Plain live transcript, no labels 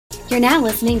You're now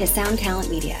listening to Sound Talent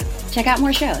Media. Check out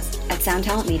more shows at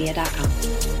soundtalentmedia.com.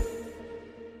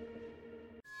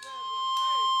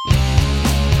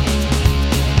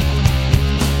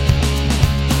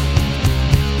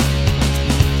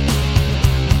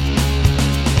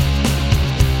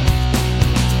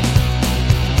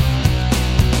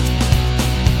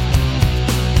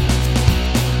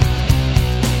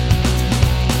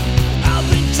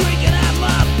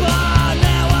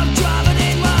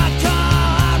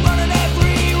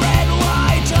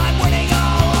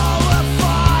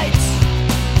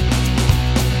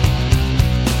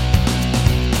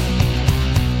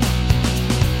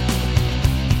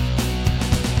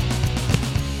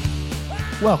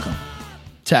 Welcome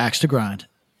to Axe to Grind,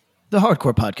 the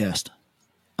hardcore podcast.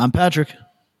 I'm Patrick.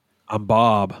 I'm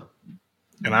Bob.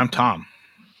 And I'm Tom.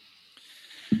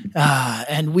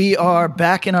 And we are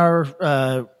back in our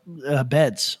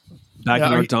beds. Back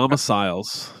in our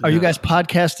domiciles. Are you guys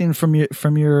podcasting from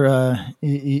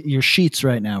your sheets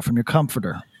right now, from your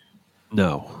comforter?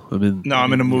 No.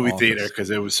 I'm in a movie theater because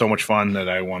it was so much fun that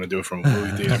I want to do it from a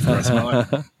movie theater for the rest of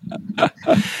my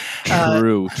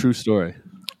life. True story.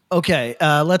 Okay,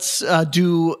 let's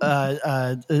do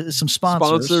some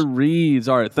sponsors. Sponsor reads.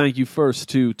 All right, thank you first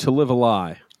to Live a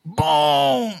Lie.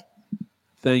 Boom!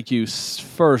 Thank you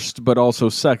first, but also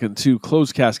second to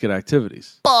Closed Casket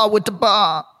Activities. Bar with the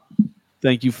bar.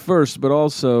 Thank you first, but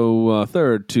also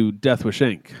third to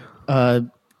Deathwish Inc.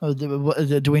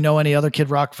 Do we know any other Kid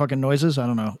Rock fucking noises? I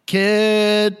don't know.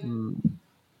 Kid!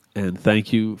 And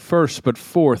thank you first, but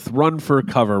fourth, Run for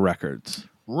Cover Records.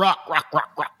 Rock.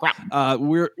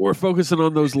 We're focusing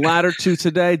on those latter two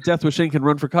today, Deathwish Inc. and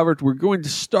Run for Cover. We're going to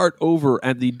start over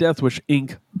at the Deathwish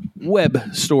Inc.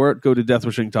 web store. Go to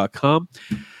deathwishinc.com.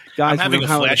 Guys, I'm having a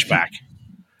flashback.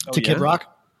 To Kid Rock?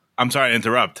 I'm sorry to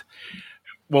interrupt.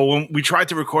 Well, when we tried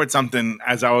to record something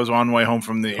as I was on my way home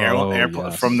from the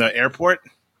airport.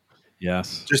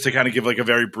 Yes. Just to kind of give like a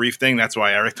very brief thing. That's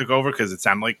why Eric took over, because it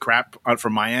sounded like crap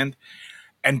from my end.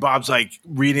 And Bob's like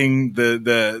reading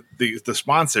the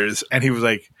sponsors, and he was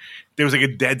like, there was like a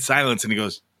dead silence, and he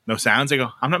goes, "No sounds." I go,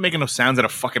 "I'm not making no sounds at a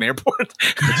fucking airport."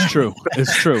 It's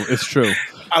true.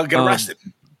 I'll get arrested.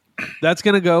 That's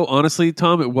gonna go. Honestly,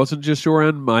 Tom, it wasn't just your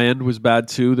end. My end was bad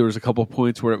too. There was a couple of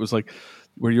points where it was like,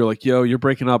 where you're like, "Yo, you're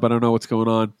breaking up. I don't know what's going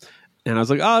on." And I was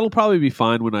like, "Oh, it'll probably be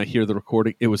fine when I hear the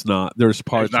recording." It was not. There's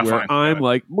parts where fine. I'm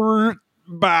like,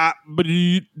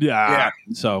 yeah.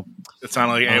 So it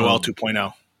sounded like AOL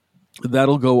 2.0.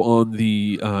 That'll go on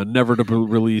the never to be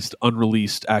released,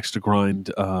 unreleased Axe to Grind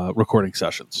recording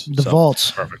sessions. The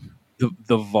vaults. Perfect.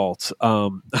 The vault.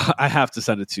 I have to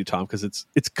send it to you, Tom, because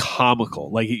it's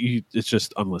comical. Like it's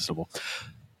just unlistenable.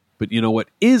 But you know what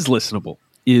is listenable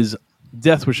is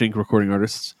Deathwish Inc. recording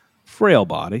artists, Frail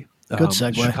Body. Good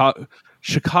segue.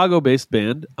 Chicago-based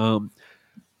band.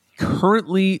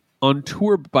 Currently on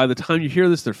tour. By the time you hear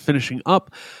this, they're finishing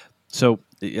up. So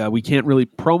we can't really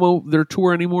promo their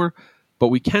tour anymore, but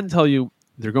we can tell you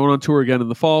they're going on tour again in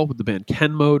the fall with the band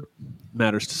Ken Mode.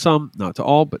 Matters to some, not to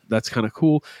all, but that's kind of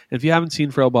cool. And if you haven't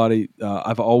seen Frail Body,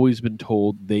 I've always been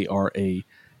told they are a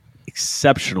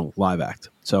exceptional live act.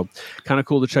 So kind of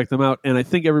cool to check them out. And I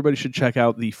think everybody should check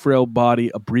out the Frail Body,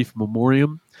 A Brief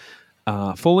Memoriam.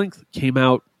 Full length came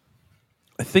out.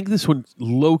 I think this one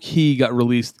low-key got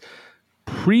released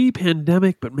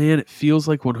pre-pandemic, but man, it feels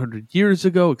like 100 years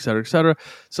ago, et cetera, et cetera.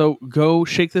 So go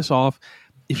shake this off.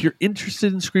 If you're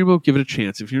interested in Screamo, give it a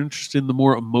chance. If you're interested in the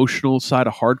more emotional side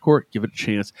of hardcore, give it a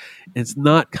chance. And it's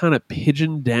not kind of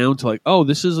pigeoned down to like, oh,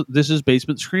 this is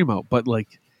basement Screamo. But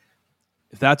like,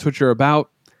 if that's what you're about,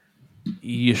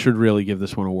 you should really give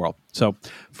this one a whirl. So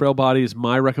Frail Body is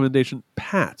my recommendation.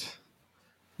 Pat,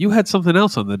 you had something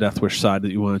else on the Deathwish side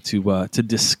that you wanted to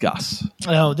discuss.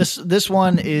 Oh, this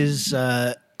one is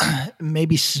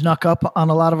maybe snuck up on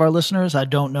a lot of our listeners. I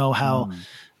don't know how.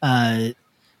 I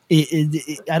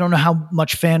don't know how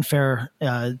much fanfare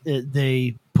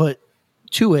they put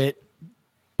to it,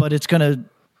 but it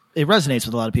resonates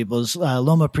with a lot of people. Is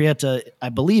Loma Prieta, I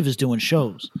believe, is doing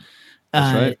shows.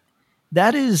 That's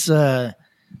right.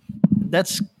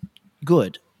 That's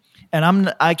good.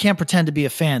 And I can't pretend to be a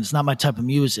fan. It's not my type of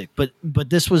music, but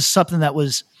this was something that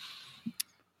was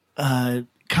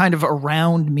kind of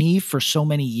around me for so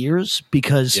many years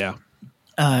because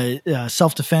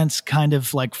self-defense kind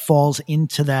of like falls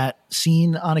into that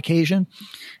scene on occasion.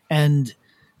 And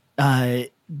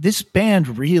this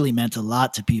band really meant a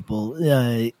lot to people.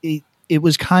 It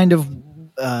was kind of,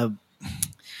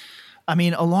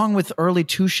 along with early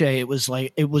Touche, it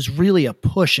was really a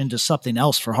push into something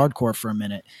else for hardcore for a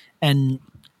minute. And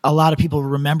a lot of people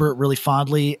remember it really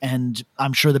fondly, and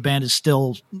I'm sure the band is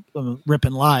still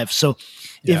ripping live. So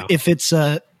if it's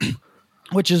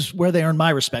which is where they earn my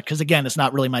respect, because again, it's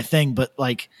not really my thing, but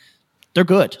like they're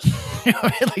good.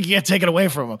 Like you can't take it away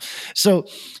from them. So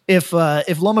if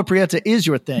Loma Prieta is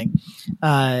your thing,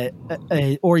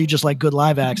 or you just like good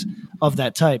live acts of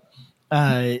that type,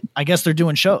 I guess they're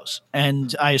doing shows,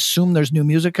 and I assume there's new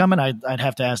music coming. I'd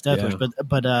have to ask Deathwish,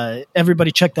 but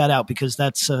everybody check that out, because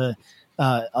that's an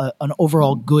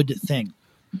overall good thing.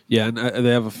 Yeah, and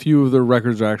they have a few of their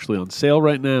records are actually on sale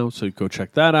right now, so go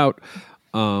check that out.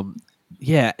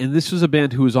 Yeah, and this was a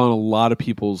band who was on a lot of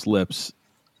people's lips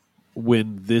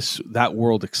when that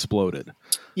world exploded.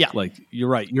 Yeah. Like, you're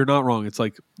right. You're not wrong. It's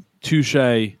like Touche,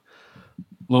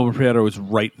 Loma Prieta was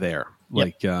right there.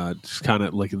 Like, just kind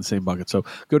of like in the same bucket. So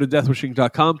go to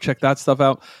deathwishing.com, check that stuff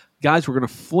out. Guys, we're going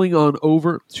to fling on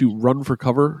over to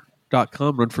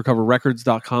runforcover.com,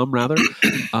 runforcoverrecords.com, rather.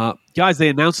 Guys, they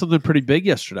announced something pretty big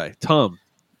yesterday. Tom,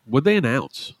 what'd they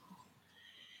announce?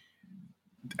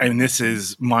 And this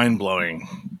is mind-blowing.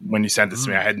 When you sent this to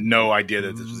me, I had no idea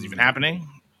that this was even happening,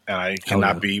 and I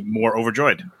cannot be more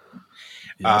overjoyed.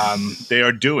 Yes. They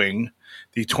are doing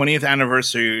the 20th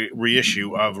anniversary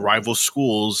reissue of Rival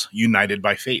Schools United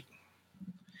by Fate.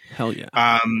 Hell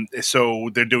yeah. So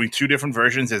they're doing two different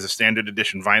versions. There's a standard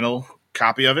edition vinyl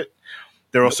copy of it.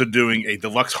 They're also doing a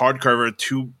deluxe hardcover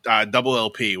double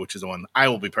LP, which is the one I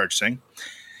will be purchasing.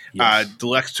 Yes.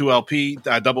 Deluxe 2 LP,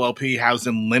 double LP housed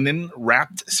in linen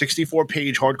wrapped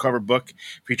 64-page hardcover book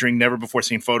featuring never before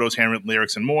seen photos, handwritten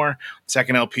lyrics, and more.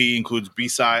 Second LP includes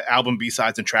album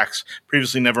B-sides and tracks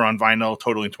previously never on vinyl,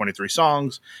 totaling 23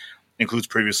 songs. Includes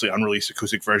previously unreleased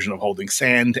acoustic version of Holding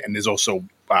Sand, and there's also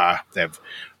they have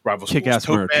Rival Schools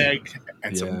tote bag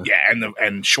and some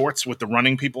and shorts with the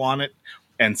running people on it,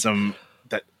 and some.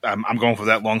 That I'm going for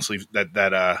that long sleeve.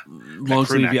 Long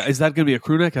sleeve. Yeah, is that going to be a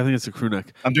crew neck? I think it's a crew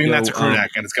neck. I'm doing that's a crew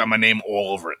neck, and it's got my name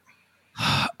all over it.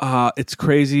 It's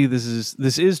crazy. This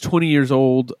is 20 years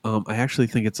old. I actually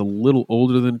think it's a little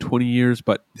older than 20 years,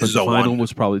 but the vinyl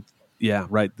was probably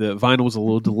right. The vinyl was a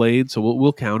little delayed, so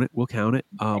we'll count it. We'll count it.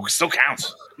 It still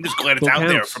counts. I'm just glad it's out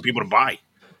there for people to buy.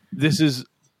 This is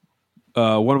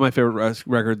one of my favorite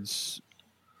records.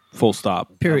 Full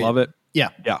stop. Period. I love it. Yeah.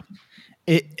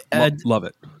 Love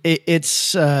it. It's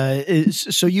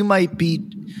so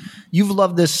you've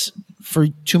loved this for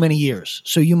too many years,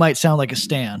 so you might sound like a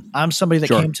stan. I'm somebody that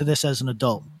came to this as an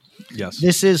adult. Yes,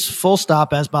 this is full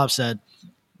stop, as Bob said,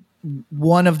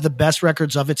 one of the best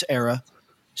records of its era.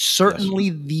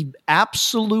 Certainly the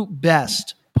absolute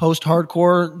best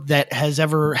post-hardcore that has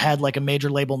ever had like a major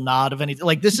label nod of anything.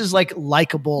 Like, this is like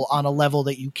likable on a level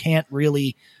that you can't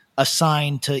really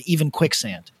assign to even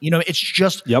Quicksand. You know, it's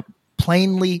just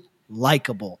plainly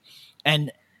likable.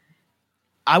 And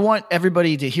I want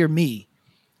everybody to hear me.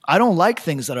 I don't like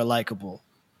things that are likable,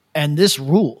 and this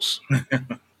rules.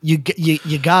 You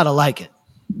gotta like it.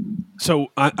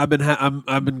 So I've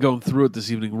been going through it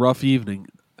this evening, rough evening,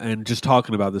 and just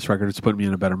talking about this record, it's putting me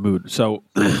in a better mood. So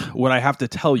what I have to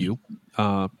tell you,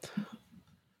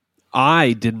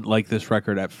 I didn't like this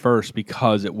record at first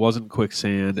because it wasn't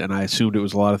Quicksand, and I assumed it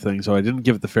was a lot of things, so I didn't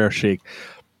give it the fair shake.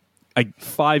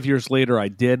 5 years later, I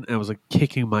did, and I was like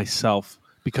kicking myself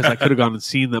because I could have gone and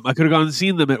seen them. I could have gone and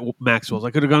seen them at Maxwell's.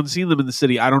 I could have gone and seen them in the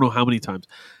city. I don't know how many times.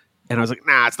 And I was like,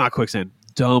 nah, it's not Quicksand.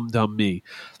 Dumb me.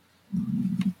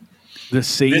 The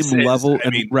same level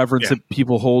and reverence that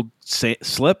people hold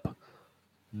Slip,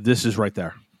 this is right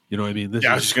there. You know what I mean? This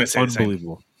I was just going to say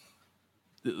unbelievable.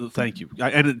 Thank you.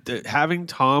 Having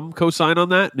Tom co-sign on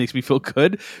that makes me feel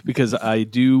good because I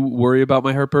do worry about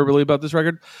my hyperbole about this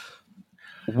record.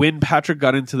 When Patrick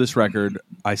got into this record,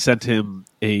 I sent him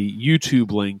a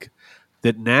YouTube link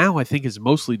that now I think is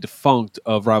mostly defunct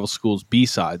of Rival Schools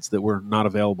B-sides that were not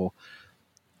available.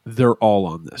 They're all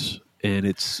on this, and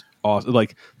it's awesome.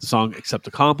 Like the song "Accept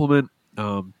a Compliment,"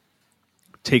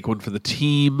 "Take One for the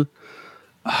Team."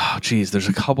 Oh, geez, there's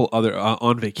a couple other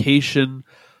 "On Vacation."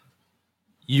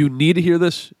 You need to hear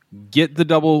this. Get the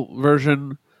double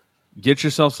version. Get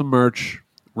yourself some merch.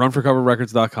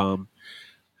 Runforcoverrecords.com.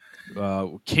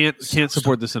 Can't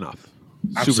support this enough.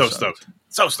 I'm so stoked.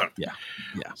 So stoked. Yeah.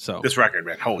 So this record,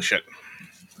 man. Holy shit.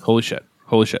 All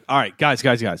right, guys.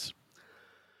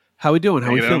 How we doing?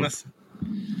 How we feeling?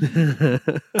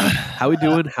 How we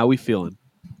doing? How we feeling?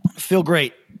 Feel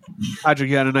great. Patrick,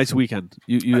 you had a nice weekend.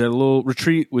 You had a little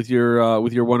retreat with your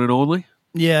one and only.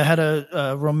 Yeah, I had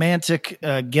a romantic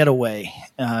getaway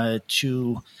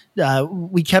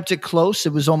we kept it close.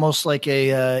 It was almost like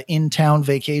a in-town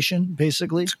vacation,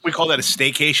 basically. We call that a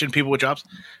staycation, people with jobs?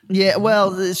 Yeah,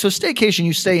 well, so staycation,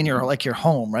 you stay in your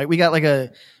home, right? We got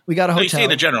We got a hotel. You stay in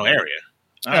the general area.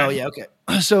 All right. Yeah, okay.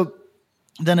 So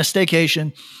then a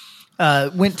staycation.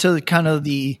 Went to kind of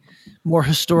the more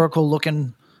historical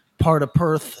looking part of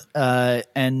Perth,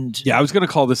 and I was going to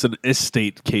call this an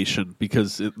estatecation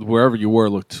because wherever you were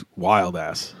looked wild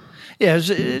ass. Yeah,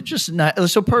 it just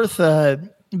nice. So Perth,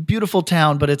 beautiful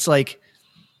town, but it's like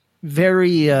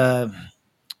very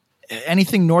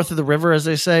anything north of the river, as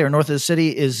they say, or north of the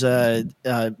city is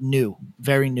new,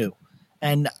 very new,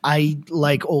 and I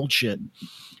like old shit.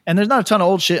 And there's not a ton of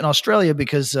old shit in Australia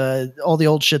because all the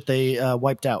old shit they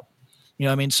wiped out. You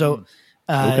know what I mean? So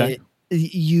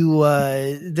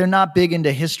they're not big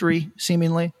into history,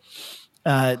 seemingly.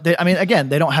 They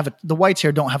don't have the whites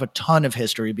here don't have a ton of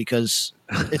history because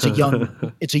it's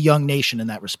a young nation in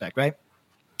that respect, right?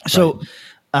 So,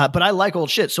 but I like old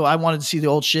shit, so I wanted to see the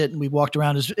old shit, and we walked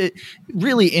around. It's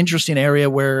really interesting area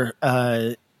where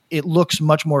it looks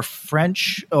much more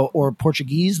French or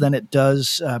Portuguese than it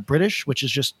does British, which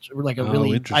is just like a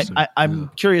really. I'm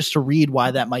curious to read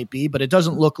why that might be, but it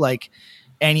doesn't look like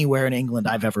anywhere in England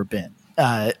I've ever been.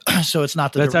 So it's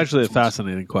not that that's actually a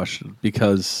fascinating question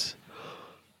because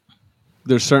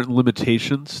there's certain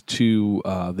limitations to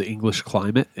the English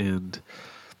climate and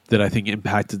that I think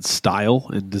impacted style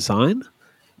and design.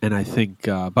 And I think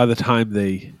by the time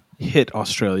they hit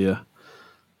Australia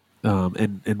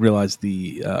and realized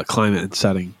the climate and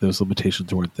setting, those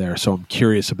limitations weren't there. So I'm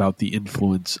curious about the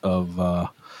influence of,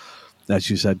 as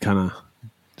you said, kind of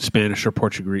Spanish or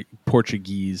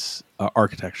Portuguese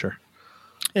architecture.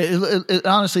 It,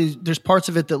 honestly, there's parts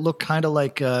of it that look kind of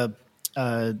like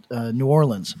New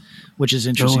Orleans, which is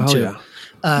interesting too.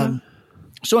 Yeah.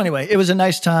 So anyway, it was a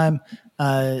nice time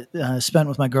spent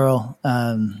with my girl.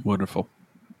 Wonderful.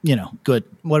 Good.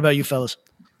 What about you fellas?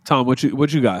 Tom, what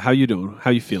you got? How you doing? How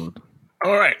you feeling?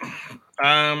 All right.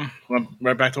 Well,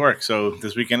 right back to work. So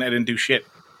this weekend I didn't do shit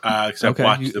except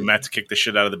watch the Mets kick the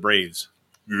shit out of the Braves.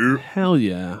 Hell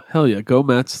yeah. Go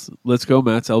Mets. Let's go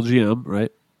Mets. LGM,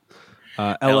 right?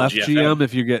 LFGM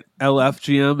if you get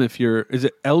LFGM if you're is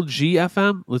it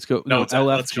LGFM? Let's go. No, it's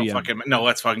LFGM.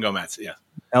 Let's fucking go Mets. Yeah.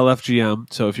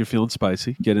 LFGM. So if you're feeling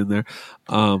spicy, get in there.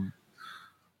 And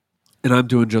I'm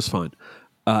doing just fine.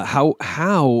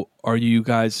 How are you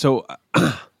guys? So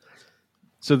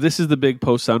this is the big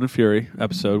post Sound and Fury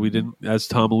episode. We didn't, as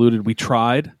Tom alluded, we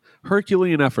tried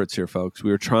Herculean efforts here, folks.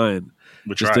 We were trying.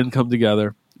 We just didn't come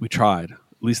together. We tried. At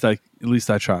least I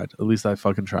tried. At least I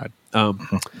fucking tried.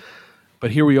 But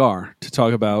here we are to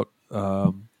talk about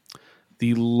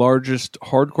the largest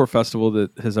hardcore festival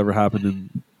that has ever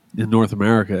happened in North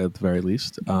America, at the very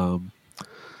least.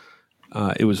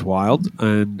 It was wild,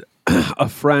 and a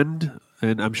friend,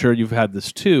 and I'm sure you've had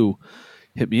this too,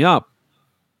 hit me up.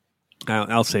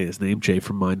 I'll say his name, Jay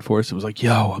from Mind Force. It was like,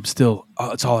 yo, I'm still,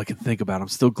 it's all I can think about. I'm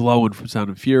still glowing from Sound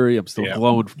and Fury.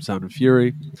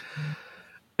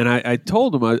 And I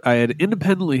told him I had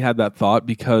independently had that thought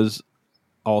because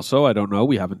also, I don't know,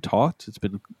 we haven't talked. It's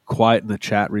been quiet in the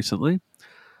chat recently.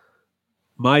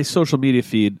 My social media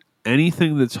feed,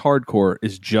 anything that's hardcore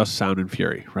is just Sound and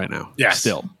Fury right now. Yes.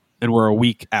 Still. And we're a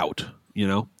week out,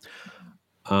 and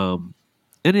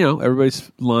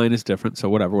everybody's line is different, so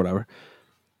whatever.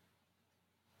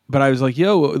 But I was like,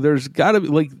 yo, there's got to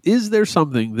be, is there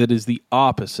something that is the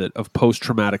opposite of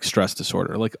post-traumatic stress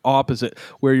disorder? Like opposite,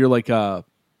 where you're like a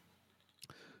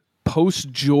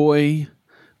post-joy,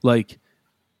 like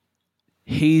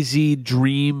hazy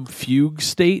dream fugue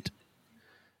state?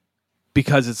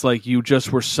 Because it's like you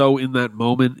just were so in that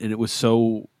moment and it was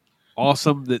so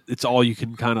awesome that it's all you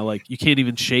can kind of you can't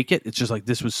even shake it. It's just like,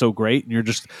 this was so great, and you're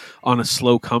just on a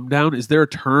slow come down. Is there a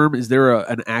term? Is there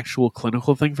an actual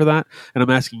clinical thing for that? And I'm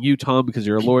asking you, Tom, because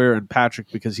you're a lawyer, and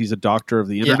Patrick, because he's a doctor of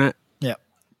the internet. Yeah.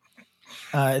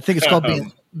 I think it's called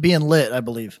being lit, I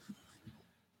believe.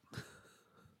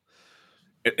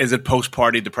 Is it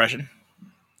post-party depression?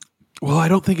 Well, I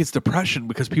don't think it's depression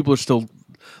because people are still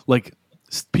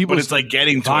people. But it's like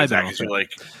getting to that because you're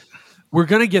like, we're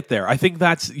gonna get there. I think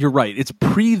you're right. It's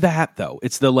pre that though.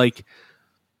 It's the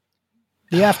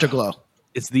afterglow.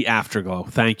 It's the afterglow.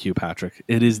 Thank you, Patrick.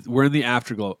 It is. We're in the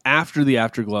afterglow. After the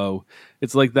afterglow,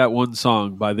 it's like that one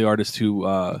song by the artist who,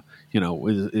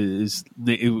 is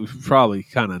probably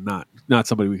kind of not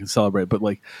somebody we can celebrate, but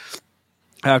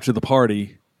after the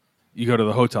party, you go to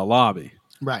the hotel lobby,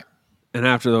 right? And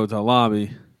after the hotel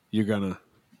lobby, you're gonna.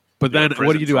 But then,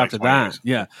 what do you do after that?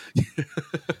 Yeah,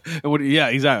 and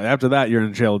exactly. After that, you're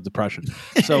in jail with depression.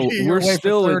 So we're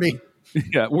still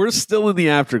we're still in the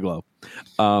afterglow.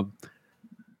 Where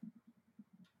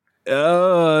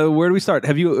do we start?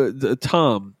 Have you,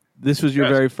 Tom? This was your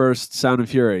very first Sound and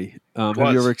Fury. Have you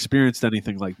ever experienced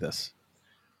anything like this?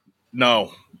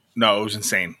 No, it was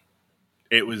insane.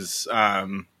 It was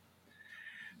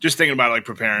just thinking about like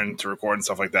preparing to record and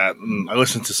stuff like that. And I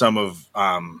listened to some of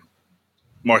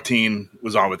Martine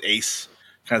was on with Ace,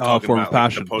 kind of talking Form about of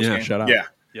Passion. like, the post game. Shout out. Yeah,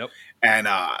 Yep. and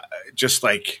just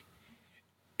like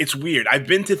it's weird. I've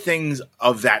been to things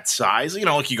of that size. You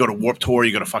know, like you go to Warped Tour,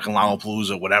 you go to fucking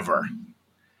Lollapalooza, whatever.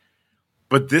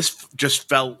 But this just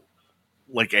felt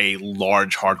like a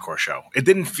large hardcore show. It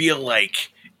didn't feel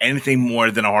like anything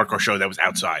more than a hardcore show that was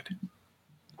outside.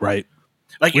 Right.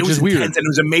 Like Which it was is weird. intense, and it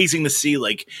was amazing to see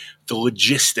like the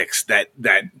logistics that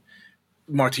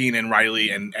Martine and Riley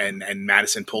and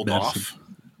Madison pulled off,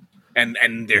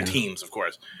 and their teams, of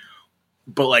course.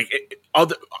 But like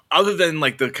other than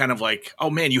like the kind of like, oh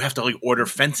man, you have to like order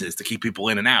fences to keep people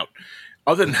in and out.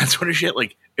 Other than that sort of shit,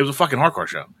 like it was a fucking hardcore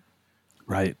show.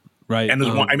 Right. Right. And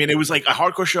it was like a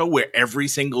hardcore show where every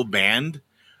single band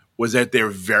was at their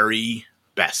very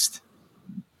best.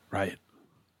 Right.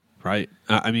 Right.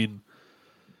 I mean,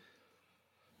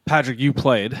 Patrick, you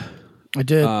played. I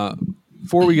did.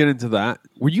 Before we get into that,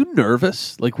 were you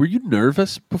nervous? Like, were you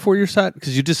nervous before your set?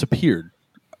 Because you disappeared.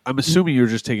 I'm assuming you were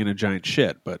just taking a giant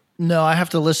shit, but No, I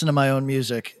have to listen to my own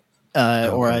music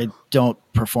or I don't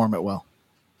perform it well.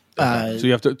 so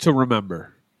you have to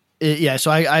remember. So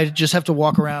I just have to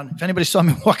walk around. If anybody saw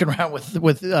me walking around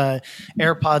with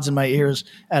AirPods in my ears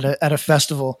at a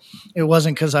festival, it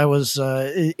wasn't because I was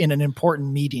in an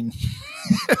important meeting.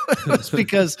 It's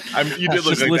because you did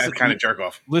look like that kind of jerk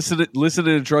off. Listen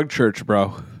to Drug Church,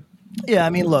 bro. Yeah, I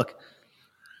mean, look.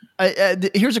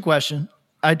 Here's a question.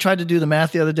 I tried to do the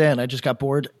math the other day, and I just got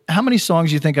bored. How many songs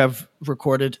do you think I've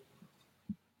recorded?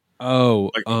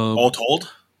 Oh, all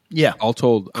told? Yeah, all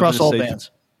told. across all bands.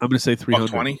 I'm going to say 300.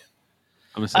 20?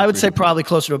 I would say probably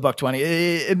closer to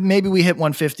 $120. Maybe we hit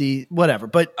 150, whatever.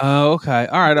 But okay,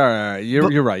 all right.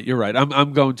 You're right. You're right.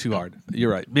 I'm going too hard.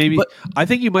 You're right. Maybe I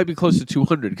think you might be close to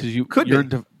 200 because you're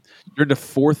into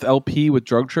fourth LP with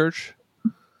Drug Church.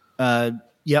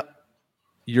 Yep.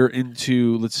 You're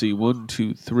into, let's see, 1,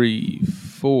 2, 3,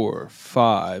 4,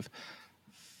 5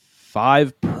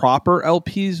 proper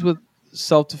LPs with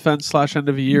Self Defense / End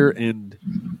of Year and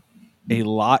a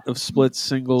lot of splits,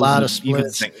 singles, even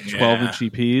 12-inch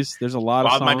EPs. There's a lot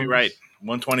of songs. Bob might be right.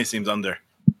 120 seems under.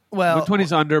 Well,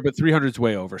 120's under, but 300's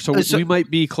way over. So we might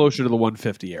be closer to the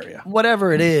 150 area.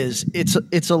 Whatever it is,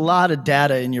 it's a lot of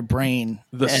data in your brain.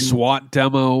 The SWAT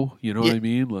demo, you know what I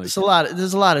mean? Like there's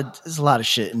a lot of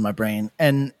shit in my brain,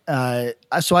 and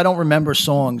so I don't remember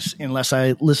songs unless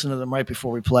I listen to them right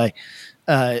before we play.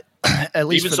 At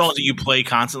least even songs that you play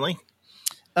constantly.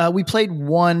 We played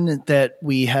one that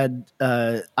we had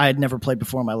I had never played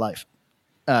before in my life.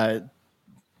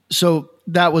 So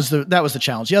that was the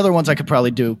challenge. The other ones I could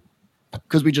probably do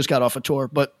because we just got off a tour,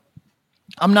 but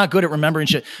I'm not good at remembering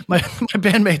shit. My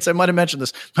bandmates, I might have mentioned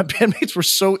this. My bandmates were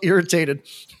so irritated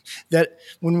that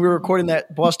when we were recording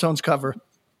that Boss Tones cover,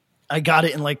 I got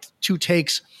it in like 2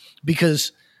 takes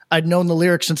because I'd known the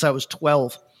lyrics since I was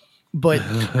 12. But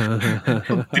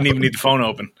didn't even need the phone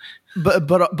open.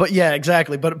 But yeah,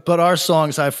 exactly. But our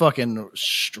songs, I fucking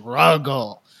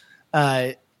struggle.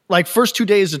 Like first 2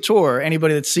 days of tour,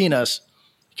 anybody that's seen us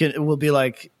will be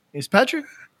like, "Is Patrick?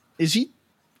 Is he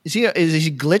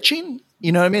glitching?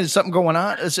 You know what I mean? Is something going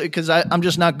on?" Because I'm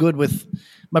just not good with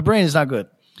my brain is not good.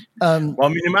 Well, I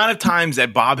mean, the amount of times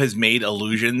that Bob has made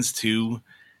allusions to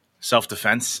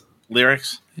self-defense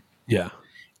lyrics, yeah,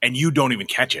 and you don't even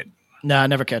catch it. Nah, I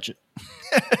never catch it.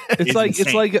 It's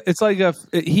like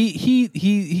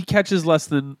he catches less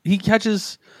than he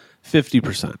catches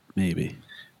 50% maybe,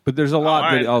 but there's a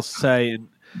lot that I'll say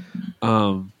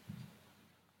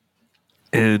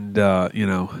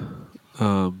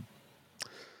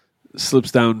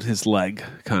slips down his leg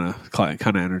kind of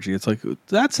energy. It's like,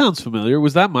 that sounds familiar.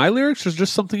 Was that my lyrics or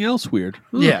just something else weird?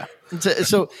 Yeah.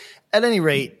 So at any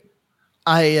rate,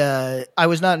 I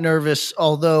was not nervous,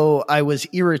 although I was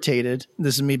irritated.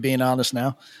 This is me being honest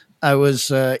now. I was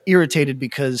irritated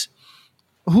because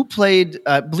who played,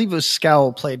 I believe it was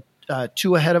Scowl played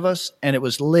 2 ahead of us, and it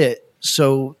was lit.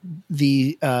 So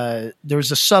there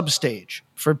was a sub stage.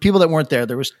 For people that weren't there,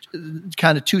 there was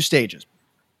kind of 2 stages.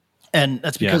 And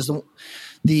that's because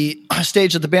the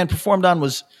stage that the band performed on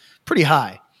was pretty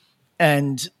high.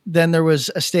 And then there was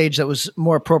a stage that was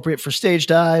more appropriate for stage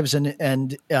dives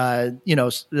and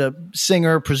the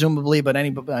singer presumably, but any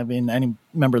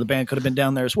member of the band could have been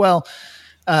down there as well.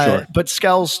 Sure. But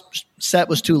Scowl's set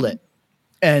was too lit,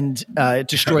 and it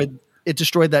destroyed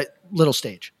that little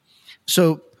stage.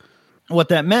 So what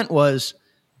that meant was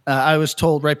I was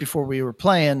told right before we were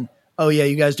playing, "Oh yeah,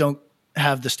 you guys don't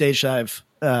have the stage dive.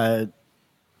 You're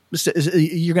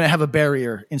going to have a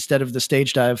barrier instead of the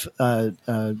stage dive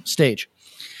stage."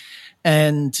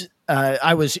 and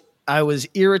I was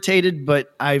irritated,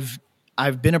 but I've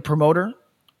been a promoter.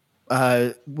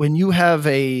 When you have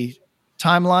a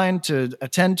timeline to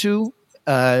attend to,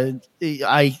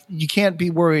 you can't be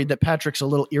worried that Patrick's a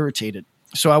little irritated.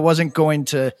 So I wasn't going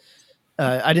to.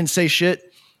 I didn't say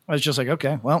shit. I was just like,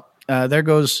 okay, well, there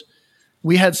goes.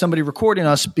 We had somebody recording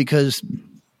us because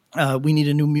we need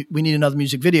another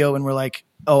music video, and we're like,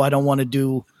 oh, I don't want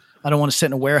to sit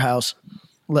in a warehouse.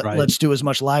 Let's do as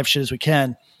much live shit as we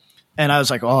can. And I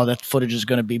was like, oh, that footage is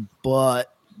going to be,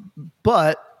 but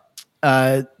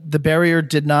the barrier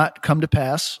did not come to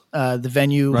pass. The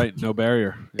venue, right? No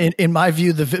barrier. Yeah. In my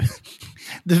view, the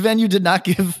venue did not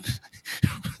give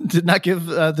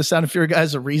the Sound of Fury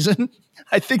guys a reason.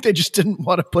 I think they just didn't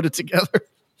want to put it together.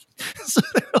 So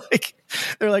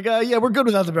they're like, yeah, we're good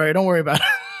without the barrier. Don't worry about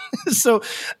it. So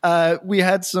we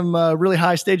had some really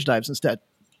high stage dives instead.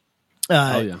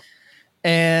 And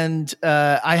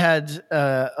I had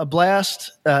a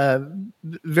blast,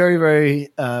 very, very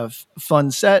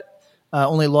fun set.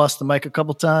 Only lost the mic a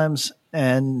couple times,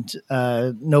 and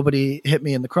nobody hit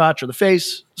me in the crotch or the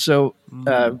face. So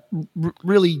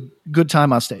really good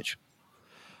time on stage.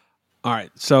 All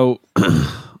right. So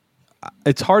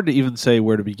it's hard to even say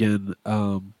where to begin.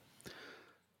 The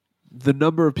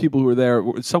number of people who were there,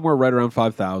 somewhere right around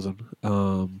 5,000.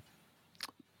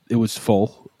 It was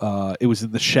full. It was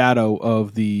in the shadow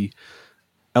of the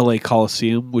LA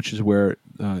Coliseum, which is where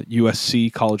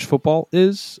USC college football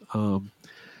is. The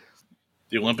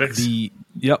Olympics? The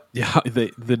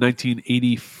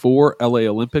 1984 LA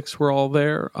Olympics were all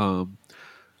there.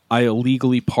 I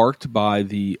illegally parked by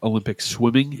the Olympic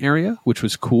swimming area, which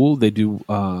was cool. They do.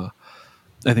 I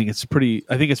think it's pretty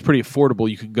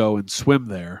affordable. You can go and swim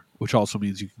there, which also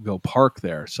means you can go park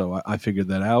there. So I figured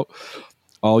that out.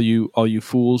 All you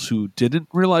fools who didn't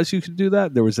realize you could do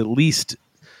that, there was at least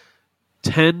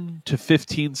 10 to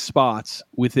 15 spots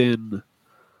within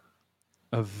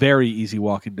a very easy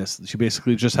walking distance. You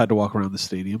basically just had to walk around the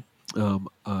stadium.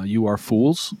 You are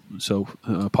fools, so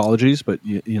apologies, but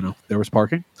you know there was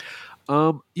parking.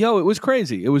 It was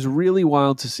crazy. It was really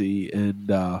wild to see,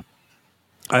 and I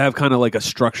have kind of like a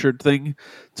structured thing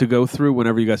to go through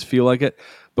whenever you guys feel like it.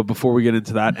 But before we get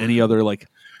into that, any other like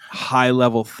high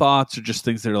level thoughts or just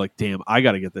things that are like, damn, I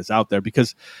got to get this out there,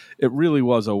 because it really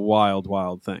was a wild,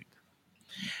 wild thing.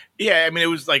 Yeah, I mean, it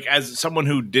was like, as someone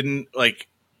who didn't like,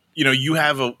 you know, you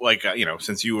have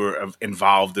since you were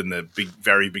involved in the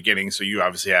very beginning, so you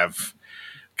obviously have,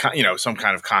 some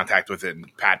kind of contact with it, and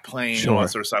Pat playing and all that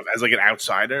sort of stuff. As like an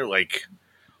outsider, like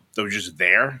that was just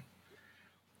there.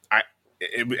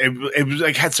 It was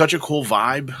like had such a cool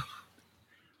vibe.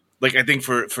 Like, I think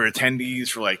for attendees,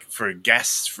 for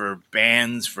guests, for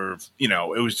bands, it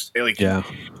was like,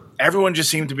 everyone just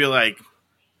seemed to be like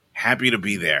happy to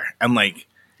be there. And like,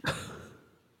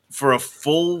 for a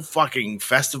full fucking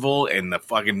festival in the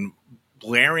fucking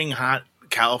blaring hot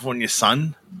California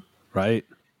sun. Right.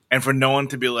 And for no one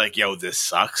to be like, yo, this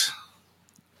sucks.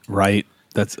 Right.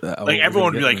 That's like,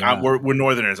 everyone would be like, we're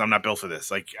Northerners. I'm not built for this.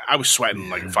 Like, I was sweating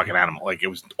like a fucking animal. Like, it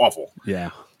was awful.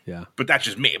 Yeah. Yeah. But that's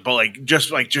just me. But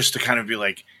just to kind of be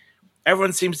like,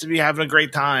 everyone seems to be having a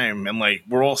great time, and like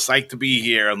we're all psyched to be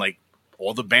here, and like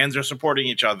all the bands are supporting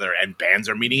each other, and bands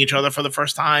are meeting each other for the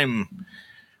first time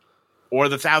or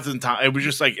the 1,000th time. It was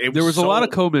just like there was a lot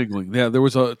of commingling. Yeah, there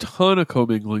was a ton of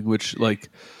commingling, which like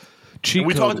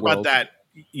we talked about that.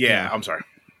 Yeah, I'm sorry.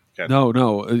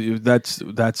 No,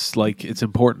 that's like, it's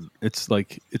important. It's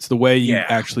like, it's the way you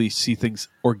actually see things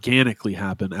organically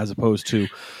happen, as opposed to,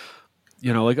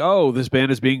 like, oh, this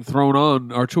band is being thrown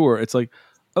on our tour. It's like,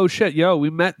 oh shit, yo, we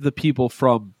met the people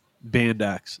from band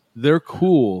X. They're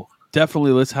cool.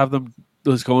 Definitely, let's have them.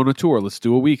 Let's go on a tour. Let's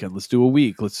do a weekend. Let's do a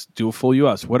week. Let's do a full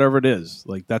US. Whatever it is.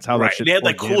 Like, that's how that shit. They had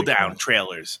like cool down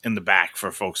trailers in the back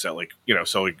for folks that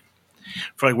so like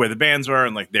for like where the bands were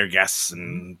and like their guests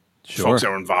and folks that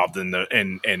were involved in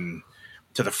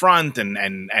to the front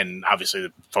and obviously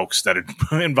the folks that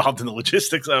are involved in the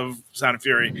logistics of Sound of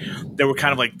Fury. They were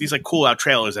kind of like these like cool out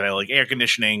trailers that had like air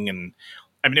conditioning, and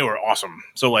I mean, they were awesome.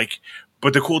 So like,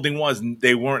 but the cool thing was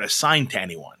they weren't assigned to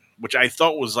anyone, which I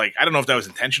thought was like, I don't know if that was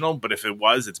intentional, but if it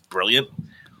was, it's brilliant.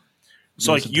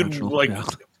 So like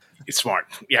it's smart.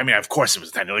 Yeah, I mean, of course it was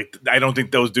intentional. Like, I don't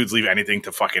think those dudes leave anything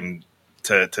to fucking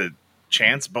to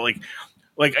chance. But like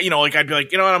I'd be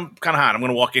like, I'm kind of hot. I'm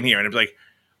gonna walk in here, and it'd be like,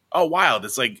 oh, wild.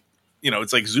 It's like,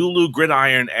 it's like Zulu,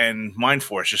 Gridiron, and Mind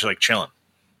Force just like chilling.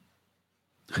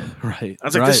 Right. I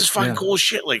was like, this is fucking cool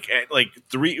shit. Like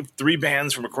three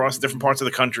bands from across different parts of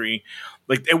the country,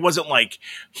 Like it wasn't like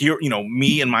here,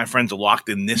 me and my friends are locked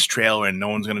in this trailer and no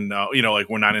one's gonna know. Like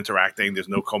we're not interacting. There's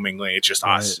no commingling. It's just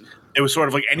us. It was sort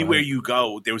of like anywhere you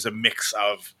go, there was a mix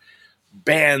of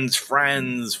bands,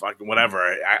 friends, fucking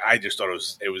whatever. I just thought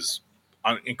it was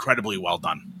incredibly well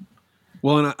done.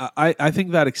 Well, and I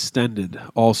think that extended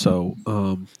also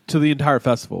to the entire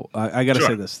festival. I got to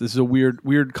say this. This is a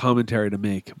weird commentary to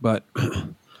make, but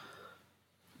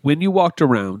when you walked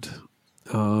around,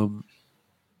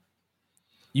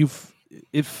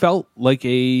 it felt like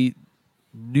a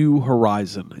new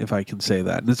horizon, if I can say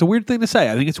that. And it's a weird thing to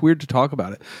say. I think it's weird to talk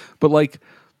about it. But like,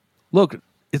 look,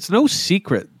 it's no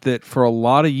secret that for a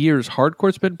lot of years,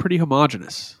 hardcore's been pretty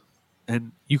homogenous.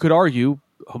 And you could argue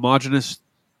homogenous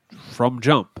from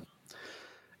jump.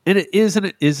 And it is and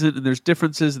it isn't, and there's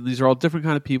differences, and these are all different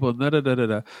kind of people, and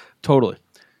da-da-da-da-da. Totally.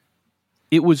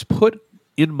 It was put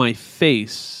in my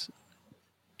face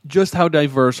just how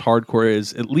diverse hardcore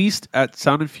is, at least at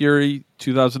Sound and Fury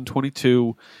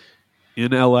 2022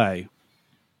 in LA.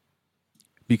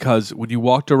 Because when you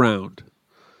walked around,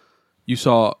 you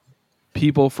saw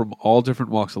people from all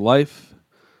different walks of life,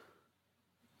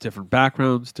 different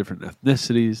backgrounds, different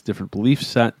ethnicities, different belief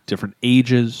set, different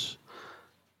ages,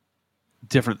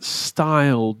 different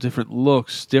style, different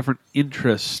looks, different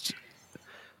interests.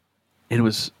 And it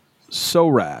was so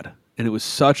rad. And it was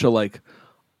such a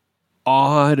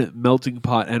odd melting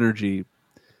pot energy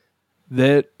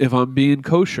that, if I'm being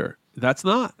kosher, that's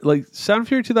not like Sound of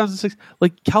Fury 2006.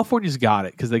 Like California's got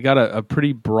it because they got a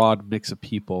pretty broad mix of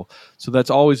people, so that's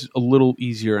always a little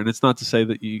easier. And it's not to say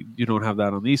that you don't have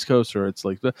that on the East Coast, or it's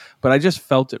like, but I just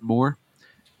felt it more.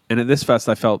 And at this fest,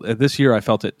 this year I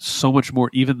felt it so much more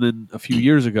even than a few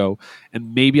years ago.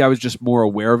 And maybe I was just more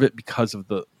aware of it because of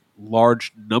the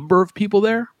large number of people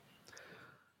there.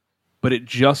 But it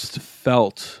just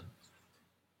felt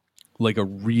like a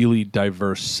really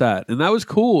diverse set. And that was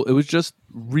cool. It was just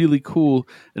really cool.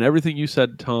 And everything you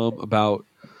said, Tom, about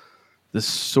this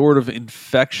sort of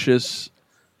infectious,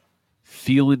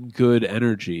 feeling good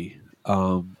energy.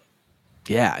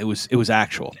 It was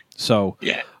actual. So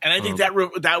yeah, and I think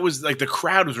that was like the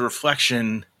crowd was a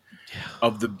reflection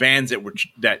of the bands that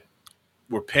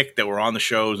were picked, that were on the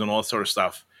shows and all that sort of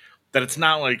stuff. That it's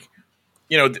not like,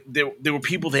 there were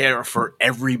people there for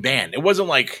every band. It wasn't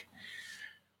like,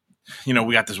 we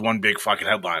got this one big fucking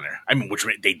headliner. I mean, which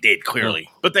they did clearly,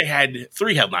 but they had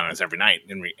 3 headliners every night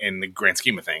in the grand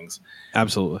scheme of things.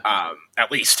 Absolutely. At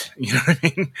least, you know what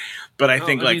I mean? But I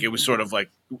think it was sort of like,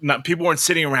 people weren't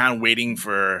sitting around waiting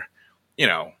for,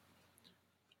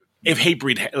 if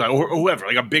Hatebreed or whoever,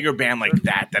 like a bigger band like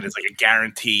that is like a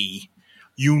guarantee,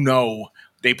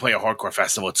 they play a hardcore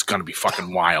festival, it's going to be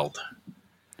fucking wild.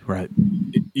 Right.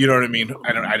 You know what I mean?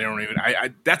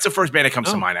 I that's the first band that comes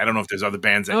to mind. I don't know if there's other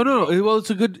bands that Well, it's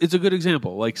a good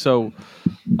example. Like, so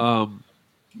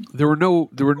there were no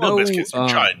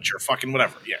Judge or fucking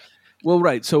whatever. Yeah. Well,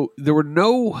 right. So there were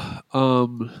no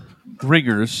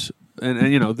ringers,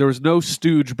 and there was no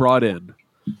stooge brought in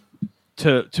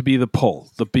to be the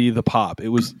pull, to be the pop. It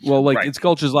was it's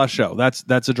Gulch's last show.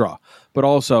 That's a draw. But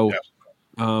also,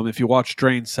 if you watch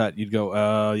Drain's set, you'd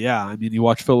go, yeah. I mean, you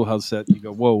watch Philhouse set, you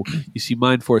go, whoa. You see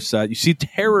Mind Force set, you see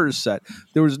Terror's set.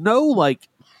 There was no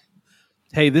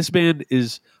hey, this band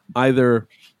is either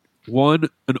one,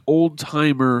 an old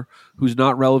timer who's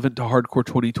not relevant to hardcore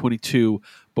 2022,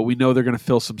 but we know they're going to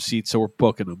fill some seats, so we're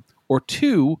booking them. Or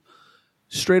 2,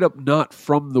 straight up not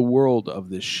from the world of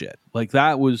this shit. Like,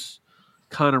 that was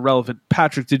kind of relevant.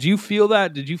 Patrick, did you feel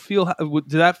that? Did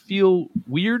that feel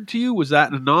weird to you? Was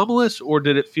that anomalous, or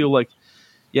did it feel like,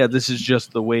 yeah, this is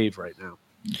just the wave right now?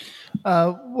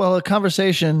 Well, a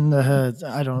conversation,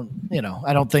 I don't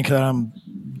think that I'm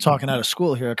talking out of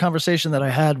school here. A conversation that I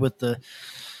had with the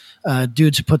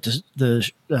dudes who put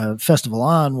the festival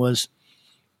on was,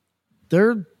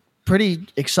 they're pretty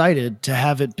excited to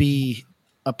have it be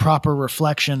a proper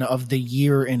reflection of the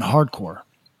year in hardcore.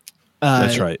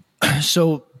 That's right.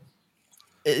 So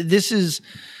this is,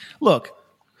 look,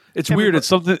 it's weird. It's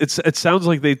something. It sounds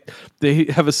like they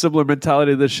have a similar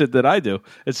mentality to the shit that I do.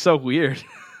 It's so weird.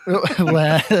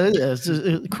 Well,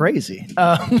 it's crazy.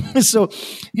 So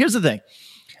here's the thing.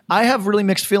 I have really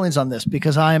mixed feelings on this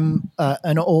because I'm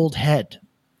an old head.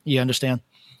 You understand?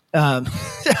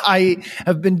 I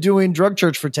have been doing Drug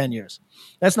Church for 10 years.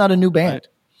 That's not a new band. Right.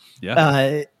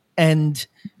 Yeah. And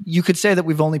you could say that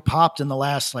we've only popped in the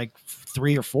last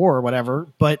 3 or 4 or whatever.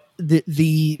 But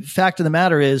the fact of the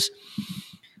matter is,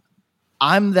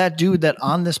 I'm that dude that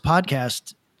on this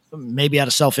podcast, maybe out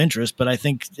of self-interest, but I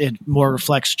think it more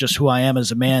reflects just who I am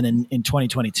as a man in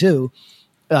 2022.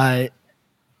 I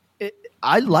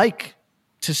like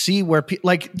to see where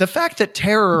like the fact that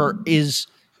Terror is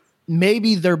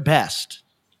maybe their best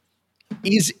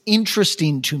is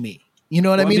interesting to me. You know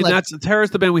what I mean? Like, that's Terror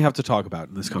is the band we have to talk about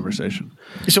in this conversation.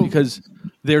 So, because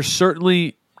there's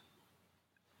certainly,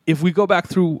 if we go back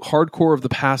through hardcore of the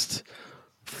past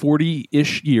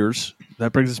 40-ish years,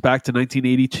 that brings us back to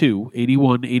 1982,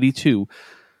 81, 82.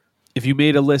 If you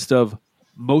made a list of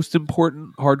most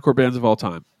important hardcore bands of all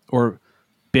time, or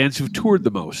bands who've toured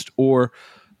the most, or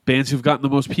bands who've gotten the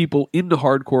most people into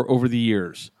hardcore over the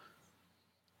years,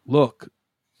 look,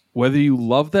 whether you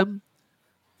love them,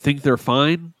 think they're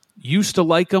fine, used to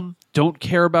like them, don't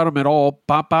care about them at all,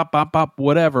 bop, bop, bop, bop,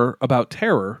 whatever, about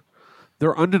Terror,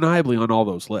 they're undeniably on all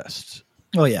those lists.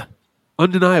 oh yeah.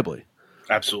 Undeniably.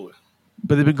 Absolutely.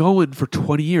 But they've been going for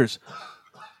 20 years.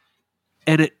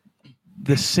 And at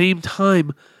the same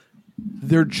time,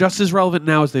 they're just as relevant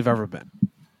now as they've ever been.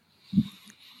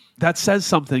 That says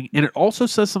something. And it also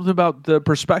says something about the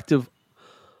perspective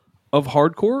of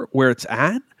hardcore, where it's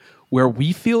at, where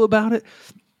we feel about it.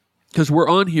 Because we're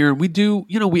on here and we do,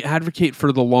 we advocate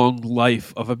for the long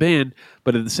life of a band,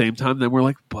 but at the same time, then we're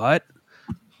like, but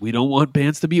we don't want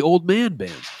bands to be old man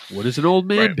bands. What is an old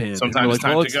man band? Sometimes it's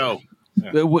time to go.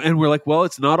 Yeah. And we're like, well,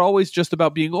 it's not always just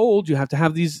about being old. You have to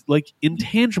have these like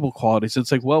intangible qualities. And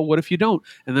it's like, well, what if you don't?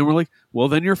 And then we're like, well,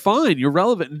 then you're fine. You're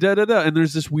relevant. Da, da, da. And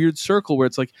there's this weird circle where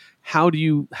it's like, how do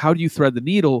you thread the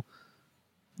needle?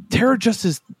 Terror just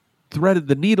has threaded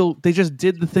the needle. They just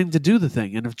did the thing to do the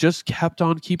thing and have just kept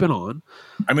on keeping on.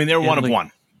 I mean, they're one of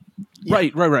one.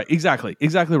 Right. Exactly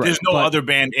right. There's no other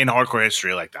band in hardcore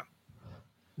history like them.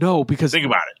 No, because think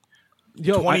about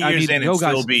it. 20 years in, it'd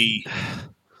still be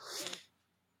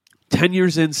 10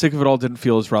 years in. Sick of It All didn't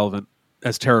feel as relevant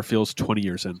as Terror feels 20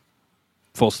 years in.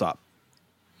 Full stop.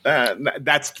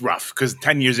 That's rough because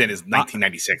 10 years in is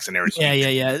 1996 and there's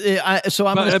Yeah.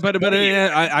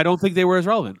 I don't think they were as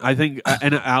relevant. I think,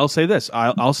 and I'll say this.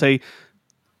 I'll say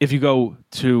if you go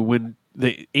to when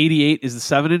the 88 is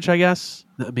the 7-inch, I guess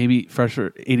maybe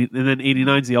fresher 80, and then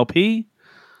 89 is the LP.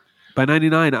 By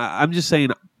 99, I'm just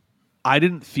saying I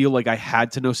didn't feel like I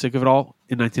had to know Sick of It All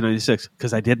in 1996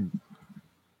 because I didn't.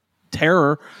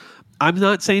 Terror, I'm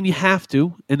not saying you have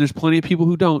to, and there's plenty of people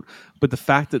who don't, but the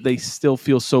fact that they still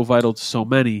feel so vital to so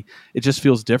many, it just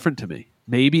feels different to me.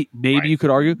 Maybe right. You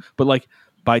could argue, but like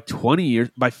by 20 years,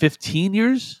 by 15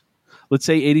 years, let's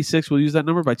say 86, we'll use that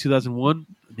number, by 2001,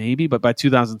 maybe, but by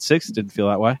 2006, it didn't feel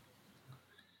that way.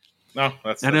 No,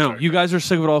 that's I know right. You guys are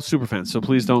Sick of It All super fans, so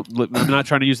please don't. I'm not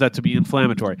trying to use that to be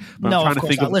inflammatory, but I'm trying to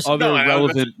think of other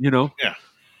relevant. Yeah,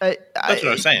 that's what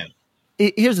I was saying.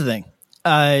 Here's the thing: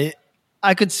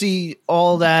 I could see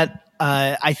all that.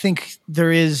 I think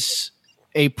there is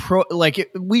a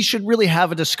we should really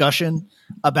have a discussion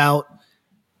about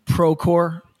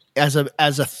procore as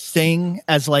a thing,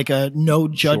 as like a no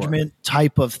judgment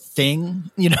type of thing.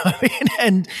 You know what I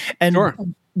mean? And sure.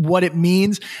 What it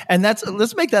means, and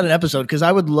let's make that an episode because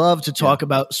I would love to talk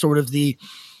about sort of the,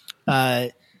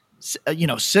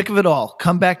 Sick of It All,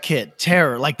 Comeback Kid,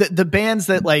 Terror, like the bands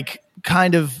that like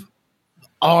kind of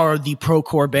are the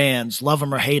procore bands, love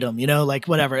them or hate them, like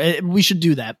whatever. We should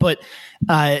do that, but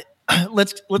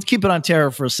let's keep it on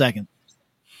Terror for a second.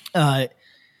 No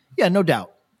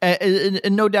doubt.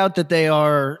 And no doubt that they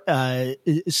are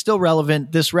still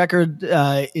relevant. This record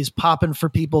is popping for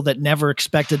people that never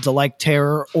expected to like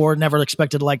Terror or never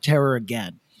expected to like Terror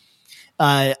again.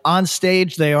 On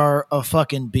stage, they are a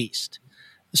fucking beast.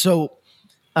 So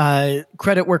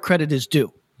credit where credit is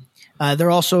due. They're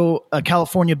also a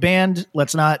California band.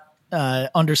 Let's not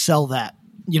undersell that.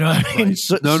 You know what I mean?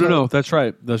 Right. No. That's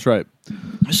right.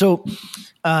 So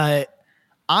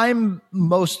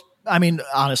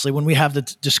honestly, when we have the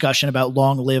discussion about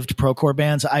long-lived procore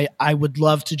bands, I would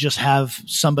love to just have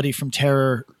somebody from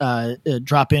Terror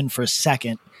drop in for a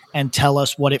second and tell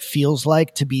us what it feels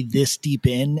like to be this deep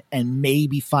in and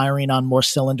maybe firing on more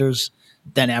cylinders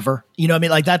than ever. You know what I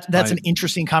mean? Like that's right. An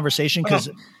interesting conversation because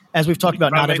as we've talked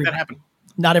about,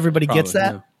 not everybody gets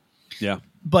that. Yeah.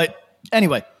 But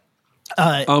anyway,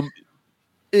 I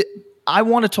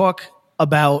want to talk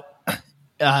about,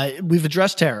 we've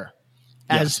addressed Terror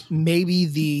as maybe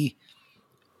the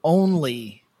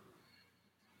only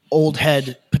old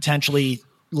head potentially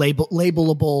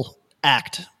labelable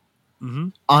act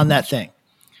on that thing.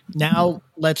 Now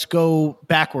let's go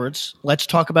backwards. Let's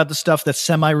talk about the stuff that's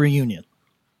semi-reunion.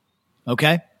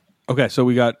 Okay? Okay, so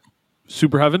we got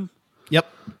Super Heaven. Yep.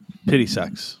 Pity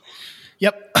Sex.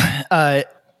 Yep.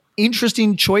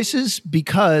 Interesting choices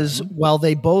because while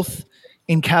they both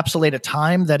encapsulate a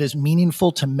time that is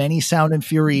meaningful to many Sound and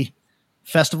Fury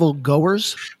festival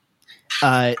goers,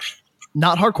 not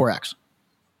hardcore acts.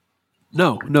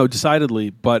 No, decidedly,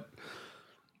 but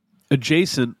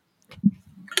adjacent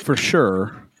for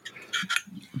sure.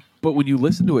 But when you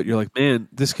listen to it, you're like, man,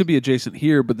 this could be adjacent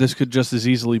here, but this could just as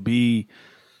easily be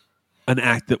an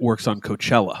act that works on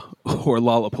Coachella or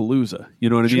Lollapalooza. You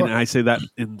know what I mean? And I say that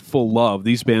in full love.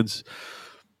 These bands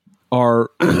are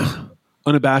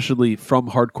unabashedly from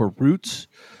hardcore roots,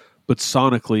 but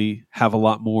sonically have a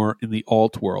lot more in the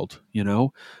alt world, you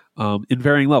know, in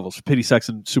varying levels. Pity Sex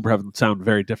and Superheaven sound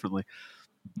very differently.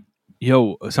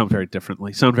 Sound very different.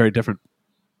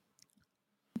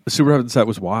 The Superheaven set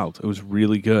was wild. It was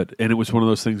really good. And it was one of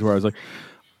those things where I was like,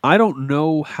 I don't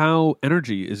know how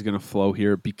energy is going to flow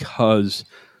here because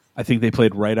I think they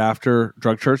played right after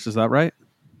Drug Church. Is that right?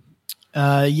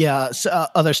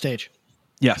 Other stage.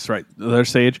 Yes, right. Other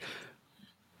stage.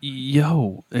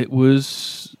 It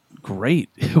was great.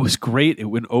 It was great. It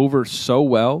went over so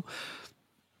well.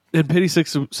 And Pity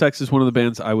Sex is one of the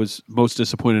bands I was most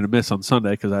disappointed to miss on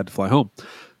Sunday because I had to fly home.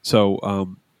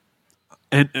 So,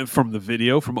 and from the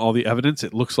video, from all the evidence,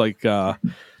 it looks like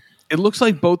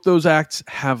both those acts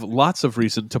have lots of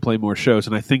reason to play more shows,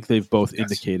 and I think they've both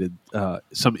indicated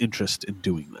some interest in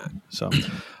doing that. So,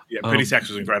 yeah, Pity Sex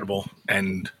was incredible,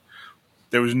 and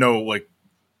there was no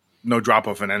drop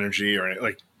off in energy or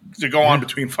like to go on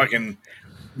between fucking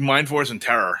Mind Force and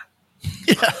Terror.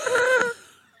 Yeah.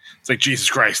 It's like Jesus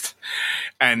Christ,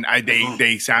 and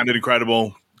they sounded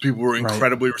incredible. People were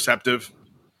incredibly receptive.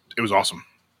 It was awesome.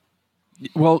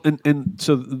 Well, and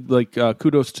so like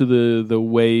kudos to the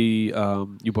way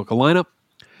you book a lineup.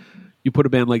 You put a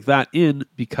band like that in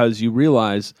because you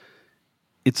realize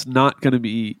it's not going to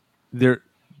be there.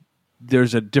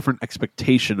 There's a different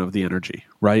expectation of the energy,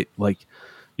 right? Like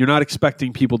you're not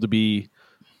expecting people to be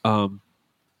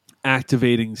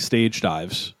activating stage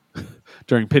dives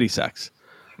during Pity Sex.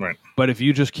 Right. But if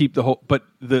you just keep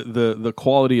the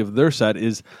quality of their set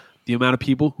is the amount of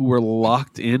people who were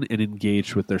locked in and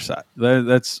engaged with their set.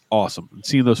 That's awesome. And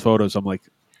seeing those photos, I'm like,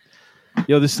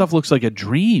 this stuff looks like a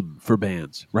dream for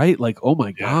bands, right? Like, oh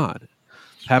my God,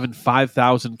 having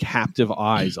 5,000 captive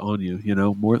eyes on you,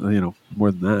 more than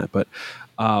that. But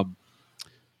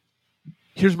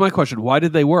here's my question. Why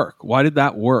did they work? Why did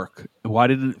that work? Why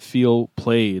didn't it feel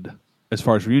played as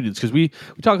far as reunions? Because we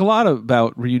talk a lot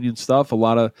about reunion stuff, a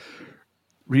lot of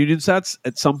reunion sets.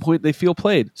 At some point they feel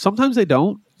played. Sometimes they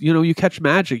don't. You catch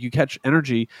magic, you catch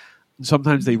energy, and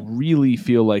sometimes they really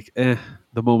feel like,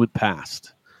 the moment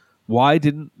passed. Why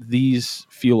didn't these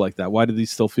feel like that? Why did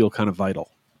these still feel kind of vital?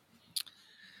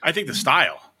 I think the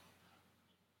style.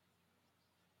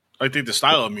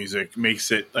 Of music makes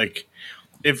it like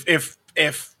if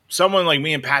someone like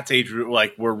me and Pat's age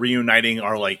were reuniting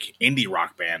our like indie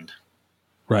rock band,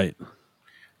 right?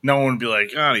 No one would be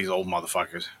like, "Oh, these old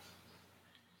motherfuckers."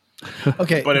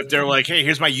 Okay, but if they're like, "Hey,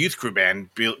 here's my youth crew band,"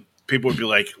 people would be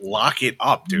like, "Lock it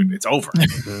up, dude. It's over."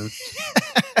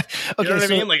 You know what I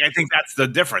mean? Like, I think that's the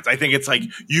difference. I think it's like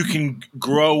you can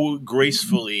grow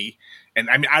gracefully. And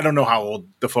I mean, I don't know how old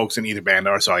the folks in either band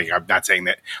are, so I'm not saying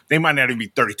that. They might not even be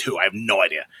 32. I have no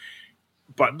idea.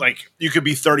 But like, you could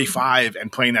be 35 and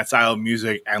playing that style of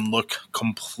music and look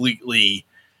completely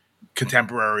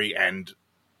contemporary, and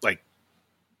like,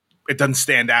 it doesn't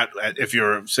stand out if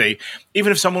you're, say,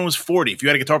 even if someone was 40. If you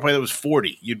had a guitar player that was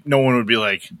 40, no one would be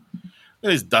like,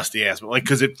 "This dusty ass," but like,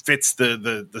 because it fits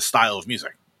the style of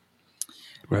music.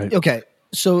 Right. Okay.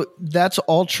 So that's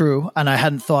all true, and I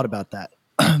hadn't thought about that.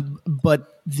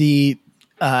 But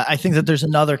I think that there's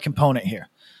another component here,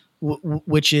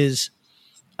 which is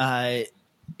nobody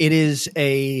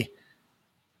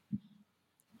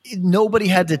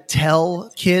had to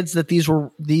tell kids that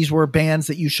these were bands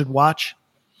that you should watch.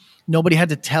 Nobody had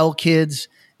to tell kids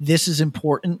this is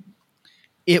important.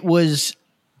 It was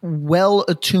well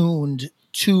attuned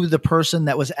to the person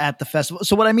that was at the festival.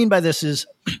 So what I mean by this is,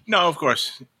 no, of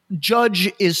course,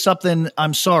 judge is something,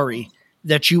 I'm sorry,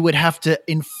 that you would have to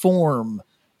inform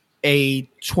a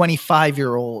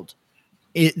 25-year-old.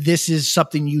 This is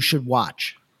something you should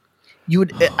watch. You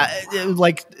would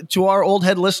like, to our old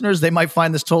head listeners, they might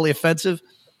find this totally offensive.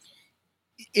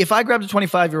 If I grabbed a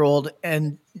 25-year-old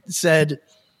and said,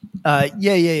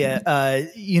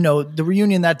 the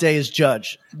reunion that day is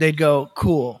Judge, they'd go,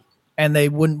 cool, and they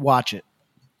wouldn't watch it.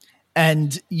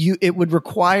 And it would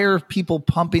require people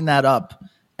pumping that up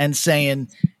and saying,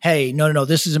 hey, no,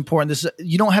 this is important.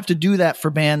 You don't have to do that for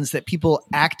bands that people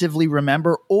actively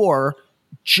remember or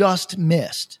just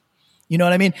missed. You know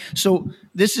what I mean? So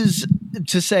this is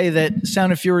to say that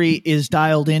Sound and Fury is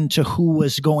dialed into who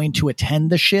was going to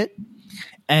attend the shit.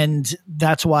 And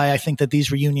that's why I think that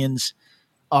these reunions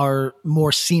are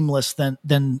more seamless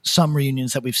than some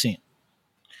reunions that we've seen.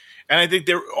 And I think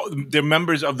the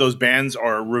members of those bands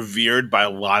are revered by a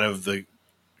lot of the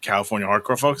California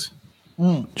hardcore folks.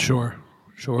 Sure.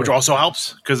 Which also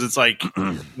helps because it's like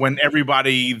when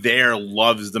everybody there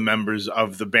loves the members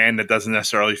of the band that doesn't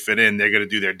necessarily fit in, they're going to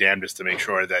do their damnedest to make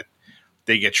sure that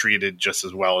they get treated just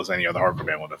as well as any other hardcore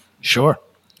band would have. Sure.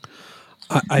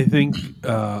 I think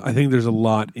there's a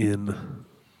lot in.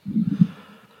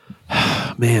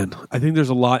 Man, I think there's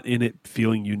a lot in it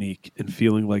feeling unique and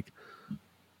feeling like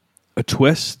a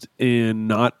twist and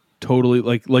not totally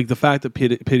like the fact that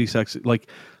Pity Sex, like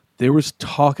there was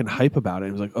talk and hype about it.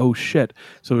 It was like, oh shit.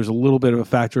 So there's a little bit of a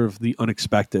factor of the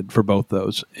unexpected for both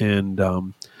those. And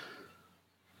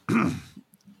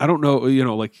I don't know,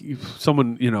 like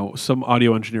someone, some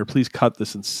audio engineer, please cut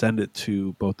this and send it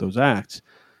to both those acts.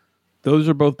 Those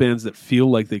are both bands that feel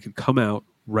like they could come out,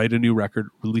 write a new record,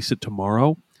 release it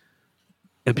tomorrow,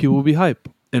 and people will be hype.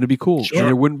 And it'd be cool. Sure. And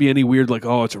there wouldn't be any weird, like,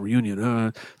 oh, it's a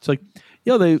reunion. It's like,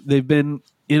 they've been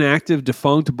inactive,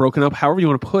 defunct, broken up, however you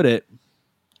want to put it,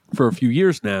 for a few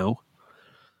years now,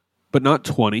 but not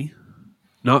 20,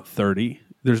 not 30.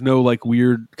 There's no like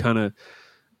weird kind of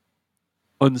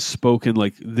unspoken,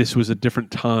 like this was a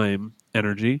different time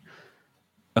energy.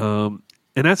 And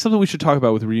that's something we should talk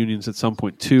about with reunions at some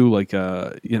point too. Like,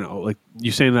 like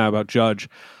you saying that about Judge,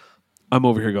 I'm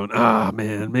over here going,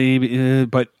 man, maybe,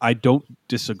 but I don't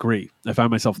disagree. I find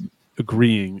myself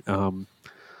agreeing.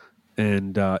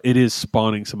 And it is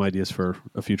spawning some ideas for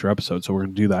a future episode, so we're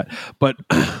going to do that. But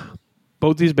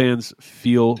both these bands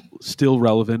feel still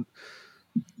relevant,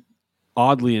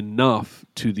 oddly enough,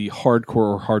 to the hardcore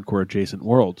or hardcore adjacent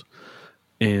world,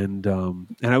 and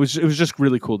it was just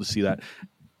really cool to see that.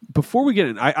 Before we get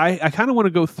in, I kind of want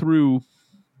to go through.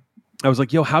 I was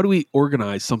like, how do we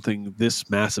organize something this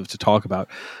massive to talk about?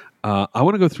 I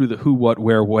want to go through the who, what,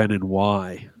 where, when, and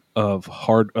why of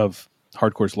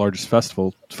hardcore's largest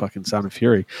festival, fucking Sound and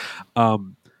Fury.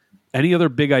 Any other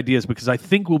big ideas? Because I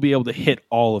think we'll be able to hit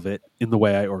all of it in the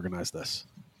way I organize this.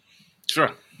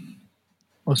 Sure.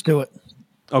 Let's do it.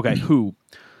 Okay, who?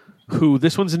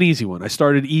 This one's an easy one. I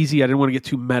started easy. I didn't want to get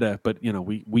too meta, but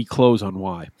we close on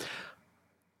why.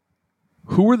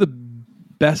 Who were the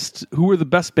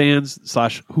best bands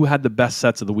 / who had the best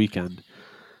sets of the weekend?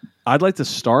 I'd like to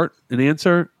start an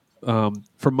answer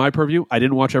from my purview. I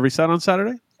didn't watch every set on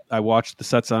Saturday. I watched the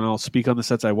sets, and I'll speak on the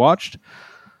sets I watched.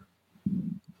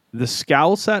 The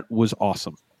Scowl set was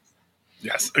awesome.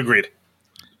 Yes, agreed.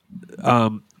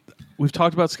 We've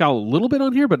talked about Scowl a little bit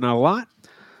on here, but not a lot.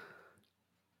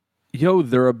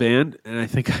 They're a band, and I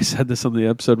think I said this on the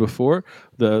episode before,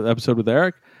 the episode with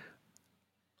Eric.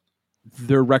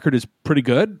 Their record is pretty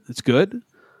good. It's good.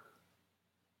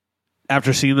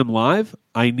 After seeing them live,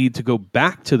 I need to go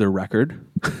back to their record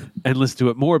and listen to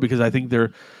it more because I think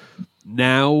they're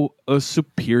now a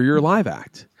superior live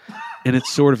act. And it's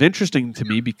sort of interesting to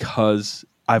me because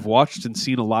I've watched and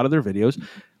seen a lot of their videos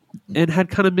and had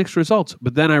kind of mixed results.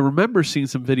 But then I remember seeing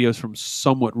some videos from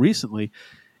somewhat recently,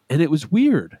 and it was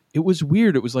weird. It was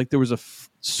like there was a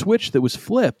switch that was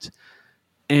flipped.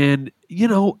 And,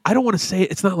 I don't want to say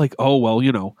it. It's not like, oh,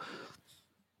 well,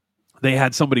 they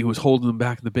had somebody who was holding them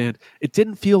back in the band. It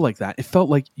didn't feel like that. It felt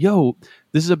like,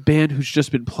 this is a band who's just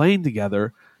been playing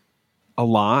together a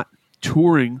lot,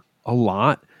 touring a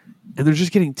lot, and they're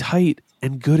just getting tight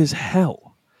and good as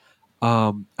hell.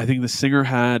 I think the singer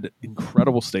had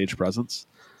incredible stage presence,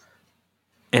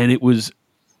 and it was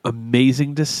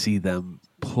amazing to see them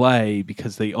play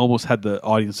because they almost had the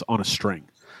audience on a string.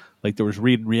 Like there was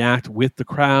read and react with the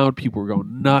crowd. People were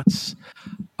going nuts.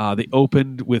 They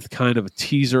opened with kind of a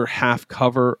teaser half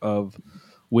cover of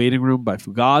Waiting Room by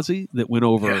Fugazi that went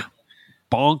over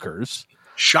bonkers.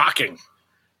 Shocking.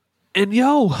 And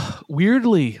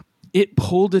weirdly, it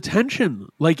pulled attention.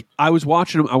 Like I was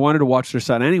watching them. I wanted to watch their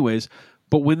set anyways.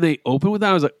 But when they opened with that,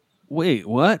 I was like, wait,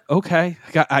 what? Okay.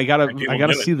 I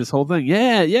gotta see this whole thing.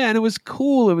 Yeah. And it was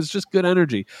cool. It was just good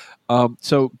energy.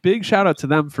 So big shout out to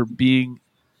them for being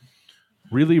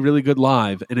really, really good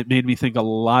live. And it made me think a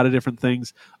lot of different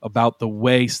things about the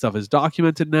way stuff is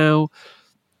documented now,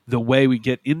 the way we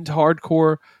get into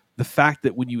hardcore, the fact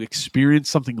that when you experience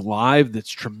something live that's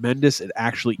tremendous, it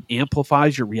actually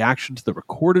amplifies your reaction to the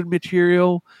recorded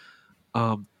material.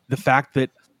 The fact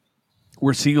that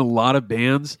we're seeing a lot of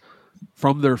bands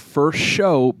from their first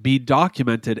show be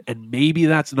documented, and maybe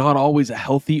that's not always a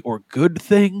healthy or good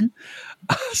thing.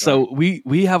 So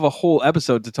we have a whole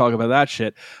episode to talk about that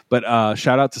shit. But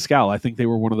shout out to Scowl. I think they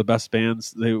were one of the best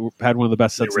bands. They had one of the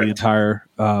best sets of the entire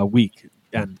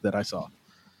weekend that I saw.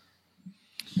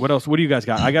 What else? What do you guys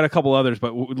got? I got a couple others,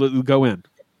 but we'll go in.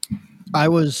 I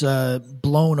was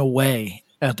blown away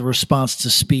at the response to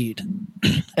Speed.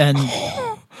 And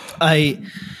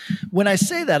When I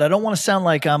say that, I don't want to sound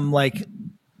like I'm like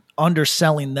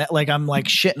underselling that, like I'm like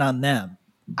shitting on them.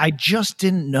 I just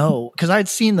didn't know because I'd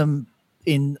seen them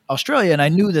in Australia and I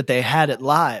knew that they had it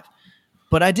live,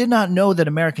 but I did not know that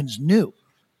Americans knew.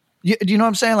 Do you know what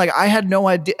I'm saying? Like I had no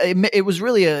idea. It was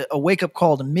really a wake up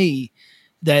call to me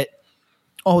that,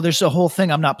 oh, there's a whole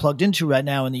thing I'm not plugged into right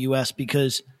now in the US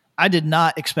because I did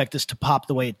not expect this to pop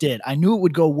the way it did. I knew it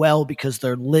would go well because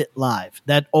they're lit live.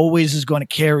 That always is going to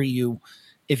carry you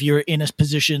if you're in a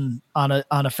position on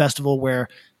a festival where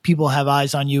people have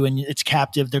eyes on you and it's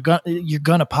captive. You're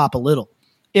gonna pop a little.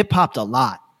 It popped a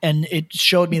lot, and it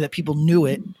showed me that people knew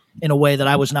it in a way that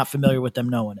I was not familiar with them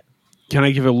knowing it. Can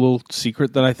I give a little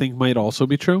secret that I think might also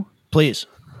be true? Please.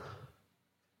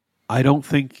 I don't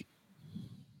think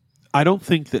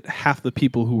that half the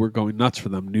people who were going nuts for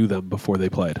them knew them before they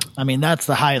played. I mean, that's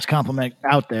the highest compliment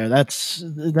out there. That's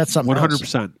something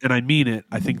 100%. And I mean it.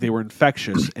 I think they were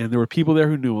infectious. And there were people there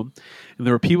who knew them. And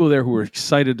there were people there who were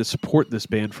excited to support this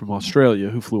band from Australia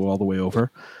who flew all the way over,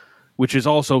 which is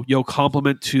also,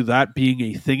 compliment to that being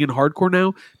a thing in hardcore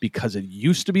now, because it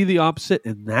used to be the opposite,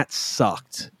 and that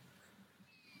sucked.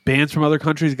 Bands from other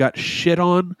countries got shit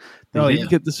on. They didn't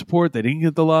get the support. They didn't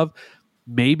get the love.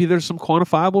 Maybe there's some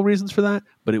quantifiable reasons for that,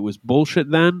 but it was bullshit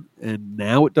then, and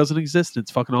now it doesn't exist, and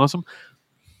it's fucking awesome.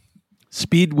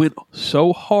 Speed went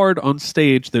so hard on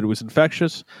stage that it was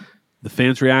infectious. The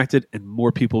fans reacted, and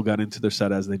more people got into their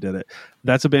set as they did it.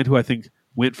 That's a band who I think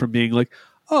went from being like,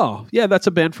 oh, yeah, that's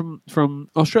a band from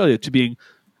Australia, to being,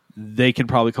 they can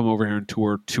probably come over here and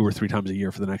tour 2 or 3 times a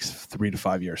year for the next 3 to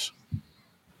 5 years.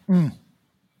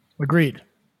 Agreed.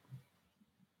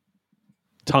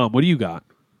 Tom, what do you got?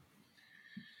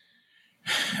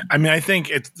 I mean, I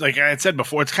think it's like I had said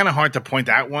before, it's kind of hard to point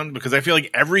out one because I feel like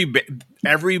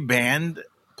every band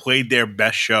played their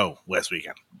best show last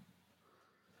weekend.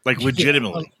 Like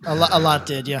legitimately. A lot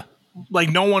did, yeah. Like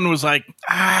no one was like,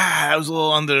 that was a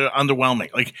little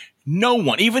underwhelming. Like no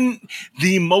one, even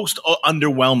the most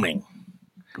underwhelming,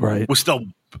 right, was still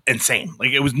insane.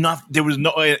 Like it was not, there was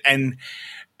no, and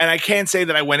I can't say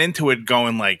that I went into it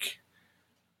going like,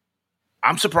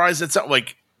 I'm surprised it's not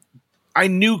like, I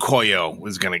knew Koyo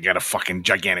was going to get a fucking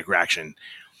gigantic reaction.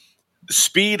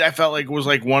 Speed, I felt like was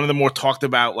like one of the more talked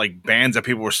about like bands that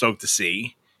people were stoked to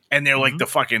see. And they're like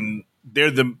they're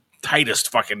the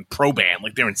tightest fucking pro band.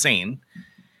 Like they're insane.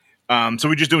 So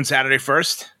we're just doing Saturday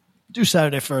first? Do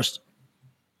Saturday first.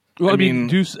 Well,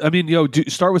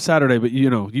 start with Saturday, but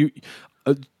you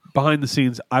behind the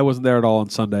scenes, I wasn't there at all on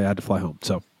Sunday. I had to fly home.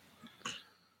 So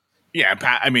yeah,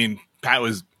 Pat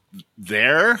was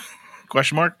there.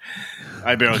 Question mark.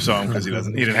 I barely saw him because he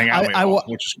didn't hang out with me,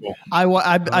 which is cool.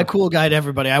 I cool guide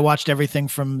everybody. I watched everything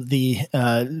from the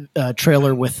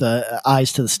trailer with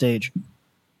eyes to the stage.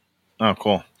 Oh,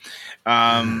 cool.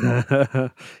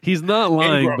 He's not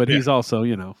lying, but he's also,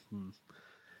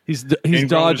 he's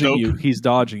dodging you. He's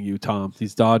dodging you, Tom.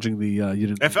 He's dodging the. You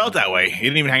didn't. It felt that way. He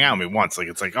didn't even hang out with me once. Like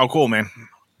it's like, oh, cool, man.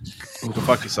 Go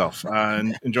fuck yourself.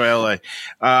 Enjoy LA.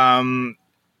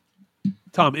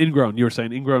 Tom, Ingrown, you were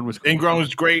saying Ingrown was cool. Ingrown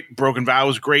was great. Broken Vow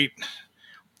was great.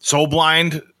 Soul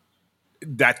Blind,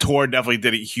 that tour definitely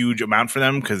did a huge amount for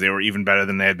them because they were even better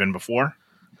than they had been before.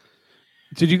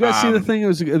 Did you guys see the thing? It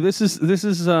was this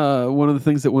is one of the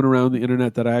things that went around the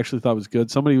internet that I actually thought was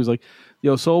good. Somebody was like,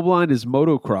 "Yo, Soul Blind is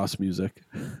motocross music."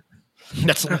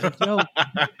 That's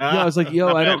I was like,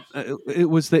 "Yo, I don't."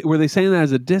 Were they saying that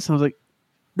as a diss? I was like,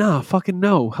 "Nah, fucking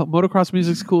no. Motocross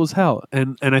music's cool as hell,"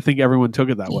 and I think everyone took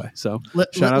it that way. So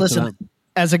shout out to them.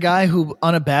 As a guy who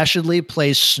unabashedly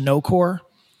plays snowcore,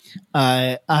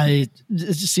 I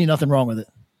just see nothing wrong with it.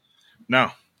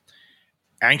 No,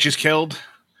 Anxious killed.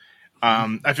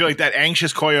 I feel like that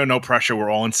Anxious, Koyo, No Pressure were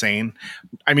all insane.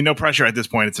 I mean, No Pressure at this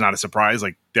point, it's not a surprise.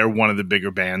 Like they're one of the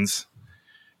bigger bands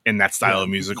in that style of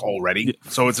music already.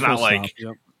 So it's not like.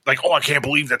 Like, oh, I can't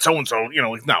believe that so-and-so,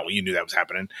 like, no, you knew that was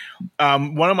happening.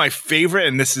 One of my favorite,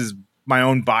 and this is my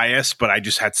own bias, but I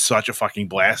just had such a fucking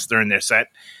blast during their set,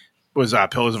 was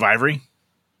Pillars of Ivory.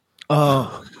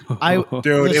 Oh,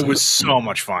 it was so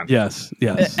much fun. Yes.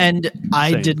 And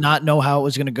I did not know how it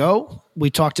was going to go. We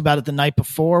talked about it the night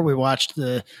before. We watched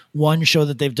the one show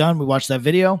that they've done. We watched that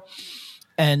video,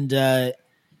 and I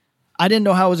didn't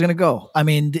know how it was going to go. I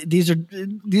mean, these are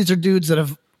dudes that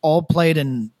have all played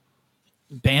in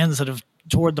bands that have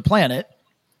toured the planet,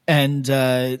 and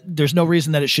there's no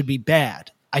reason that it should be bad.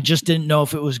 I just didn't know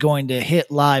if it was going to hit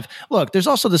live. Look, there's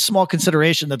also the small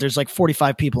consideration that there's like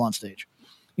 45 people on stage.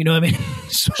 You know what I mean?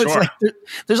 So sure. It's like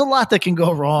there's a lot that can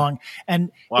go wrong,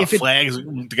 and a lot of flags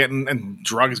getting and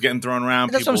drugs getting thrown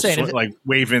around. That's people what I'm saying. Like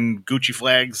waving Gucci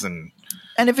flags, and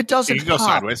if it doesn't go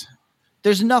sideways.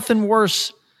 There's nothing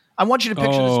worse. I want you to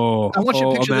picture this. I want you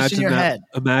to picture this in your head.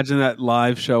 Imagine that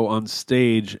live show on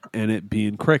stage and it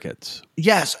being crickets.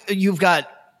 Yes, you've got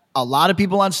a lot of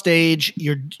people on stage.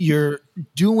 You're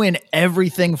doing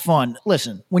everything fun.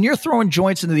 Listen, when you're throwing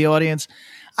joints into the audience,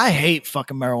 I hate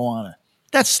fucking marijuana.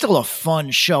 That's still a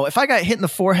fun show. If I got hit in the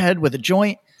forehead with a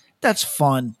joint, that's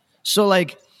fun. So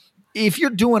like, if you're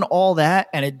doing all that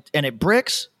and it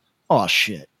bricks, oh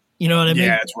shit. You know what I mean?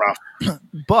 Yeah, it's rough.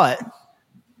 But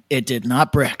it did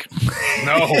not brick.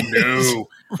 No.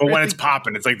 But when it's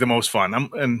popping, it's like the most fun.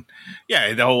 And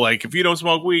the whole like, if you don't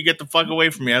smoke weed, get the fuck away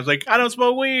from me. I was like, I don't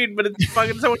smoke weed, but it's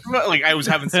fucking so much fun. Like I was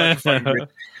having such a fucking.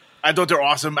 I thought they're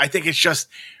awesome. I think it's just,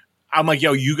 I'm like,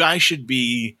 yo, you guys should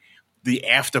be the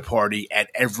after party at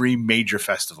every major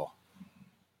festival.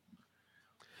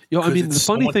 Yo, I mean, the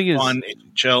funny thing is, fun,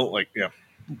 chill, like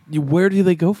where do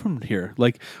they go from here?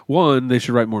 Like, one, they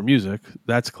should write more music.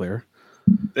 That's clear.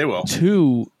 They will.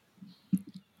 Two,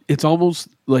 it's almost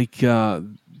like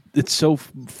it's so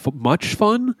much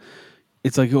fun.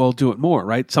 It's like, oh, I'll do it more,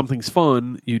 right? Something's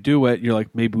fun, you do it, you're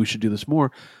like, maybe we should do this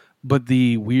more. But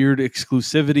the weird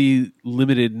exclusivity,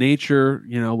 limited nature,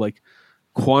 like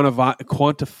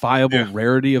quantifiable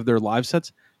rarity of their live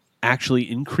sets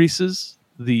actually increases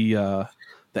the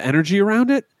energy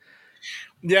around it.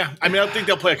 Yeah, I mean, I think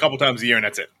they'll play a couple times a year and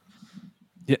that's it.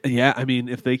 Yeah. I mean,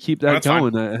 if they keep that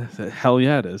going, hell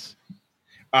yeah, it is.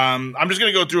 I'm just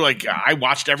gonna go through like I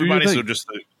watched everybody, so just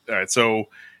all right. So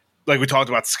like we talked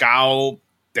about Scowl,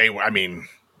 they were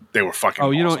fucking.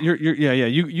 Oh, awesome.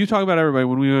 You talk about everybody.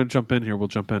 When we want to jump in here, we'll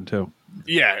jump in too.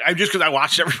 Yeah, I just because I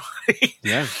watched everybody.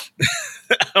 Yeah,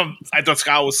 I thought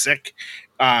Scowl was sick.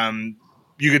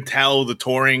 You could tell the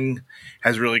touring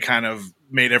has really kind of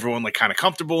made everyone like kind of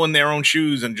comfortable in their own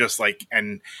shoes and just like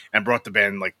and brought the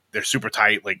band like they're super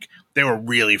tight. Like they were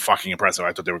really fucking impressive.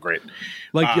 I thought they were great.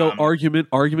 Like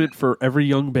argument for every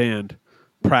young band,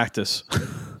 practice.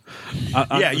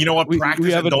 You know what?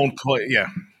 Practice and don't play. Yeah.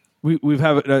 We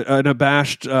have an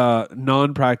abashed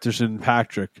non-practicer in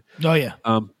Patrick. Oh yeah.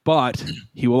 But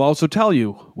he will also tell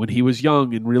you when he was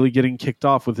young and really getting kicked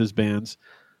off with his bands,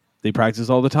 they practice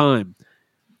all the time.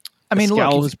 I mean,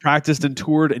 Scowl has practiced and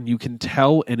toured, and you can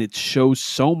tell, and it shows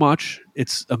so much.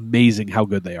 It's amazing how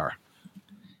good they are.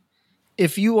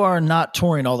 If you are not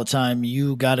touring all the time,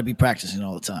 you got to be practicing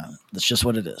all the time. That's just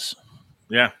what it is.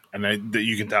 Yeah, and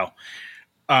you can tell.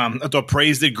 I thought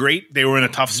Praise did great. They were in a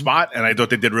tough spot, and I thought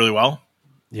they did really well.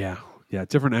 Yeah,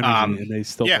 different energy, and they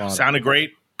still sounded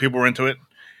great. People were into it.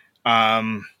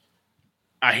 I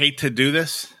hate to do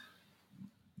this.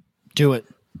 Do it.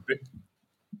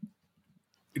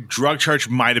 Drug Church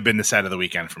might have been the set of the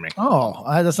weekend for me. Oh,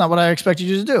 that's not what I expected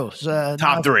you to do.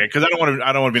 Top three, because I don't want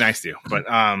to be nice to you, but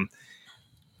I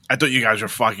thought you guys were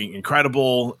fucking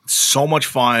incredible. So much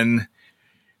fun.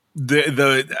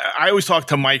 I always talk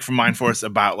to Mike from Mindforce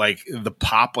about like the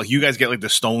pop. Like you guys get like the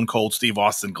Stone Cold Steve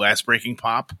Austin glass breaking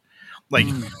pop. Like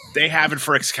they have it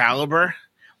for Excalibur.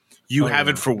 You have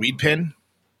it for Weed Pin.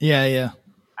 Yeah.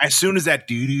 As soon as that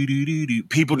do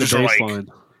people just are like.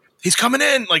 He's coming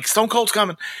in, like Stone Cold's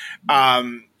coming. At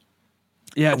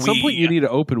some point you need to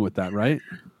open with that, right?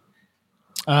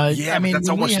 I mean,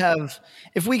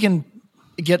 if we can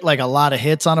get like a lot of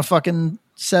hits on a fucking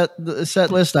set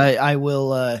list, I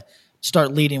will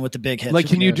start leading with the big hits. Like,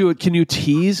 can you do it? Can you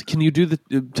tease? Can you do the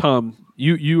Tom?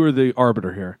 You are the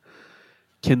arbiter here.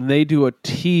 Can they do a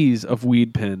tease of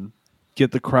Weed Pin,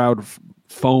 get the crowd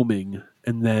foaming,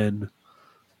 and then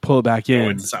pull it back in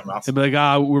and be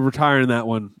like, we're retiring that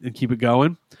one and keep it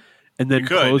going, and then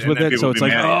close with it. So it's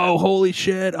like, oh, holy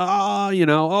shit.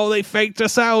 They faked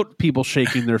us out. People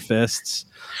shaking their fists.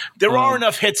 There are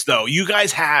enough hits though. You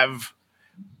guys have,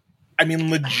 I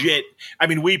mean, legit. I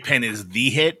mean, Weed Pin is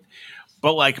the hit,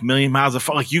 but like Million Miles of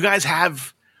Fun, like you guys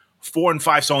have 4 and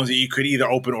 5 songs that you could either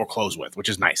open or close with, which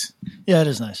is nice. Yeah, it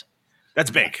is nice.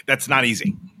 That's big. That's not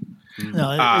easy.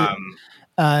 No,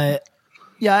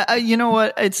 you know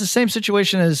what? It's the same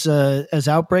situation as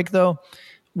Outbreak, though.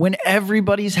 When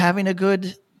everybody's having a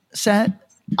good set,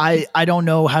 I don't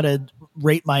know how to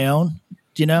rate my own.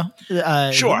 Do you know?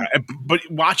 Sure, but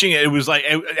watching it was like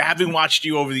having watched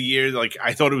you over the years. Like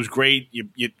I thought it was great.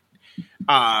 You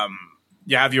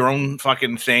have your own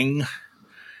fucking thing.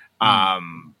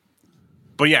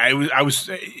 But yeah, I was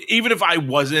even if I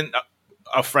wasn't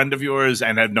a friend of yours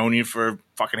and had known you for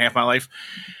fucking half my life.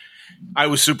 I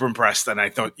was super impressed, and I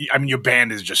thought, I mean, your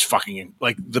band is just fucking,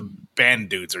 like, the band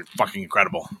dudes are fucking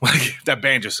incredible. Like, that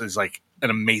band just is, like, an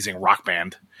amazing rock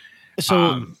band.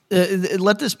 So,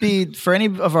 let this be, for any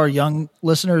of our young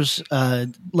listeners,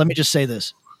 let me just say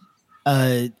this.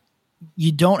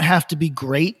 You don't have to be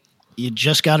great. You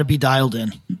just got to be dialed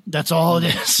in. That's all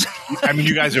it is. I mean,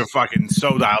 you guys are fucking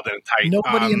so dialed in and tight.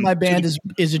 Nobody in my band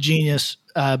is a genius,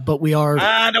 but we are.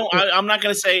 I'm not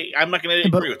going to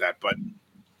agree with that, but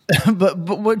but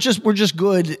we're just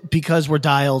good because we're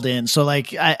dialed in. So like,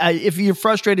 if you're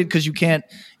frustrated because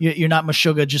you're not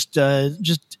Meshuggah, just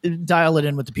dial it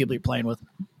in with the people you're playing with.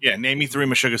 Yeah, name me 3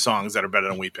 Meshuggah songs that are better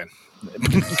than Weepin'.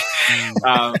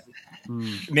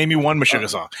 Name me one Meshuggah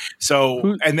song.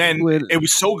 So, and then it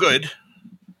was so good.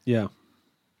 Yeah.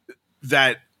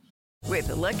 That with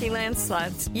the Lucky Land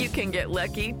Slots, you can get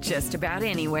lucky just about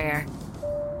anywhere.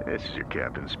 This is your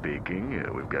captain speaking.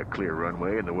 We've got clear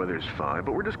runway and the weather's fine,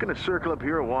 but we're just going to circle up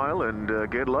here a while and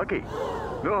get lucky.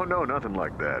 No, nothing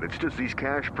like that. It's just these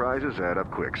cash prizes add up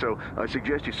quick. So I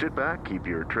suggest you sit back, keep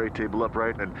your tray table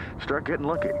upright, and start getting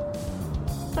lucky.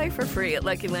 Play for free at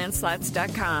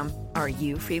LuckyLandSlots.com. Are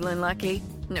you feeling lucky?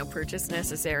 No purchase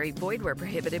necessary. Void where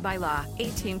prohibited by law.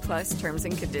 18+ terms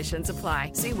and conditions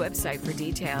apply. See website for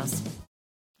details.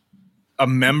 A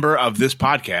member of this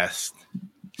podcast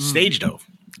stage dove.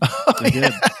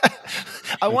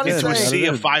 I want to say a say sea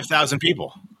of 5,000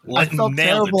 people. I felt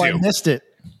terrible. I missed it.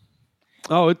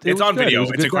 Oh, it's on video.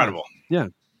 It it's incredible. Yeah.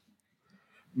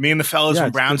 Me and the fellas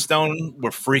from Brownstone were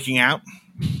freaking out.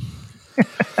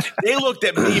 They looked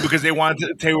at me because they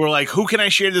were like, who can I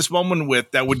share this moment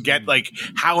with that would get like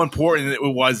how important it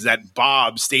was that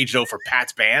Bob staged over for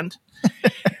Pat's band.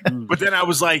 But then I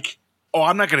was like, oh,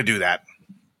 I'm not going to do that.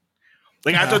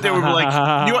 Like, I thought they were like,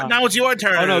 now it's your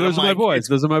turn. Oh, no, those are my boys.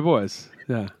 Those are my boys.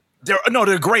 Yeah.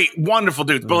 They're great, wonderful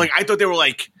dudes. But like, I thought they were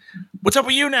like, what's up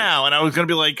with you now? And I was going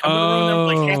to be like, I'm going to ruin them,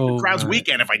 like half the crowd's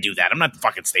weekend if I do that. I'm not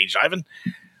fucking stage diving.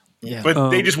 Yeah. But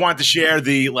they just wanted to share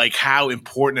the like how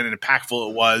important and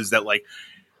impactful it was that like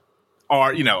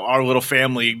our little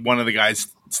family, one of the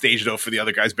guys staged over for the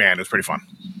other guy's band. It was pretty fun.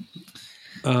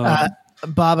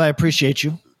 Bob, I appreciate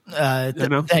you.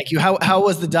 Thank you. How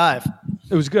was the dive?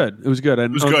 It was good. And it was good.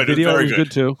 Video, it was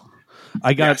good too.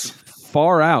 I got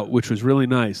far out, which was really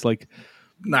nice. Like,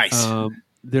 nice.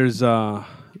 There's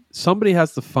somebody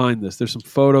has to find this. There's some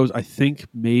photos. I think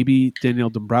maybe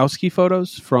Danielle Dombrowski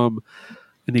photos from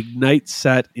an Ignite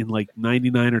set in like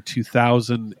 99 or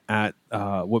 2000 at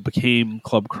what became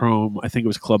Club Chrome. I think it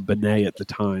was Club Benet at the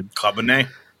time. Club Benet.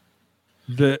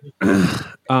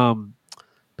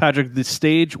 Patrick, the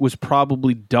stage was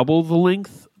probably double the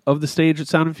length of the stage at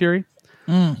Sound and Fury.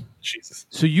 Jesus.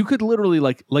 So you could literally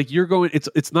like you're going.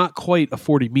 It's not quite a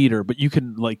 40-meter, but you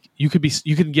can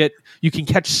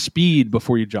catch speed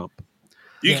before you jump.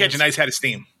 You can catch a nice head of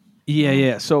steam.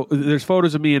 Yeah. So there's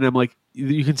photos of me, and I'm like,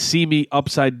 you can see me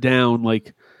upside down,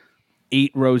 like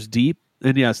 8 rows deep.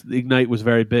 And yes, the Ignite was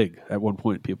very big at one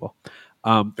point, people.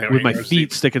 With my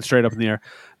feet sticking straight up in the air.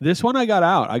 This one I got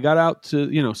out. I got out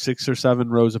to 6 or 7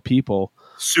 rows of people.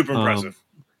 Super impressive.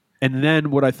 And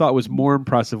then what I thought was more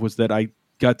impressive was that I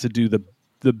got to do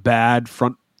the bad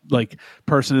front, like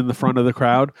person in the front of the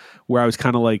crowd, where I was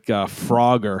kind of like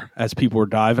Frogger as people were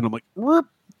diving. I'm like, whoop,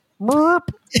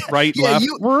 whoop, right, left,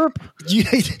 whoop.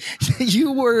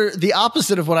 You were the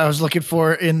opposite of what I was looking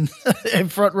for in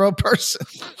front row person.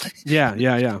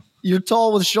 Yeah. You're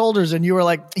tall with shoulders, and you were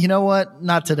like, you know what?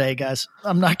 Not today, guys.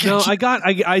 I'm not getting. No,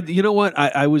 I. You know what?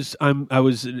 I was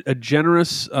a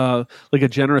generous, like a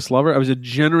generous lover. I was a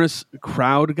generous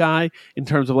crowd guy in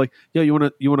terms of like, yo, you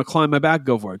want to climb my back?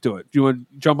 Go for it. Do it. Do you want to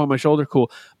jump on my shoulder?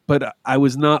 Cool. But I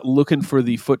was not looking for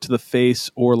the foot to the face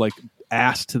or like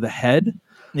ass to the head.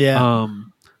 Yeah.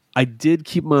 I did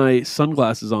keep my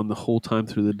sunglasses on the whole time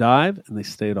through the dive, and they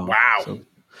stayed on. Wow. So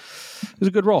it was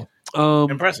a good roll.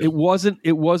 Impressive. It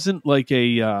wasn't like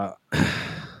it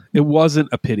wasn't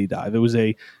a pity dive. It was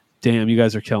a damn, you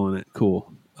guys are killing it.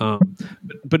 Cool.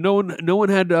 But no one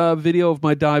had video of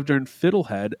my dive during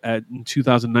Fiddlehead in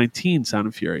 2019 Sound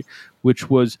and Fury, which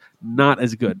was not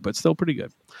as good, but still pretty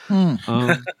good.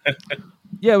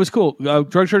 Yeah, it was cool.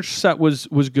 Drug Church set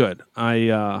was good.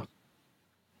 I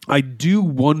do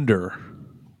wonder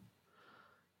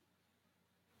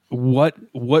what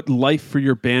life for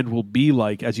your band will be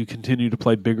like as you continue to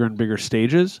play bigger and bigger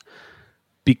stages,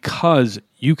 because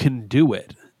you can do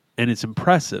it and it's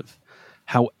impressive.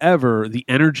 However, the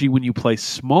energy when you play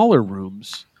smaller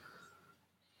rooms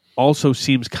also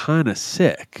seems kind of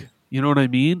sick. You know what I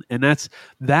mean? And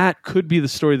that could be the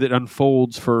story that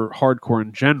unfolds for hardcore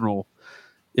in general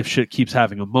if shit keeps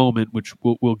having a moment, which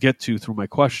we'll get to through my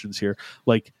questions here.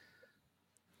 Like,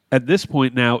 at this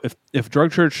point now, if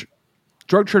Drug Church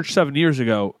 7 years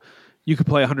ago, you could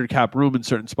play 100 cap room in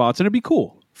certain spots and it'd be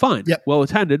cool. Fine. Yep. Well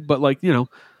attended, but like,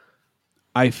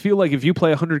 I feel like if you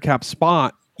play 100 cap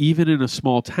spot, even in a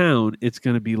small town, it's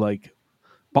going to be like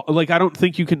I don't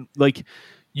think you can, like,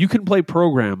 you can play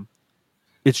program.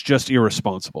 It's just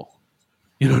irresponsible.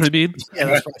 You know what I mean? Yeah,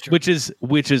 that's probably true.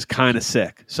 Which is kind of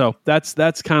sick. So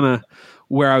that's kind of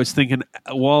where I was thinking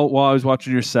while I was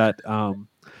watching your set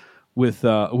with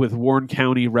Warren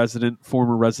County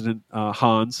former resident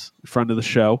Hans, friend of the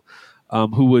show,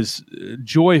 who was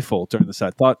joyful during the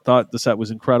set. Thought the set was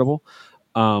incredible,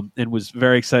 and was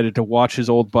very excited to watch his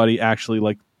old buddy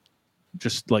actually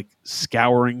just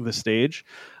scouring the stage.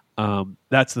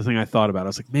 That's the thing I thought about. I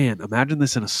was like, man, imagine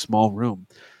this in a small room.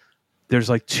 There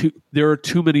are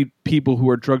too many people who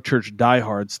are Drug Church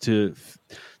diehards to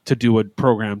do a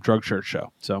program Drug Church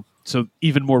show. So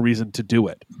even more reason to do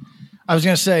it. I was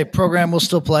going to say program will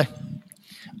still play.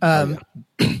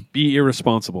 Be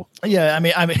irresponsible. Yeah, I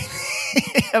mean,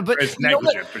 but it's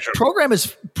negligent for sure. Program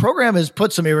has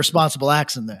put some irresponsible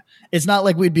acts in there. It's not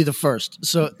like we'd be the first.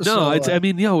 So it's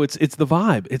the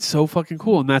vibe. It's so fucking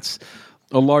cool, and that's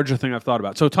a larger thing I've thought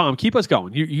about. So Tom, keep us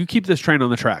going. You keep this train on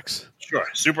the tracks. Sure.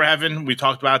 Super Heaven, we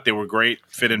talked about. They were great,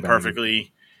 fit in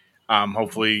perfectly.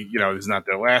 Hopefully, this is not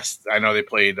their last. I know they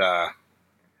played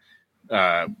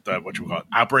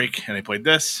Outbreak, and they played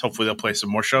this. Hopefully, they'll play some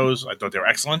more shows. I thought they were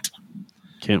excellent.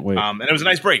 Can't wait. And it was a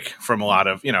nice break from a lot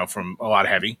of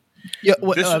heavy. Yeah.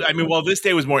 This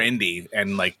day was more indie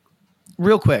and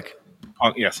real quick.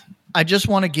 Yes. I just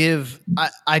want to give.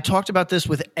 I talked about this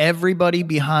with everybody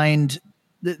behind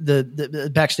the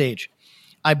backstage.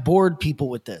 I bored people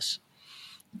with this.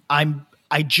 I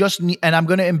just need, and I'm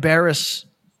going to embarrass.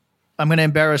 I'm going to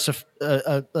embarrass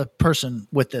a person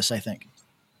with this. I think.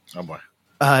 Oh boy.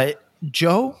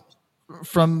 Joe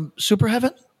from Super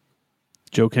Heaven.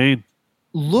 Joe Kane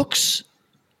looks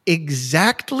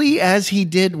exactly as he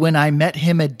did when I met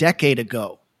him a decade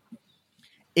ago.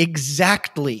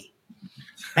 Exactly.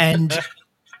 And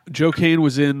Joe Kane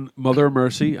was in Mother of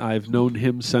Mercy. I've known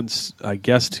him since, I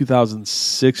guess,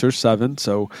 2006 or 7.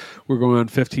 So we're going on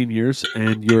 15 years,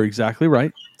 and you're exactly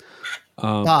right.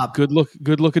 Bob, good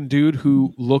looking dude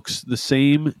who looks the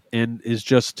same and is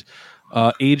just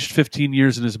aged 15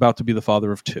 years and is about to be the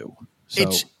father of 2. So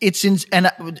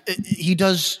he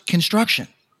does construction.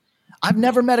 I've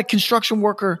never met a construction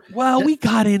worker. Well, we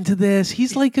got into this.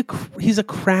 He's he's a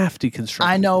crafty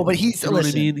constructor. I know, but he's what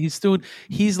I mean. He's like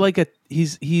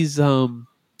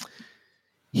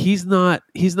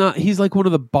one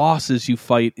of the bosses you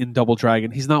fight in Double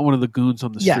Dragon. He's not one of the goons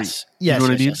on the street. Yes, you know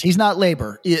what I mean? Yes. He's not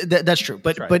labor. Yeah, that's true.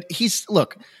 But right. But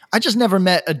I just never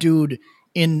met a dude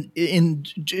in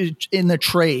the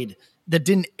trade that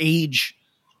didn't age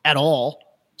at all.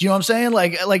 Do you know what I'm saying?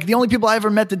 Like the only people I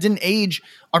ever met that didn't age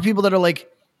are people that are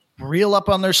real up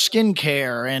on their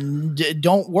skincare and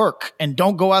don't work and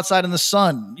don't go outside in the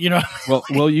sun.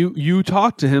 Well, you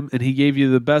talked to him and he gave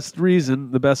you the best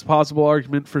reason, the best possible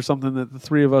argument for something that the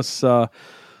three of us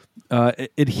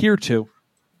adhere to.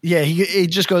 Yeah, he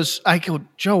just goes, I go,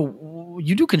 Joe,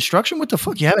 you do construction? What the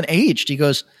fuck? You haven't aged. He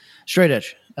goes, straight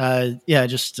edge.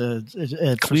 Just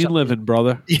clean living,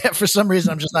 brother. Yeah, for some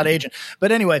reason I'm just not aging.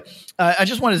 But anyway, I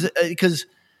just wanted to, because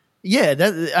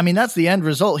that's the end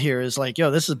result here is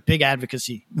this is big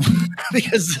advocacy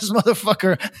because this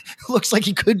motherfucker looks like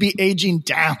he could be aging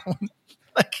down.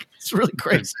 It's really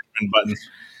crazy. Button.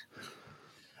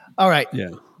 All right.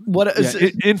 Yeah. What is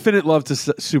infinite love to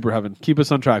Super Heaven. Keep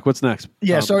us on track. What's next?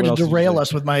 Yeah. Sorry to derail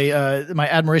us with my my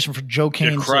admiration for Joe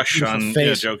Kane. Your crush on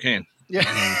Joe Kane. Yeah.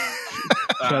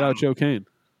 Shout out Joe Kane.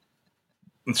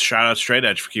 Shout out Straight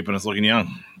Edge for keeping us looking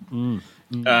young.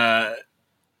 The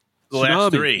Tsunami.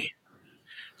 last 3.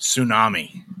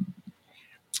 Tsunami.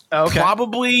 Okay.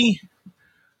 Probably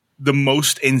the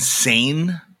most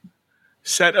insane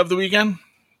set of the weekend.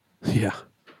 Yeah.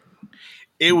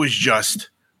 It was just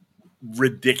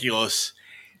ridiculous,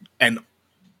 and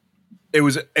it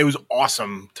was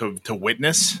awesome to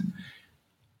witness.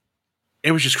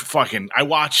 It was just fucking. I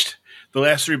watched the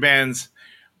last 3 bands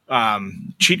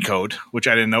cheat code, which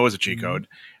I didn't know was a cheat code.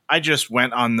 I just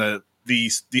went on the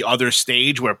other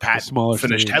stage where Pat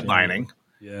finished headlining.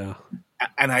 Yeah.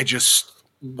 And I just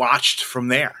watched from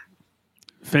there.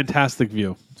 Fantastic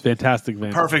view. Fantastic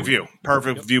van. Perfect view.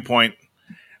 Perfect viewpoint.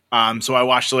 So I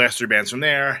watched the last 3 bands from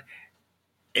there.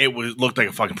 It looked like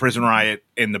a fucking prison riot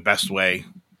in the best way.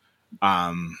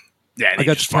 They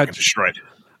just fucking destroyed.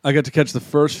 I got to catch the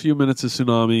first few minutes of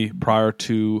Tsunami prior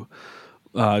to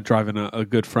driving a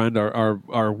good friend,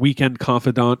 our weekend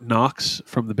confidant Knox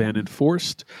from the band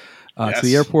Enforced to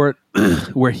the airport,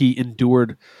 where he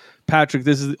endured. Patrick,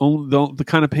 this is the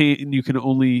kind of pain you can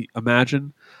only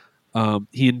imagine.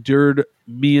 He endured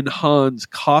me and Hans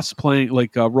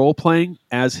cosplaying, role playing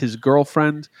as his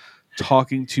girlfriend,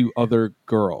 talking to other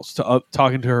girls,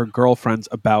 talking to her girlfriends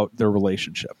about their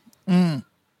relationship.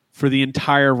 for the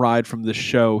entire ride from this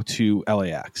show to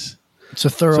LAX. It's a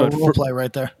thorough role play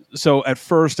right there. So at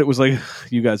first it was like,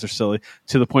 you guys are silly,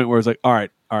 to the point where it's like, all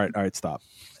right, stop.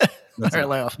 All right,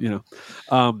 lay off.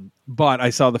 But I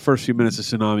saw the first few minutes of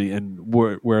Tsunami, and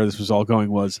where this was all going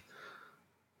was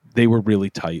they were really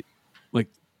tight.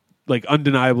 Like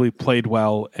undeniably played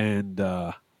well, and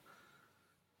the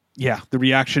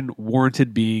reaction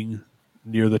warranted being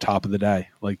near the top of the day.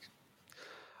 Like,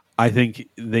 I think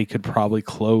they could probably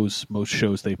close most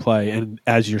shows they play, and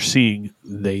as you're seeing,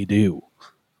 they do.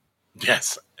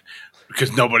 Yes, because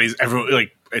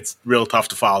it's real tough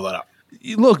to follow that up.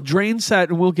 Look, Drain Set,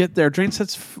 and we'll get there. Drain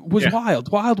Set was wild.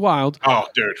 Oh,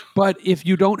 dude. But if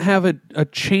you don't have a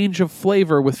change of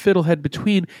flavor with Fiddlehead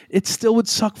between, it still would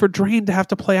suck for Drain to have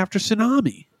to play after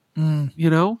Tsunami. You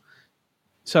know?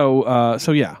 So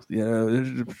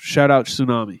shout out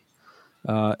Tsunami.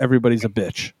 Everybody's a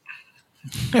bitch.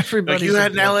 Like you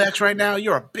had an LAX right now,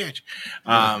 you're a bitch.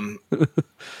 I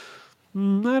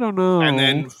don't know. And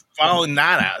then following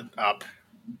that up,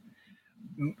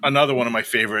 another one of my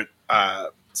favorite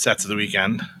sets of the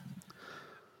weekend,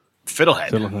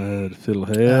 Fiddlehead. Oh,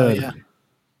 yeah.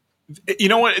 You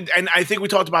know what? And I think we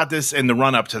talked about this in the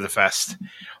run up to the fest.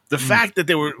 The fact that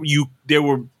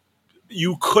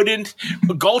you couldn't.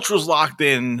 Gulch was locked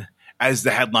in as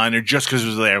the headliner just because it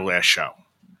was their last show.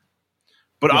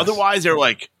 But otherwise, they're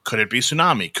like, could it be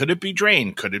Tsunami? Could it be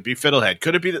Drain? Could it be Fiddlehead?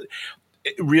 Could it be?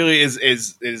 It really is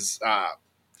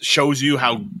shows you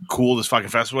how cool this fucking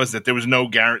festival was. That there was no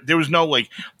like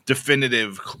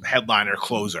definitive headliner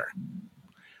closer.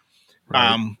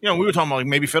 Right. We were talking about like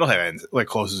maybe Fiddlehead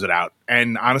closes it out,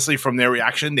 and honestly, from their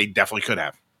reaction, they definitely could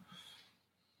have.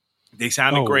 They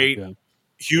sounded great. Yeah.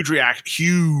 Huge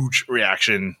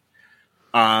reaction.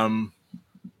 Do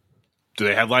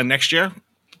they headline next year?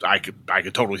 I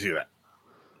could totally see that.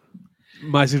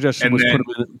 My suggestion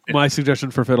my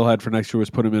suggestion for Fiddlehead for next year was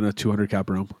put him in a 200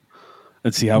 cap room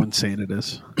and see how insane it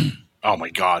is. Oh my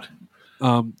god!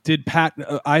 Did Pat?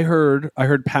 I heard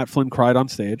Pat Flynn cried on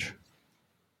stage,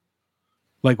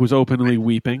 like was openly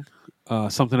weeping.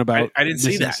 Something about I didn't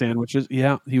see that. Sandwiches.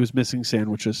 Yeah, he was missing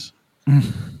sandwiches.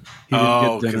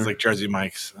 Because like Jersey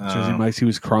Mike's. Jersey Mike's. He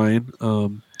was crying.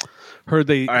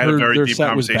 Heard I had a very their deep set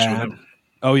conversation was bad. with him.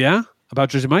 Oh yeah, about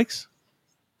Jersey Mike's.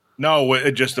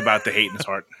 No, just about the hate in his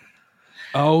heart.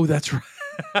 Oh, that's right.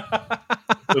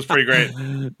 It was pretty great.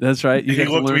 That's right. He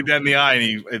looked me dead in the eye,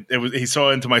 and he saw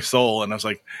into my soul, and I was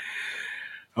like,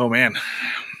 "Oh man."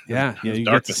 Yeah. You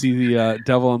get to see the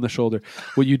devil on the shoulder.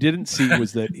 What you didn't see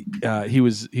was that he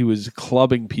was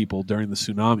clubbing people during the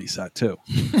Tsunami set too.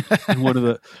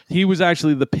 And he was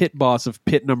actually the pit boss of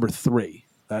pit number 3.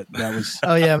 That was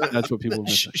that's what people were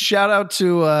missing. Shout out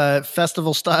to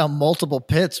festival style multiple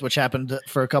pits, which happened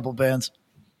for a couple bands.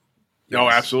 Oh,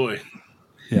 absolutely.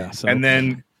 Yeah. So. And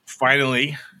then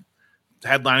finally,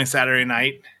 headlining Saturday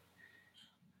night,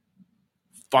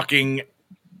 fucking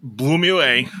blew me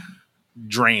away.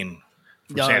 Drain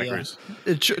from Santa Cruz.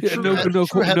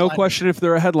 No question if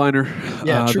they're a headliner.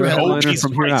 Yeah, true. They're a headliner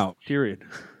from here out. Period.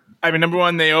 I mean, number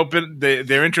one, they opened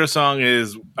their intro song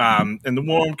is "In the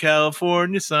Warm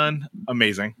California Sun,"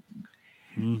 amazing.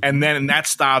 And then that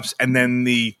stops, and then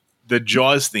the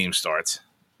Jaws theme starts,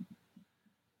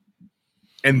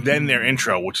 and then their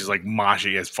intro, which is like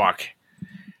moshy as fuck,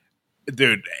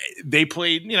 dude. They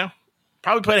played,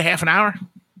 probably played a half an hour,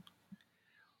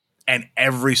 and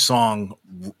every song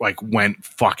went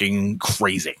fucking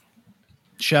crazy.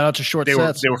 Shout out to short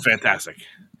sets. They were fantastic.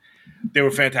 They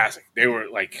were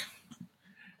like,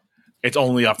 it's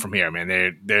only up from here, man.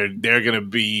 They're gonna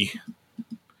be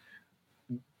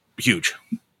huge.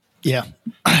 Yeah,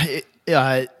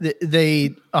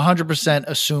 they 100%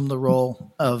 assumed the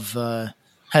role of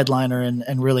headliner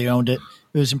and really owned it.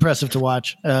 It was impressive to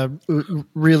watch.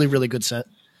 Really, really good set.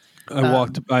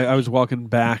 I was walking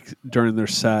back during their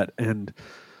set, and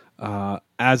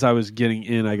as I was getting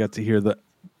in, I got to hear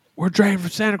 "We're driving from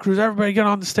Santa Cruz. Everybody get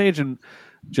on the stage!" and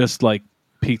just like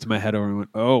peeked my head over and went,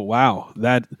 "Oh wow,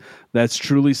 that's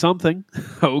truly something."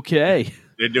 Okay,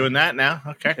 they're doing that now.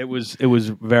 Okay, it was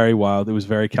very wild. It was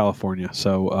very California.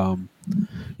 So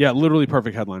literally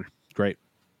perfect headliner. Great.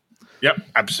 Yep,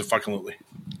 absolutely.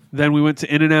 Then we went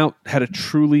to In-N-Out, had a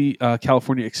truly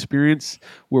California experience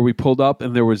where we pulled up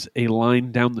and there was a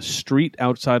line down the street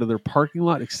outside of their parking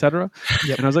lot, etc.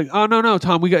 Yep. And I was like, "Oh no,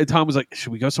 Tom, Tom was like,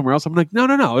 should we go somewhere else?" I'm like,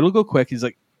 no, it'll go quick. He's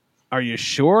like, "Are you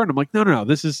sure?" And I'm like, no.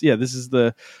 This is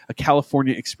a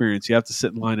California experience. You have to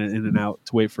sit in line at In-N-Out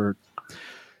to wait for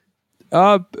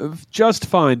just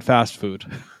fine fast food.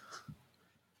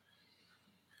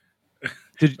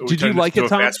 Did you like it,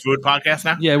 Tom? Fast food podcast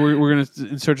now? Yeah, we're going to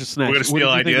insert a snack. We're going to steal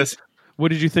ideas. What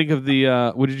did you think of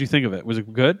the? What did you think of it? Was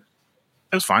it good?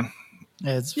 It was fine.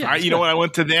 It's You know what? I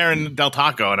went to there in Del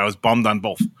Taco, and I was bummed on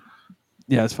both.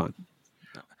 Yeah, it's fine.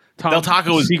 Tom, Del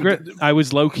Taco was secret. I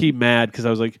was low key mad because I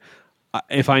was like,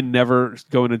 if I never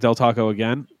go into Del Taco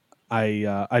again,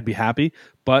 I'd be happy.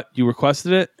 But you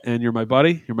requested it, and you're my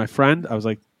buddy, you're my friend. I was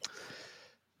like,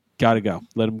 gotta go.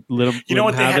 Let him. You know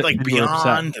what they had, it, like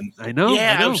Beyond, and I know.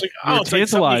 Yeah, I was like, oh, it's like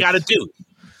something you got to do.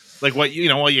 Like what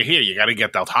while you're here, you got to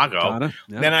get Del Taco.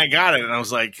 Then I got it, and I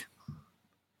was like,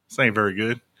 this ain't very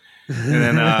good.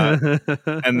 And then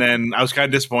and then I was kind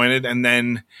of disappointed. And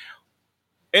then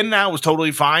In-N-Out was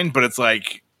totally fine, but it's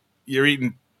like you're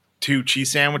eating 2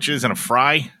 cheese sandwiches and a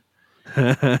fry.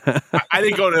 I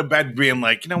didn't go to bed being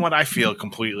like, you know what, I feel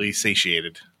completely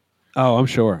satiated. Oh, I'm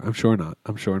sure not.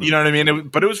 You know what I mean?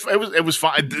 It was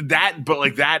fine.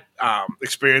 That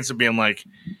experience of being like,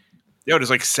 yo, there's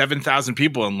like 7,000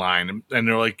 people in line, and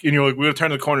they're like, and you're like, we're gonna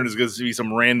turn the corner, there's gonna be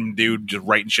some random dude just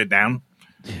writing shit down.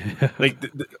 Like,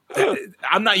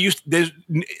 I'm not used. There's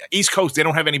East Coast, they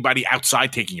don't have anybody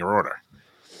outside taking your order.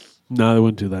 No, they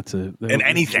wouldn't do that to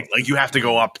anything. Like, you have to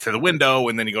go up to the window,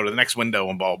 and then you go to the next window,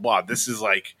 and blah blah blah. This is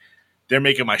like they're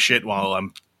making my shit while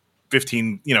I'm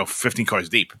 15 cars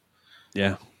deep.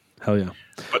 Yeah, hell yeah.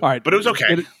 But, all right, but it was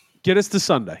okay. Get us to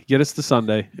Sunday,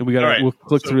 and we got right, we'll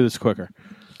click through this quicker.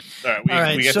 All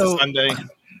right, we get to Sunday.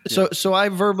 So I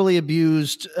verbally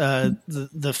abused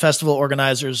the festival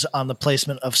organizers on the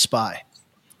placement of Spy,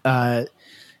 and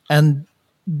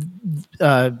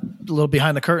a little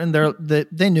behind the curtain,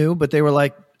 they knew, but they were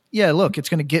like, "Yeah, look, it's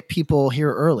going to get people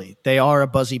here early. They are a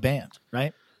buzzy band,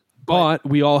 right?" But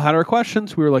we all had our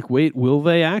questions. We were like, "Wait, will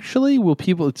they actually? Will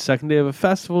people? It's the second day of a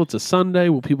festival. It's a Sunday.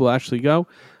 Will people actually go?"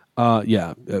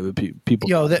 People.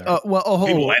 Yo,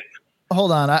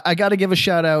 hold on. I got to give a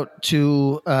shout out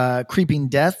to Creeping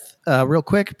Death real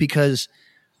quick, because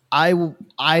I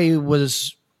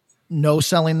was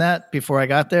no-selling that before I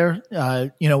got there.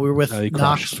 We were with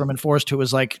Knox from Enforced, who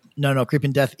was like, no,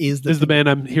 Creeping Death is the band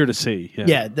I'm here to see.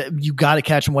 Yeah, you got to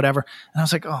catch them, whatever. And I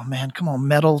was like, oh man, come on,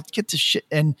 metal, get to shit.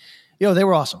 And they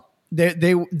were awesome.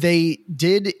 They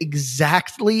did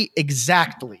exactly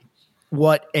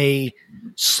what a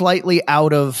slightly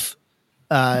out of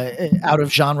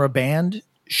genre band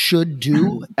should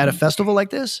do at a festival like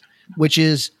this, which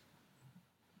is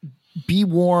be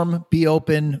warm, be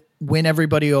open, win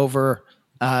everybody over,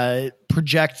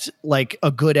 project like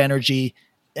a good energy,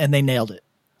 and they nailed it.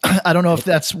 I don't know if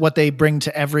that's what they bring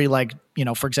to every,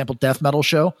 for example, death metal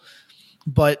show,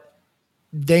 but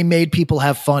they made people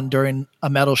have fun during a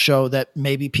metal show that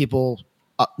maybe people,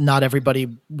 not everybody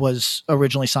was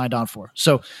originally signed on for.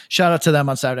 So shout out to them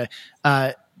on Saturday.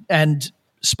 And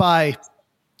Spy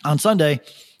on Sunday,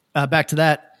 back to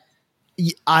that,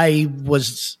 we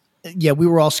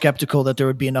were all skeptical that there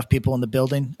would be enough people in the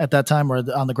building at that time or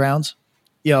on the grounds.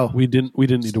 We didn't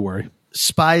need to worry.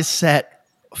 Spy's set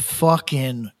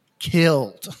fucking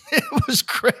killed. It was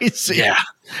crazy. Yeah.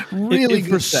 Really if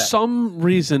good for set. some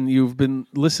reason you've been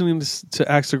listening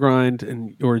to Axe to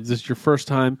Grind or this is your first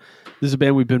time, this is a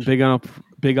band we've been big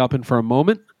up in for a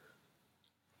moment.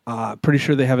 Pretty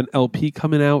sure they have an LP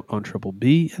coming out on Triple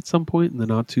B at some point in the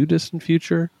not too distant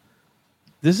future.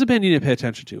 This is a band you need to pay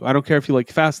attention to. I don't care if you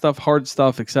like fast stuff, hard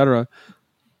stuff, etc.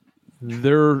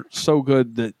 They're so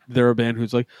good that they're a band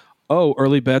who's like, oh,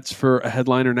 early bets for a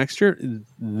headliner next year.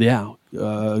 Yeah,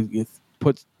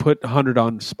 put 100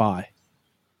 on Spy.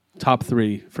 Top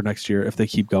 3 for next year if they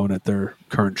keep going at their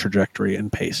current trajectory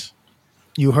and pace.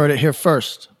 You heard it here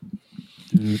first.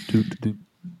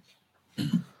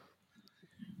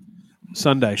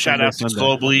 Sunday. Shout out to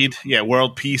Slow Bleed. Yeah,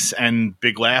 World Peace and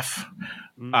Big Laugh.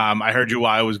 I heard you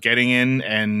while I was getting in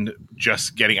and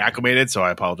just getting acclimated, so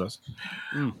I apologize.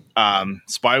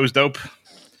 Spy was dope.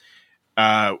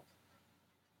 Big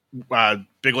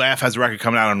Laugh has a record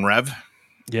coming out on Rev.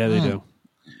 Yeah, they do.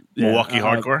 Milwaukee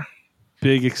Hardcore.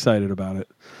 Big excited about it.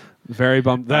 Very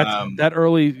bummed. That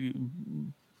early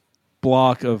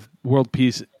block of World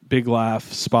Peace, Big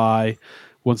Laugh, Spy,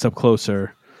 One Step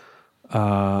Closer.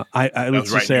 I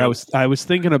was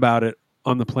thinking about it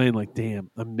on the plane, like,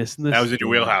 damn, I'm missing this. That was in your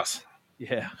wheelhouse.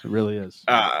 Yeah, it really is.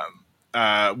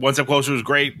 One Step Closer was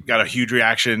great. Got a huge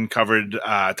reaction. Covered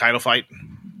Title Fight.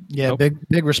 Yeah, big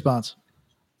response.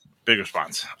 Big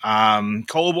response.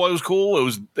 Cola Boy was cool.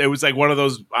 It was like one of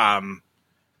those.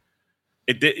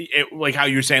 It like how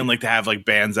you're saying, like, to have like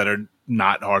bands that are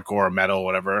not hardcore or metal or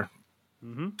whatever.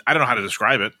 I don't know how to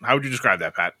describe it. How would you describe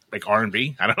that, Pat? Like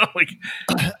R&B? I don't know. Like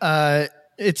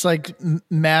it's like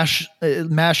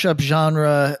mashup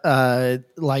genre,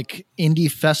 like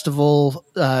indie festival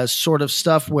sort of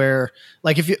stuff. Where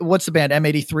like what's the band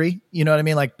M83? You know what I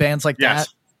mean? Like bands like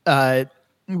Yes. that,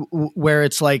 where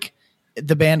it's like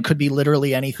the band could be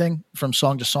literally anything from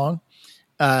song to song.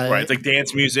 Right, it's like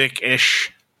dance music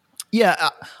ish. Yeah,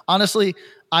 honestly,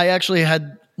 I actually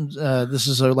had this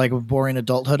is like a boring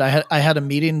adulthood. I had a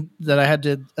meeting that I had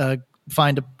to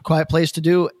find a quiet place to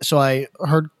do, so I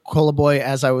heard Cola Boy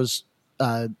as I was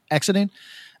exiting.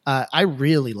 I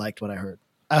really liked what I heard.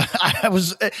 I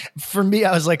was for me,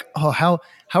 I was like, oh, how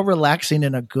relaxing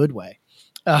in a good way.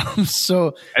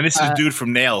 So, And this is a dude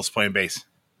from Nails playing bass.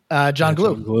 John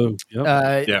Glue. John Glue.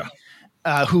 Yep.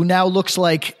 Yeah. Who now looks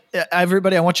like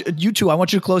everybody. I want you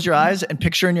to close your eyes and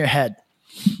picture in your head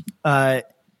a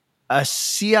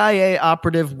CIA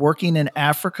operative working in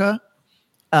Africa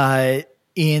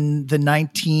in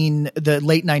the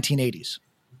late 1980s.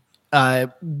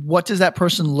 What does that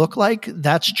person look like?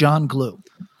 That's John Glue.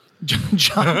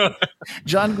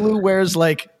 John Glue wears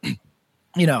like,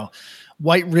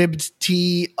 white ribbed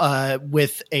tee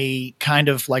with a kind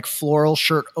of like floral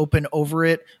shirt open over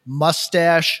it,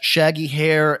 mustache, shaggy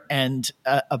hair, and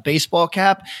a baseball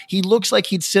cap. He looks like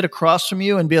he'd sit across from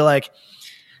you and be like,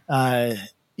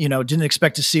 didn't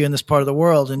expect to see you in this part of the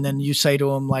world. And then you say to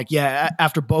him like, yeah,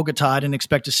 after Bogota, I didn't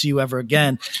expect to see you ever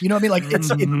again. You know what I mean? Like it's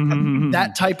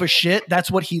that type of shit. That's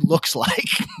what he looks like.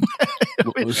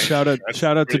 Well, shout out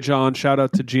to John. Shout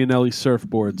out to Gianelli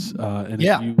Surfboards. And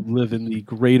if you live in the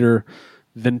greater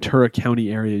Ventura County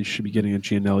area, you should be getting a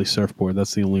Gianelli surfboard.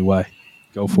 That's the only way.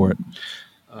 Go for it.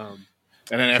 And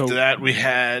then after that, we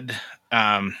had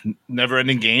Never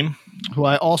Ending Game, who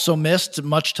I also missed,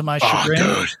 much to my chagrin.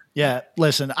 Dude. Yeah,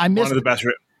 listen, I missed one of the best.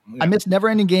 I missed Never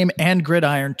Ending Game and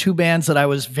Gridiron, two bands that I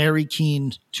was very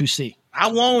keen to see. How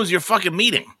long was your fucking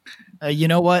meeting? You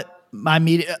know what?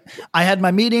 I had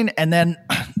my meeting, and then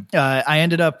I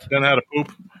ended up. Then I had a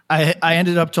poop. I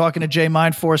ended up talking to Jay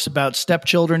Mindforce about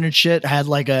stepchildren and shit. I had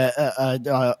like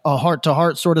a heart to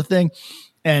heart sort of thing,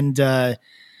 and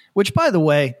which, by the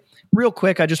way, real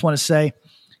quick, I just want to say,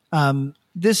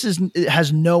 it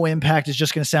has no impact. It's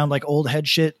just going to sound like old head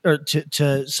shit or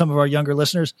to some of our younger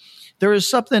listeners. There is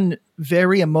something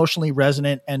very emotionally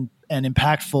resonant and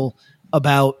impactful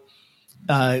about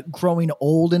growing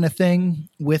old in a thing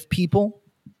with people.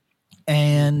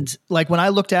 And like when I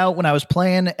looked out when I was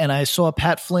playing and I saw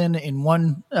Pat Flynn in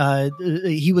one,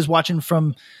 he was watching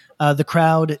from the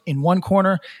crowd in one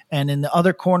corner, and in the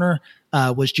other corner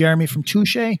was Jeremy from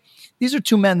Touche. These are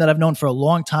two men that I've known for a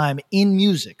long time in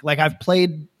music. Like I've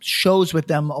played shows with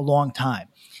them a long time.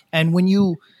 And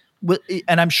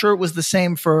and I'm sure it was the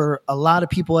same for a lot of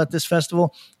people at this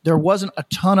festival. There wasn't a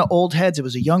ton of old heads. It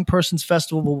was a young person's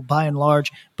festival by and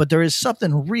large, but there is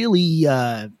something really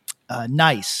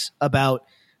nice about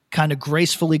kind of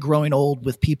gracefully growing old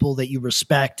with people that you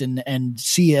respect and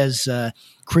see as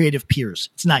creative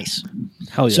peers. It's nice.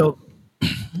 Hell yeah. So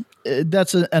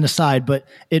that's an aside, but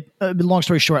long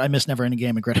story short, I missed Never Ending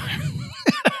Game and Gridiron.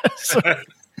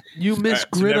 You missed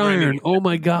Gridiron. Oh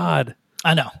my God.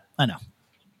 I know.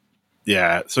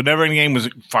 Yeah. So Never Ending Game was a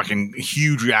fucking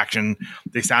huge reaction.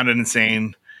 They sounded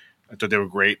insane. I thought they were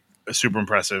great. Super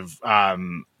impressive.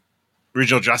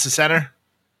 Regional Justice Center.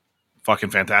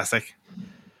 Fucking fantastic.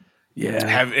 Yeah.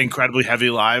 Have incredibly heavy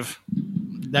live.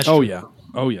 That's true. yeah.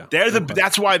 Oh yeah.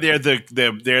 That's why they're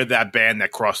that band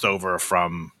that crossed over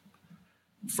from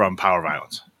Power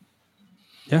Violence.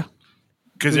 Yeah.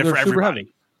 Because they're for super everybody.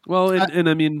 heavy. Well, and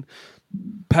I mean,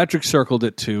 Patrick circled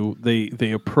it too.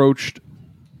 They approached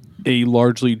a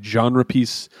largely genre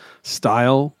piece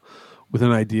style with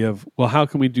an idea of, well, how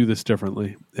can we do this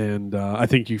differently? And I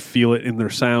think you feel it in their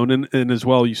sound, and as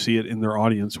well you see it in their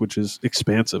audience, which is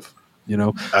expansive.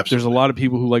 Absolutely. There's a lot of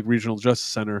people who like Regional Justice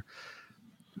Center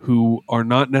who are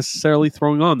not necessarily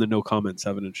throwing on the no comment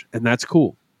 7-inch, and that's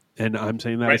cool. And I'm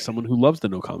saying that as someone who loves the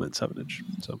no comment 7-inch.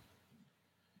 So,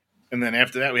 and then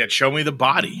after that, we had Show Me the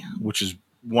Body, which is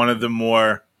one of the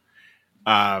more,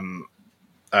 I'm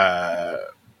not.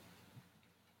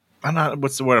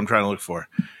 What's the word I'm trying to look for?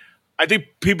 I think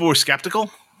people were skeptical.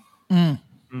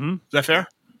 Mm-hmm. Is that fair?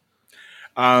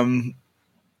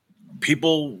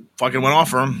 People fucking went off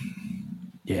for them.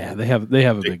 Yeah, they have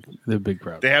a big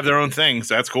crowd. They have their own thing,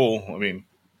 so that's cool. I mean,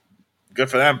 good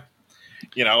for them.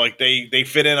 Like they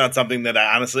fit in on something that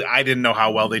I didn't know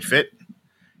how well they'd fit.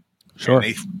 Sure,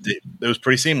 it was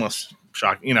pretty seamless.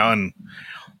 Shocking, and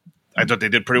I thought they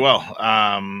did pretty well.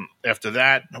 After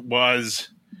that was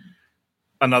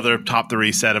another top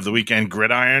 3 set of the weekend,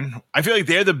 Gridiron. I feel like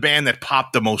they're the band that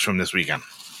popped the most from this weekend.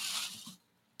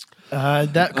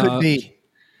 That could be.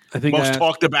 I think most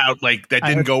talked about, like that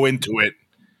didn't go into it.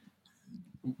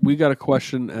 We got a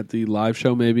question at the live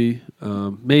show, maybe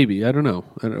I don't know,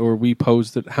 or we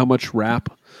posed it. How much rap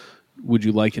would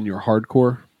you like in your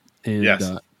hardcore? And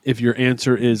Yes. If your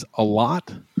answer is a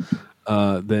lot,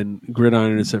 then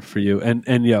Gridiron is it for you. And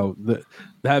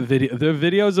that video, the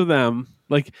videos of them,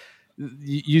 like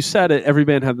you said it, every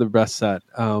band had their best set.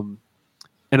 And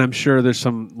I'm sure there's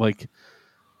some like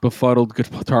befuddled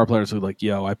guitar players who are like,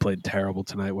 yo, I played terrible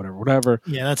tonight, whatever.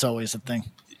 Yeah, that's always the thing.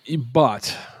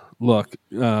 But look,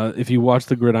 if you watch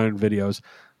the Gridiron videos,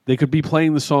 they could be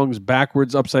playing the songs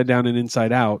backwards, upside down, and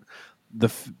inside out.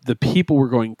 The people were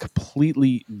going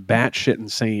completely batshit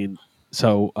insane.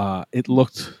 So it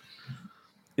looked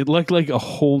like a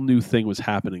whole new thing was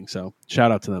happening. So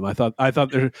shout out to them. I thought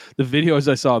the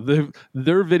videos I saw, their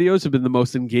videos have been the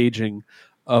most engaging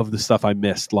of the stuff I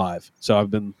missed live. So I've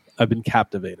been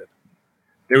captivated.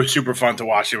 They were super fun to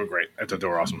watch. They were great. I thought they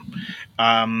were awesome.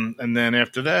 And then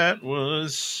after that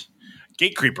was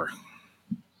Gatecreeper.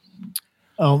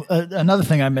 Oh, another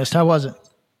thing I missed. How was it?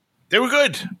 They were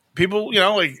good. People,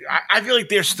 like I feel like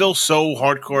they're still so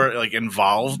hardcore, like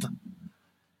involved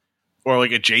or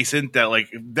like adjacent that like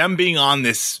them being on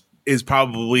this is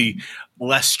probably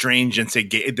less strange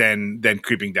than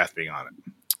Creeping Death being on it.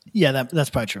 Yeah, that's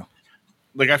probably true.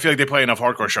 Like I feel like they play enough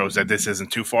hardcore shows that this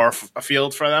isn't too far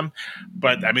afield for them.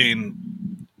 But I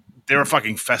mean, they're a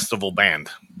fucking festival band.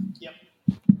 Yep.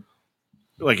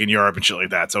 Like in Europe and shit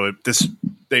like that. So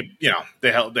they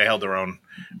held their own.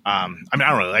 I mean, I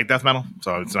don't really like death metal,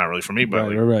 so it's not really for me. But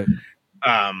right.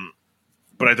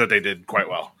 But I thought they did quite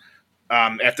well.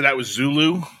 After that was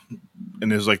Zulu,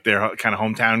 and it was like their kind of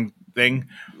hometown thing.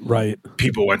 Right.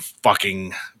 People went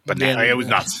fucking bananas. Like, it was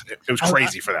nuts. It was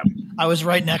crazy for them. I was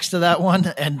right next to that one,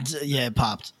 and it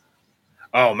popped.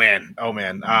 Oh man.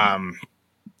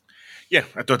 Yeah,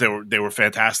 I thought they were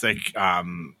fantastic.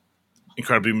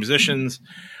 Incredible musicians.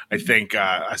 I think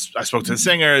I spoke to the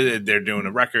singer. They're doing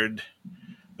a record.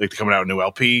 Like they're coming out a new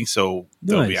LP, so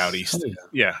they'll be out east.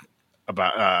 Yeah,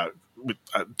 about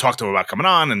talked to him about coming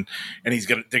on, and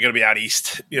they're gonna be out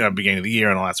east, beginning of the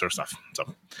year and all that sort of stuff.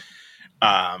 So,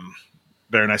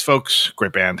 very nice folks,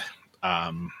 great band.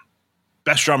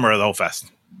 Best drummer of the whole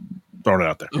fest. Throwing it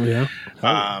out there. Oh yeah.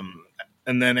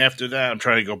 And then after that, I'm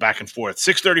trying to go back and forth.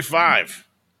 6:35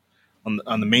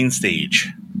 on the main stage.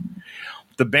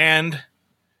 The band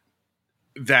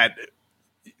that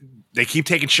they keep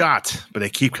taking shots, but they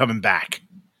keep coming back.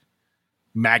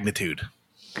 Magnitude.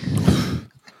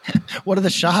 What are the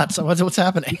shots? What's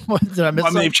happening? Did I miss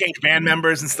something? They've changed band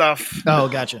members and stuff. Oh,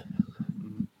 gotcha.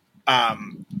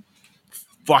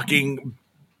 Fucking.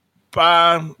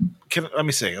 Let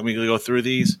me see. Let me go through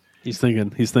these. He's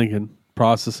thinking.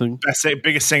 Processing.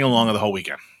 Biggest sing along of the whole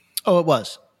weekend. Oh, it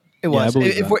was. It was.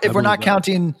 If we're not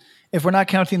counting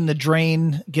the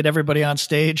drain, get everybody on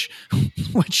stage,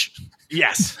 which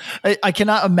yes, I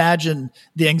cannot imagine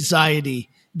the anxiety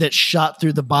that shot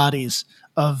through the bodies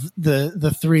of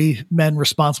the three men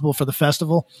responsible for the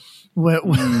festival.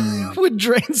 When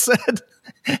Drain said,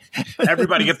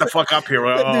 "Everybody get the fuck up here!"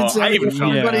 I even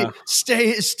felt everybody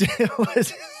stay still.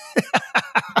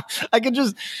 I could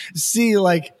just see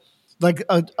like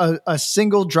a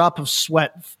single drop of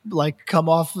sweat like come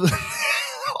off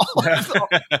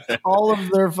all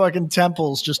of their fucking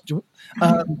temples. Just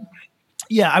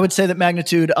I would say that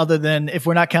Magnitude, other than if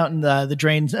we're not counting the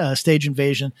Drain stage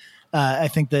invasion, I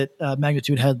think that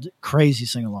Magnitude had crazy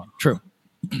sing along. True.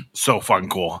 So fucking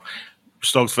cool.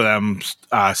 Stoked for them.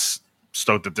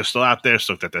 Stoked that they're still out there.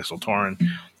 Stoked that they're still touring.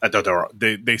 I thought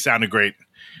they sounded great.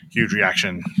 Huge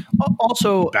reaction.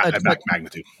 Also, back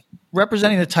Magnitude.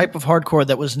 Representing the type of hardcore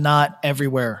that was not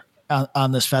everywhere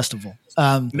on this festival.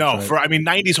 No, right.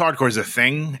 90s hardcore is a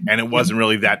thing, and it wasn't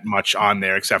really that much on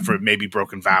there except for maybe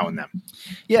Broken Vow in them.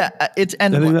 Yeah, I think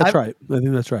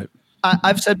that's right.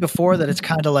 I've said before that it's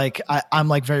kind of like I'm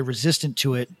like very resistant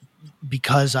to it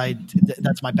because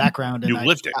that's my background. And you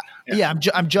lived it. I'm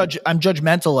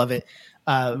judgmental of it.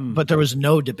 But there was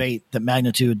no debate that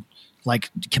Magnitude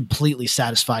like completely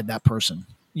satisfied that person.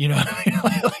 You know what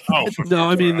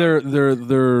I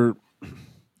mean?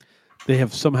 They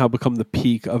have somehow become the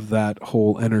peak of that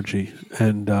whole energy,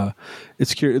 and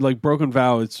it's curious. Like Broken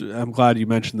Vow, I'm glad you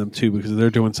mentioned them too because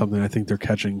they're doing something. I think they're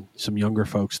catching some younger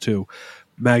folks too.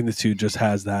 Magnitude just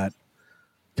has that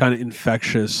kind of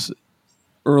infectious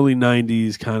early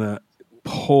 '90s kind of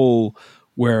pull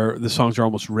where the songs are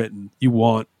almost written. You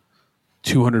want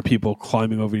 200 people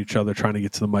climbing over each other trying to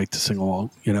get to the mic to sing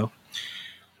along.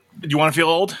 Do you want to feel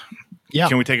old? Yeah.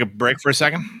 Can we take a break for a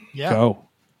second? Yeah. Go.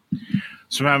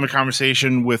 So I'm having a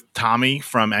conversation with Tommy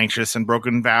from Anxious and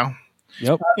Broken Vow.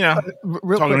 Yep. You know,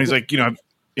 Real talking. quick, He's like, you know,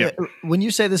 yeah. When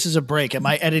you say this is a break, am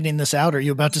I editing this out? Or are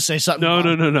you about to say something? No.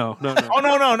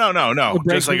 Oh no.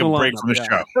 Just like a break from the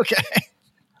show. Okay.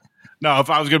 No,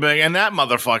 if I was gonna be like, and that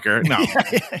motherfucker, no,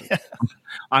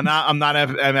 I'm not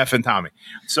MF and Tommy.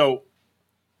 So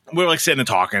we're like sitting and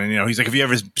talking, and you know, he's like, "Have you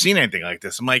ever seen anything like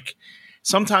this?" I'm like,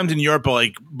 sometimes in Europe, but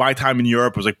like my time in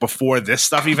Europe was like before this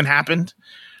stuff even happened.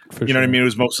 For you know sure. what I mean? It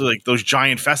was mostly like those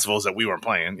giant festivals that we weren't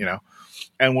playing, you know.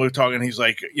 And we're talking. He's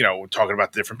like, you know, we're talking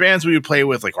about the different bands we would play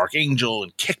with, like Archangel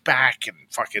and Kickback, and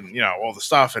fucking, you know, all the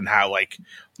stuff, and how like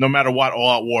no matter what, All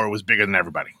Out War was bigger than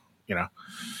everybody, you know.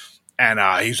 And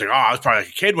he's like, "Oh, I was probably like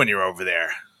a kid when you were over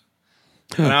there."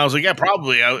 And I was like, "Yeah,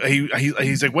 probably."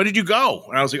 He's like, "When did you go?"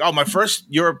 And I was like, "Oh, my first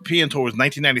European tour was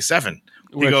 1997."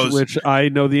 Which I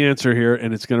know the answer here,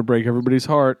 and it's going to break everybody's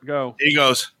heart. Go. He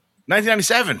goes,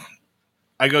 1997.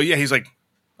 I go, "Yeah." He's like,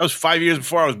 "That was 5 years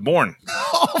before I was born."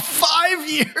 Oh, 5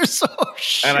 years. Oh,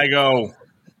 shit. And I go,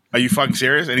 "Are you fucking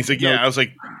serious?" And he's like, "Yeah." No. I was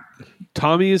like,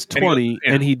 Tommy is 20,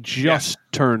 and he goes, just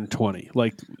turned 20.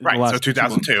 Like right. the last So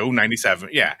 2002, 97.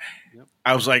 Yeah. Yep.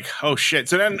 I was like, "Oh shit."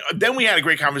 So then we had a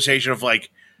great conversation of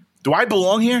like, do I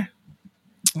belong here?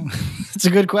 It's a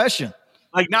good question.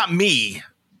 Like not me,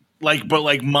 but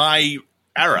like my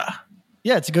era.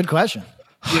 Yeah, it's a good question.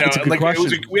 You know, It's a good like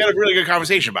question. we had a really good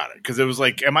conversation about it because it was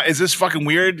like, is this fucking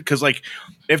weird? Because like,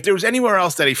 if there was anywhere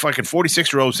else that a fucking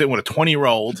 46-year-old sitting with a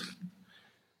 20-year-old,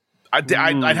 I'd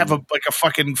have a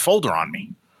fucking folder on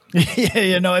me.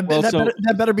 Yeah, no,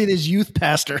 that better be his youth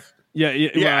pastor. Yeah,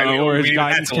 I mean, or we his need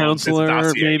guidance that's a little- counselor. it's a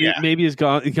dossier, Maybe yeah. maybe his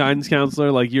guidance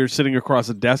counselor. Like you're sitting across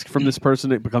a desk from this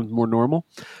person, it becomes more normal.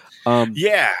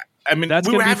 Yeah, I mean, That's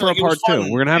we going were to be for having, a like, it was part two.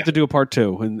 fun. We're going to have Yeah. to do a part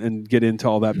two and get into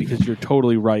all that because you're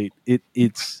totally right.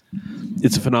 It's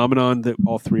a phenomenon that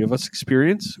all three of us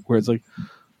experience where it's like,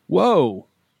 whoa,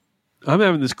 I'm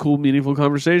having this cool, meaningful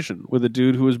conversation with a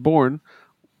dude who was born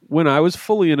when I was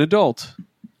fully an adult.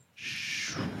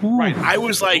 Right, I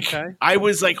was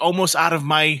like almost out of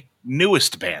my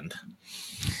newest band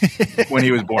when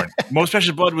he was born. Most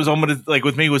Precious Blood was almost like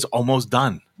with me was almost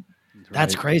done.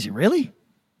 That's crazy. Really?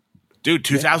 Dude,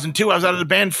 2002, I was out of the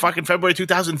band fucking February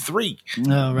 2003.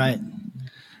 No, right.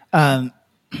 And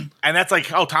that's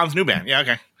like, oh, Tom's new band. Yeah,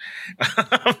 okay.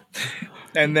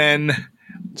 And then,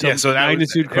 so that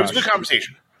Magnitude it was a good Crushed.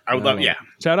 conversation. I would love, yeah.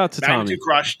 Shout out to Tommy. Magnitude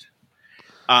Crushed.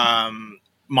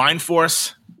 Mind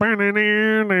Force. I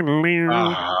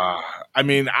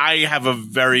mean, I have a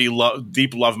very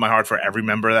deep love in my heart for every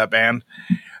member of that band.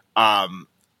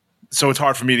 So it's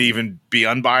hard for me to even be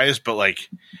unbiased, but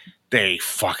like, they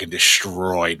fucking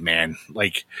destroyed, man.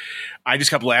 Like, I just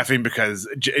kept laughing because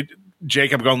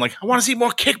Jake kept going like, I want to see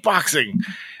more kickboxing.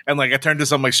 And like, I turned to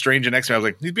some like stranger next to me. I was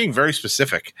like, he's being very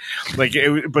specific. Like,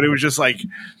 but it was just like,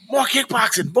 more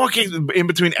kickboxing, in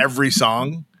between every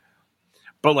song.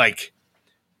 But like,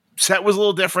 set was a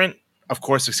little different. Of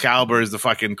course, Excalibur is the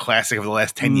fucking classic of the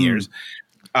last 10 years.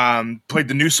 Played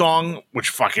the new song, which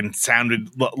fucking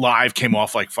sounded live, came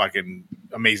off like fucking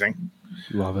amazing.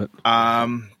 Love it.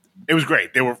 It was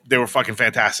great. They were fucking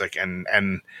fantastic, and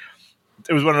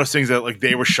it was one of those things that like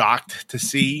they were shocked to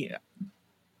see.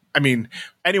 I mean,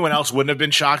 anyone else wouldn't have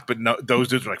been shocked, but no, those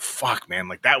dudes were like, "Fuck, man!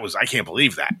 Like that was I can't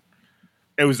believe that."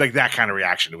 It was like that kind of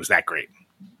reaction. It was that great.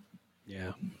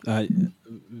 Yeah.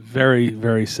 Very,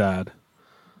 very sad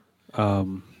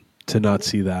to not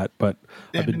see that, but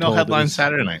I've been no told headlines it's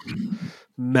Saturday night.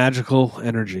 magical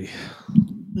energy.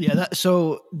 Yeah,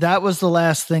 so that was the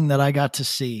last thing that I got to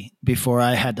see before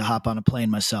I had to hop on a plane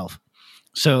myself.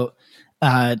 So,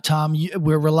 Tom,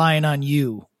 we're relying on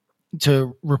you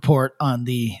to report on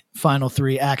the final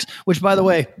three acts, which, by the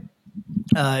way,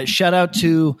 shout out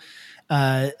to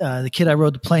the kid I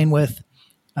rode the plane with,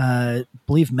 I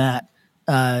believe Matt,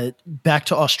 back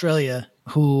to Australia,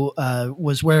 who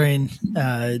was wearing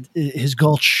his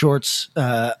Gulch shorts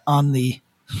on the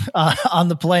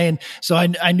plane. So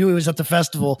I knew he was at the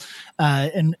festival,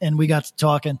 and we got to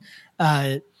talking.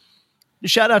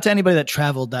 Shout out to anybody that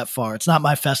traveled that far. It's not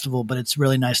my festival, but it's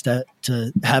really nice to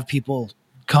have people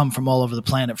come from all over the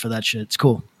planet for that shit. It's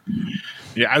cool.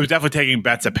 Yeah, I was definitely taking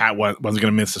bets that Pat wasn't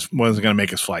going to make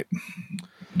his flight.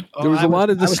 There was a lot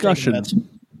of I was taking discussion. bets.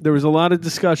 There was a lot of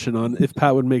discussion on if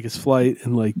Pat would make his flight,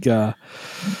 and like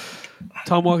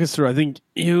Tom, walk us through. I think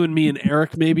you and me and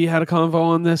Eric maybe had a convo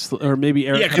on this, or maybe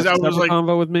Eric Yeah, 'cause had I a was separate like-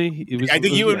 convo with me. I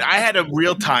think you and I had a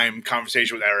real time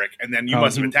conversation with Eric, and then you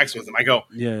must have been texting with him. I go,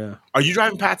 yeah. "Are you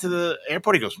driving Pat to the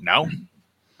airport?" He goes, "No."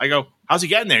 I go, "How's he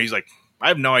getting there?" He's like, "I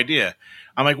have no idea."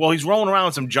 I'm like, "Well, he's rolling around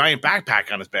with some giant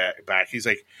backpack on his back." He's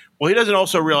like, "Well, he doesn't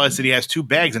also realize that he has 2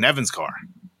 bags in Evan's car."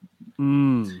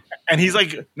 And he's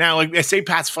like, "Now, like, I say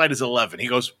Pat's flight is 11." He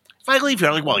goes, If I leave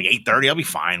here like 8:30, I'll be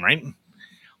fine, right?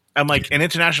 I'm like an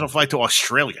international flight to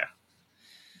Australia.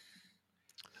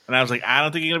 And I was like, I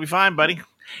don't think you're gonna be fine, buddy.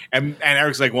 And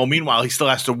Eric's like, well, meanwhile, he still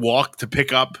has to walk to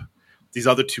pick up these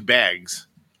other 2 bags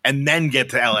and then get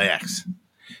to LAX.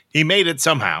 He made it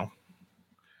somehow.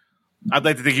 I'd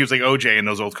like to think he was like OJ in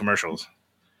those old commercials.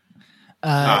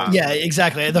 Yeah,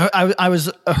 exactly. I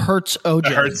was a Hertz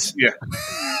OJ. Hertz, yeah.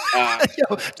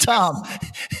 Yo, Tom,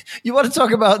 you want to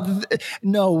talk about?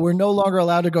 No, we're no longer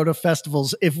allowed to go to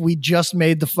festivals if we just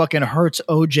made the fucking Hertz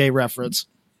OJ reference.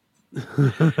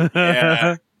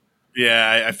 Yeah.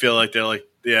 Yeah, I feel like they're like,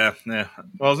 yeah. Well,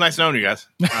 it was nice knowing you guys.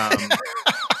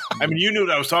 I mean, you knew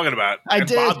what I was talking about. I and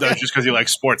did. Bob does just because he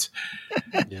likes sports.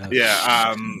 Yes.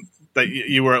 Yeah. That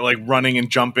you were like running and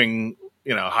jumping,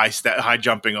 high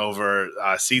jumping over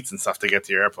seats and stuff to get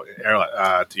to your airplane,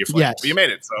 to your flight. Yes. But you made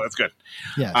it, so that's good.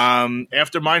 Yes.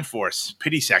 After Mind Force,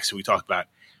 Pity Sex, who we talked about,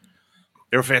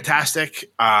 they were fantastic.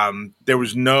 There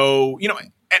was no,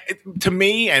 to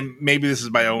me, and maybe this is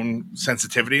my own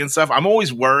sensitivity and stuff, I'm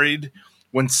always worried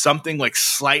when something like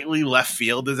slightly left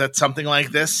field is at something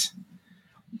like this,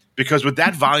 because with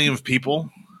that volume of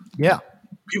people, yeah,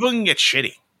 people can get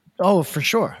shitty. Oh, for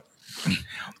sure.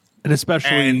 And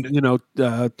especially, let's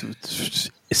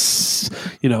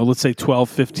say 12,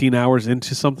 15 hours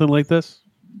into something like this.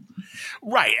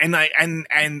 Right. And I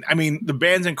mean, the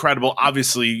band's incredible,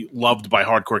 obviously loved by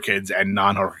hardcore kids and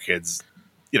non-hardcore kids,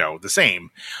 the same.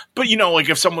 But, like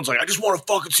if someone's like, I just want to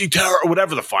fucking see Terror or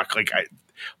whatever the fuck, like, I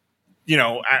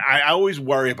always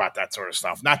worry about that sort of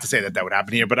stuff. Not to say that would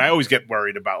happen here, but I always get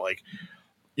worried about like,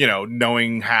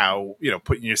 knowing how,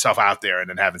 putting yourself out there and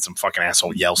then having some fucking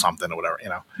asshole yell something or whatever,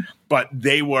 But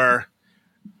they were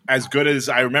as good as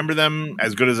I remember them,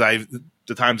 as good as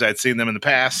the times I had seen them in the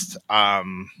past.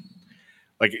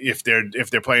 Like if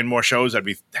they're playing more shows, I'd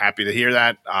be happy to hear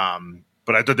that.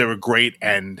 But I thought they were great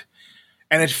and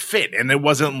it fit, and it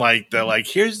wasn't like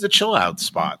here's the chill out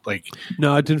spot. Like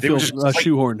no, it didn't feel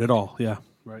shoehorned at all. Yeah.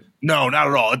 Right. No, not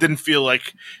at all. It didn't feel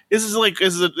like this is like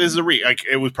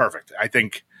it was perfect. I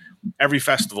think every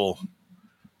festival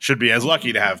should be as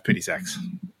lucky to have Pity Sex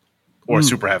or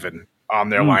Super Heaven on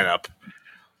their lineup.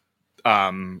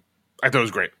 I thought it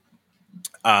was great.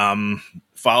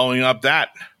 Following up that,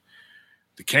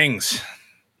 the Kings,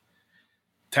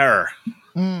 Terror,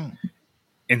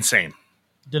 insane.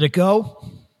 Did it go?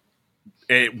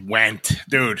 It went,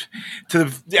 dude.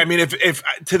 If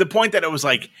to the point that it was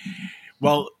like,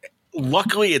 well,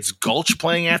 luckily it's Gulch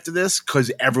playing after this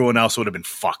because everyone else would have been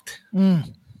fucked.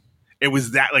 It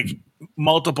was that like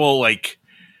multiple like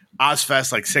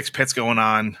Ozfest, like 6 pits going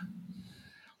on.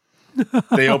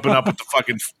 They open up with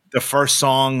the first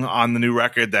song on the new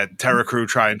record, that Terror Crew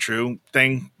Try and True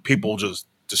thing. People just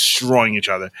destroying each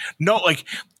other. No, like,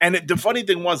 and the funny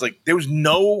thing was like there was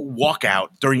no walkout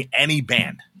during any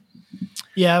band.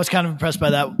 Yeah, I was kind of impressed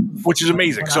by that, which is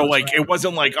amazing. So like, it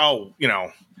wasn't like,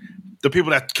 the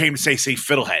people that came to say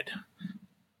Fiddlehead,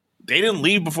 they didn't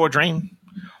leave before Drain.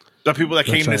 The people that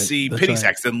came to see Pity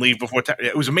Sex didn't leave before.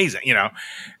 It was amazing,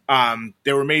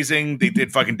 They were amazing. They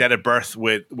did fucking Dead at Birth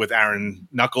with Aaron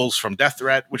Knuckles from Death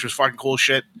Threat, which was fucking cool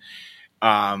shit.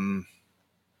 And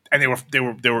they repped.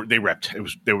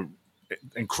 They were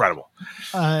incredible.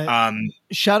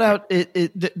 Shout out!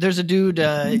 There's a dude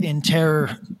in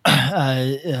Terror.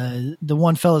 The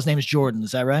one fella's name is Jordan.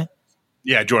 Is that right?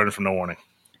 Yeah, Jordan from No Warning.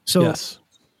 So yes.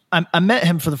 I met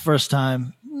him for the first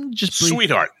time.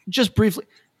 Sweetheart. Just briefly,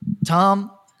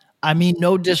 Tom. I mean,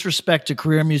 no disrespect to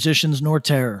career musicians nor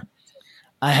Terror.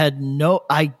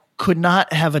 I could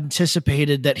not have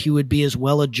anticipated that he would be as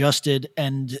well adjusted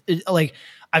and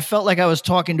I felt like I was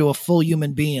talking to a full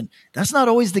human being. That's not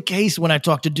always the case when I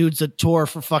talk to dudes that tour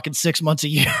for fucking 6 months a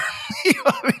year.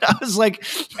 I was like,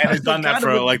 and he's done that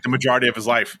for like the majority of his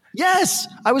life. Yes,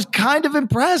 I was kind of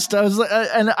impressed. I was,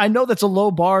 and I know that's a low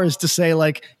bar, is to say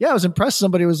like, yeah, I was impressed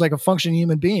somebody was like a functioning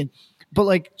human being, but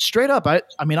like straight up, I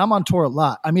mean, I'm on tour a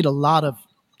lot. I meet a lot of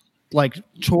like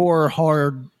tour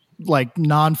hard, like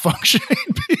non-functioning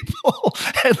people,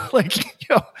 and like,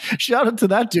 shout out to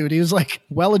that dude. He was like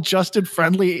well-adjusted,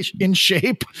 friendly, in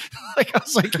shape. Like I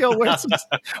was like,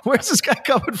 where's this guy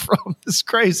coming from? This is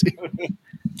crazy.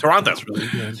 Toronto's really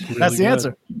good. That's the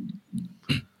answer.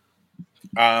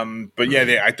 But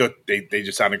yeah, I thought they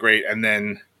just sounded great, and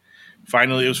then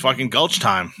finally it was fucking Gulch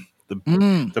time. The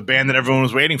band that everyone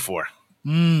was waiting for.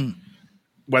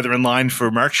 Whether in line for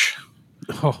merch,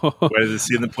 whether to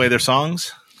see them play their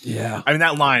songs. Yeah, I mean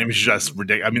that line was just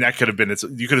ridiculous. I mean that could have been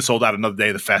you could have sold out another day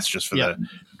of the fest just for the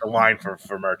line for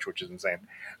merch, which is insane.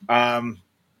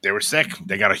 They were sick.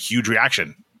 They got a huge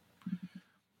reaction.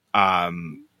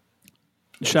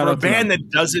 Shout for a out to band them.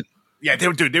 that doesn't. Yeah, they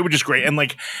were just great. And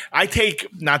like, I take,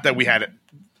 not that we had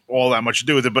all that much to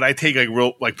do with it, but I take like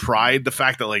real like pride the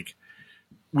fact that like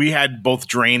we had both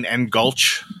Drain and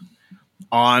Gulch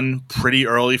on pretty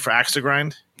early for Axe to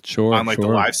Grind. Sure, on like the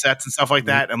live sets and stuff like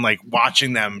that, and like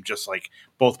watching them just like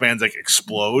both bands like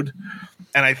explode.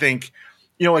 And I think,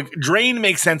 you know, like Drain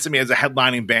makes sense to me as a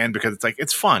headlining band because it's like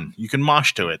it's fun. You can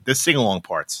mosh to it. There's sing along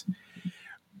parts.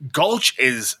 Gulch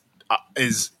is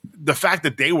the fact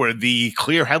that they were the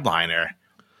clear headliner.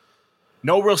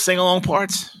 No real sing along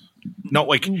parts. No,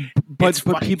 like, but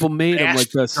people made them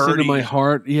like the "Sing in My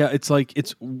Heart." Yeah, it's like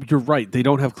you're right. They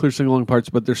don't have clear sing along parts,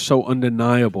 but they're so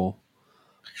undeniable.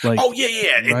 Like, oh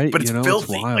yeah. Right? But it's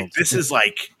filthy. It's wild. Like this is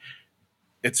like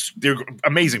they're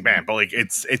amazing band, but like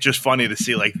it's just funny to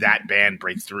see like that band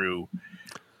break through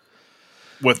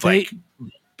with like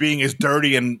being as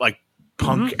dirty and like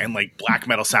punk and like black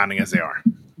metal sounding as they are.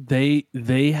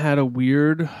 They had a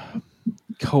weird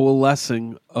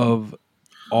coalescing of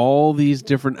all these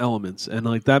different elements, and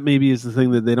like that maybe is the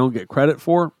thing that they don't get credit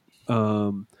for. They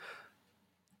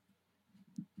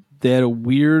had a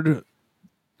weird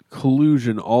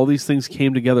collusion. All these things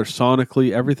came together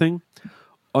sonically, everything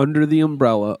under the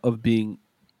umbrella of being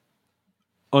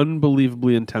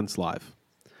unbelievably intense live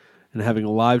and having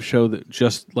a live show that,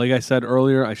 just like I said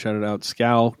earlier, I shouted out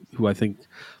Scal, who I think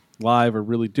live are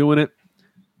really doing it.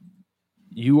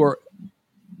 You are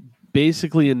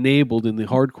basically enabled in the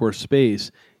hardcore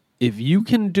space. If you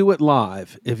can do it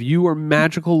live, if you are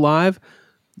magical live,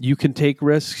 you can take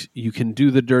risks, you can do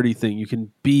the dirty thing, you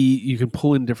can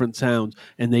pull in different sounds,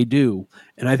 and they do.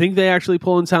 And I think they actually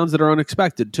pull in sounds that are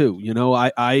unexpected too. You know,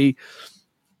 I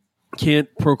can't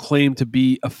proclaim to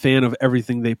be a fan of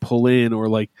everything they pull in, or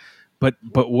like, but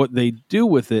what they do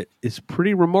with it is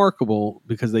pretty remarkable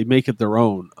because they make it their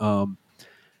own.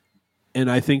 And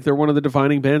I think they're one of the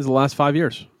defining bands of the last 5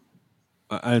 years.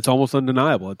 It's almost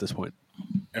undeniable at this point.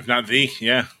 If not the,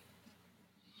 yeah.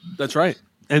 That's right.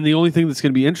 And the only thing that's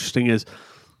going to be interesting is,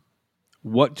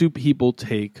 what do people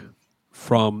take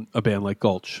from a band like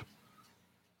Gulch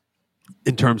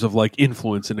in terms of like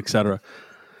influence and et cetera?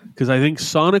 Because I think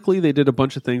sonically they did a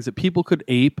bunch of things that people could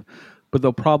ape, but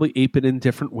they'll probably ape it in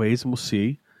different ways, and we'll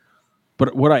see.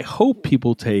 But what I hope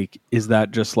people take is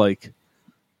that just like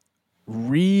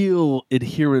real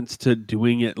adherence to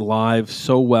doing it live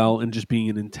so well and just being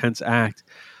an intense act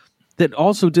that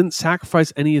also didn't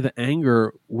sacrifice any of the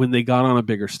anger when they got on a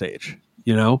bigger stage,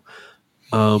 you know?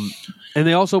 And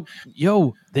they also,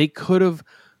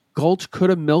 Gulch could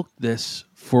have milked this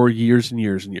for years and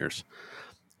years and years.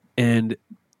 And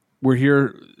we're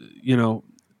here, you know,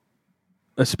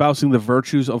 espousing the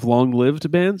virtues of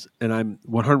long-lived bands, and I'm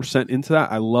 100% into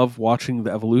that. I love watching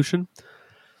the evolution.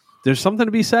 There's something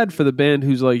to be said for the band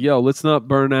who's like, let's not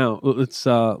burn out. Let's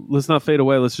not fade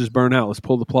away. Let's just burn out. Let's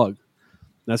pull the plug.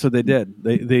 That's what they did.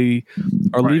 They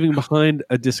are leaving behind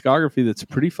a discography that's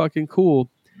pretty fucking cool.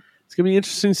 It's going to be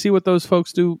interesting to see what those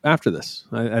folks do after this.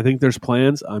 I think there's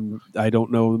plans. I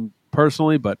don't know them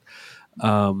personally, but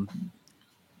I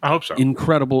hope so.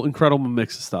 Incredible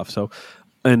mix of stuff. So,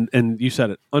 and you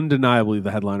said it, undeniably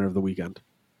the headliner of the weekend.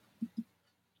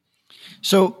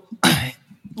 So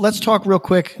let's talk real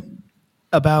quick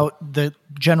about the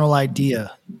general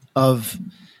idea of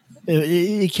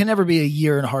it can never be a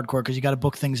year in hardcore because you got to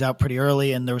book things out pretty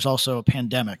early, and there was also a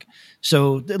pandemic.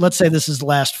 So let's say this is the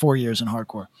last 4 years in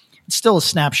hardcore. It's still a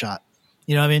snapshot.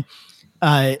 You know what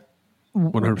I mean?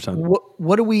 100%.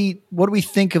 What do we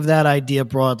think of that idea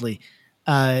broadly?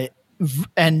 And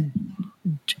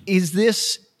is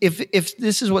this if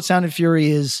this is what Sound and Fury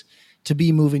is to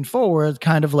be moving forward,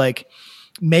 kind of like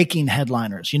making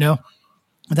headliners, you know,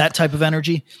 that type of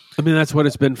energy? I mean, that's what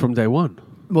it's been from day one.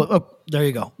 Well, there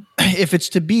you go. If it's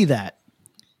to be that,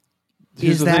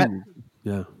 Here's is that thing.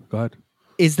 Yeah, go ahead.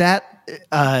 Is that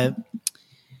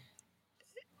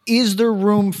is there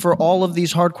room for all of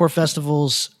these hardcore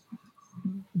festivals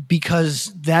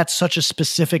because that's such a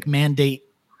specific mandate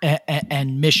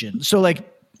and mission? So, like,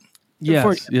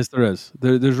 yes, there is.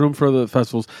 There's room for the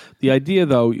festivals. The idea,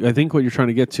 though, I think what you're trying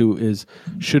to get to is,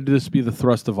 should this be the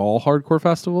thrust of all hardcore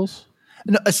festivals?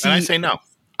 No, see, and I say no.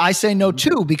 I say no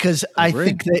too, because I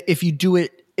think that if you do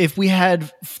it, if we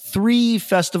had 3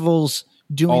 festivals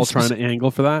doing all trying to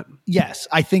angle for that, yes,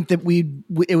 I think that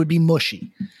it would be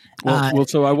mushy. Well,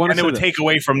 so I want to. And it would take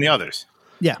away from the others.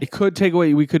 Yeah, it could take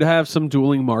away. We could have some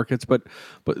dueling markets, but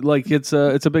like it's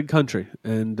a big country,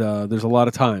 and there's a lot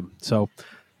of time. So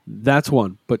that's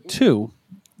one. But 2,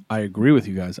 I agree with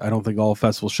you guys. I don't think all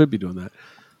festivals should be doing that.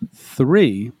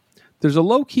 3. There's a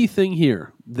low-key thing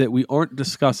here that we aren't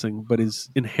discussing, but is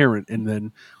inherent. And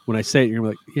then when I say it, you're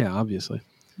going to be like, yeah, obviously.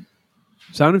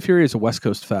 Sound and Fury is a West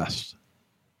Coast fest.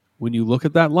 When you look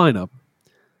at that lineup,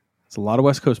 it's a lot of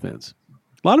West Coast bands.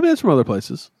 A lot of bands from other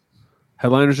places.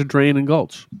 Headliners are Drain and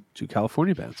Gulch, 2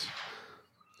 California bands.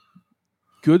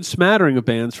 Good smattering of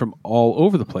bands from all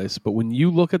over the place. But when you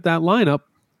look at that lineup,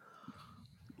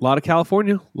 a lot of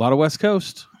California, a lot of West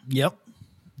Coast. Yep.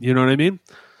 You know what I mean?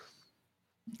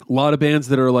 A lot of bands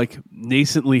that are like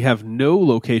nascently have no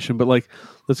location, but like,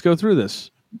 let's go through this.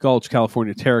 Gulch,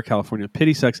 California. Terror, California.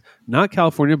 Pity Sex, not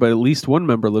California, but at least one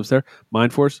member lives there.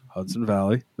 Mind Force, Hudson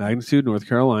Valley. Magnitude, North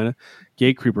Carolina.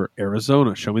 Gatecreeper,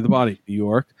 Arizona. Show Me the Body, New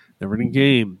York. Never Ending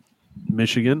Game,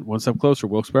 Michigan. One Step Closer,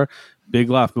 Wilkes-Barre. Big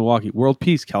Laugh, Milwaukee. World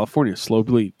Peace, California. Slow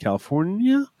Bleed,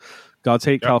 California. God's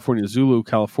Hate, California. Zulu,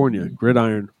 California.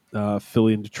 Gridiron,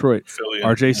 Philly and Detroit.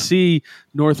 RJC,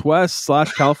 Northwest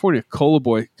 / California. Cola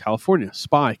Boy, California.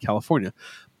 Spy, California.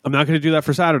 I'm not going to do that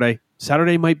for Saturday.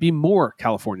 Saturday might be more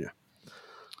California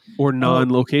or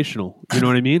non-locational. You know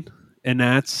what I mean? And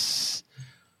that's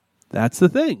the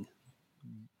thing.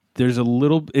 There's a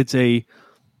little,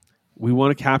 we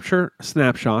want to capture a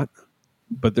snapshot,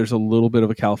 but there's a little bit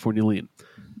of a California lean.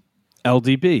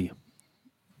 LDB,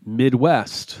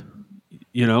 Midwest,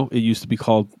 it used to be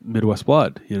called Midwest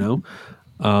Blood,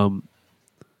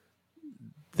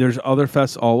 there's other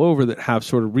fests all over that have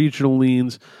sort of regional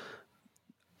leans.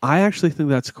 I actually think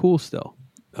that's cool still.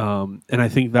 And I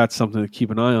think that's something to keep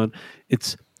an eye on.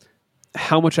 It's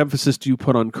how much emphasis do you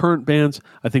put on current bands?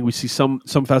 I think we see some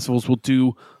festivals will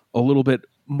do a little bit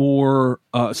more,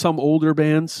 some older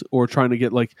bands or trying to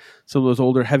get like some of those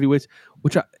older heavyweights,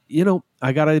 which,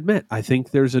 I got to admit, I think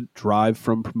there's a drive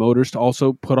from promoters to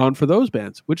also put on for those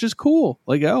bands, which is cool.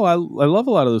 Like, I love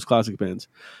a lot of those classic bands.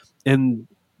 And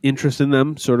interest in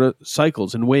them sort of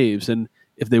cycles and waves. And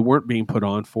if they weren't being put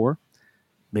on for,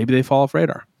 maybe they fall off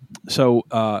radar. So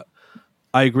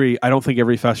I agree. I don't think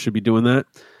every fest should be doing that.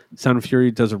 Sound and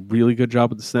Fury does a really good job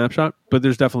with the snapshot, but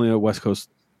there's definitely a West Coast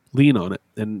lean on it,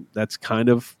 and that's kind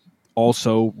of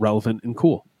also relevant and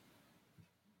cool.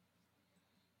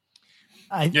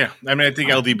 I think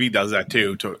LDB does that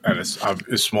too, at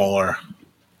a smaller.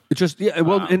 It's just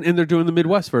and they're doing the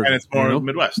Midwest version, and it's more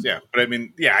Midwest, yeah. But I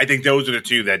think those are the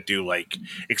two that do like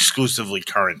exclusively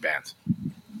current bands.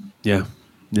 Yeah.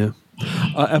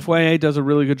 FYA does a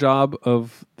really good job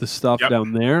of the stuff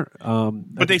down there.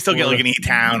 But they still get like an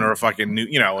E-Town or a fucking new,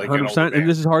 like 100%. And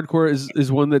This Is Hardcore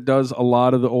is one that does a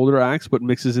lot of the older acts, but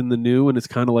mixes in the new, and it's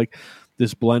kind of like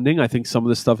this blending. I think some of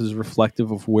this stuff is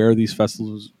reflective of where these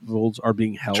festivals are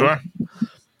being held. Sure.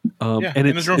 And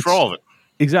there's room for all of it.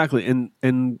 Exactly. And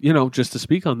just to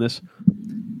speak on this,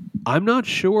 I'm not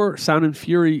sure Sound and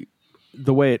Fury,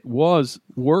 the way it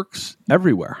works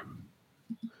everywhere.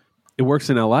 It works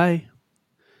in LA.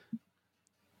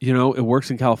 It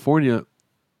works in California.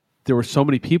 There were so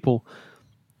many people.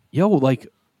 We've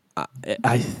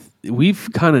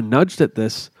kind of nudged at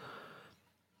this.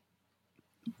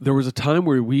 There was a time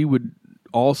where we would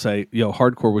all say,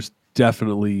 hardcore was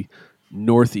definitely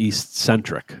Northeast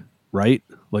centric, right?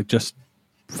 Like just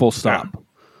full stop. Yeah.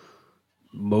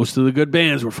 Most of the good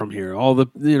bands were from here. All the,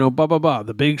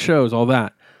 the big shows, all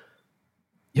that.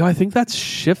 I think that's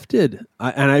shifted.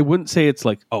 And I wouldn't say it's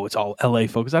like, it's all LA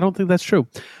focused. I don't think that's true.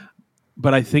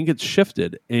 But I think it's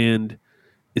shifted. And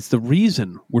it's the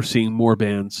reason we're seeing more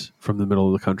bands from the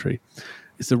middle of the country.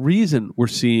 It's the reason we're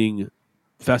seeing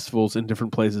festivals in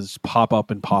different places pop up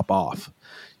and pop off.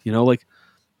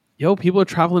 People are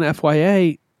traveling to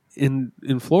FYA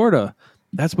in Florida.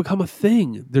 That's become a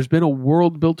thing. There's been a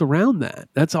world built around that.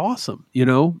 That's awesome,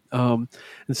 And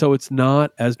so it's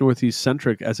not as Northeast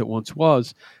centric as it once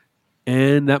was,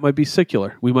 and that might be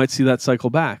secular. We might see that cycle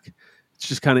back. It's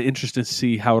just kind of interesting to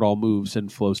see how it all moves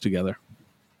and flows together.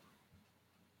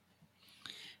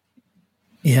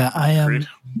 Yeah, I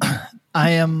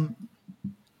am.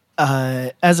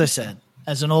 As I said,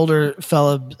 as an older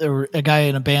fella or a guy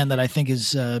in a band that I think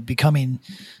is becoming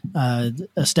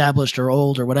established or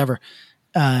old or whatever.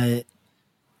 I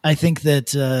think that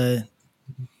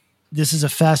this is a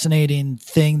fascinating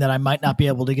thing that I might not be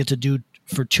able to get to do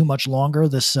for too much longer.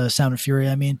 This Sound and Fury,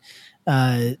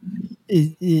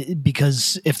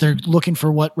 because if they're looking for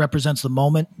what represents the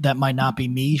moment, that might not be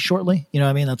me shortly.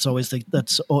 That's always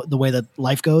that's the way that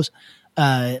life goes.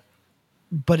 But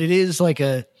it is like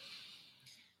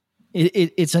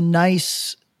it's a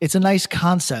nice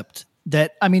concept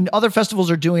that, other festivals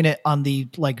are doing it on the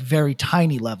like very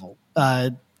tiny level.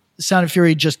 Sound and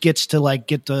Fury just gets to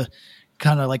get the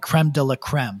kind of like creme de la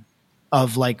creme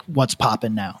of like what's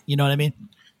popping now. You know what I mean?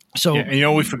 So,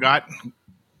 and we forgot?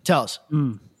 Tell us.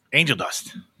 Angel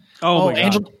Dust. Oh my God.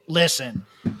 Angel, listen.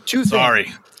 Two Sorry.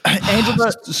 things. Angel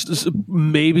Dust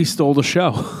maybe stole the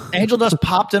show. Angel Dust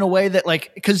popped in a way that,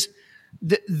 like, because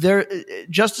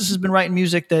Justice has been writing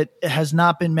music that has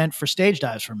not been meant for stage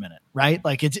dives for a minute, right?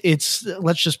 Like it's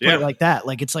let's just put it like that.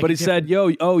 Like it's like. But he said,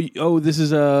 this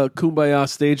is a Kumbaya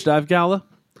stage dive gala.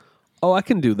 Oh, I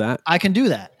can do that. I can do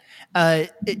that.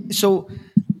 So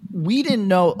we didn't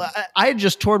know. I had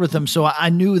just toured with them, so I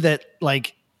knew that,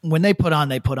 like, when they put on,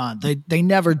 they put on. They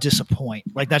never disappoint.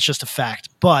 Like, that's just a fact.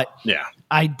 But yeah,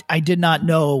 I did not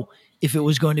know if it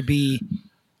was going to be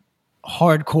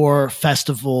hardcore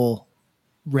festival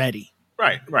ready.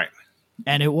 Right.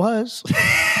 And it was.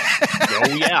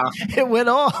 Oh yeah, it went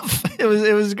off. It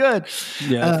was good.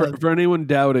 Yeah. For anyone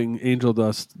doubting Angel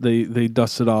Dust, they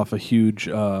dusted off a huge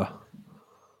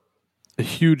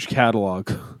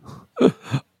catalog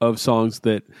of songs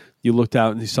that you looked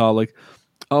out and you saw, like,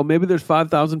 oh, maybe there's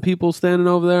 5,000 people standing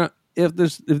over there. If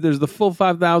there's the full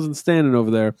 5,000 standing over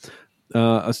there,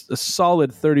 a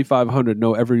solid 3,500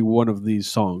 know every one of these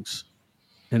songs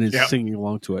and is singing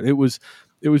along to it. It was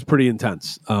pretty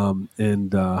intense,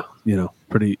 and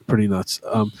pretty nuts.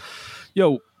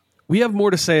 We have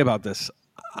more to say about this.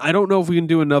 I don't know if we can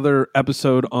do another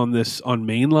episode on this on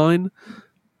Mainline,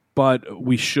 but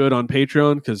we should on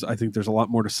Patreon because I think there's a lot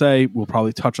more to say. We'll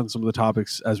probably touch on some of the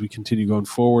topics as we continue going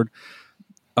forward.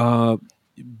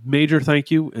 Major thank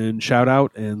you and shout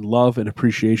out and love and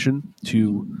appreciation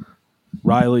to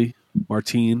Riley,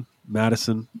 Martine,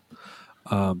 Madison,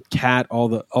 Kat, all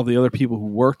the other people who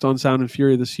worked on Sound and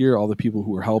Fury this year, all the people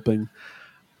who were helping.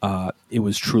 It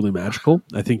was truly magical.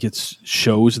 I think it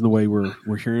shows in the way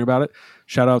we're hearing about it.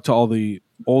 Shout out to all the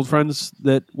old friends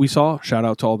that we saw. Shout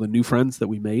out to all the new friends that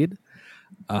we made.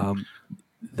 Shout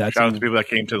out to people that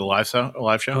came to the live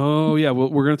show. Oh yeah,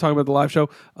 we're going to talk about the live show.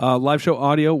 Live show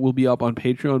audio will be up on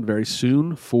Patreon very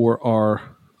soon for our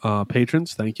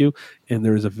patrons. Thank you. And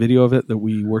there is a video of it that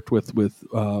we worked with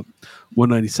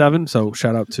 197. So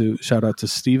shout out to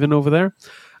Steven over there.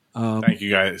 Thank you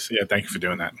guys. Yeah, thank you for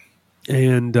doing that.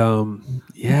 And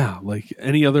like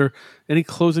any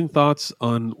closing thoughts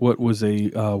on what was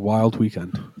a wild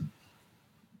weekend?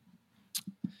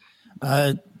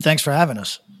 Thanks for having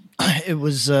us. It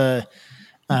was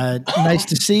nice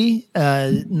to see,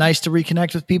 nice to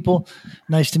reconnect with people,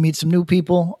 nice to meet some new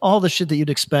people, all the shit that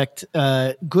you'd expect.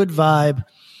 Good vibe.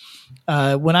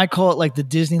 When I call it like the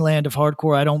Disneyland of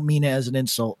hardcore, I don't mean it as an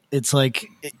insult. It's like,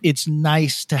 it's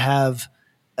nice to have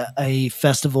a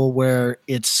festival where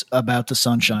it's about the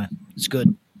sunshine. It's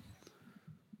good.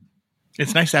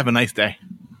 It's nice to have a nice day.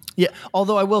 Yeah.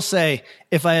 Although I will say,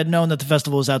 if I had known that the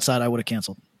festival was outside, I would have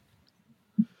canceled.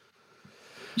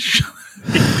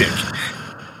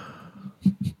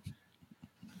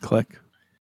 Click.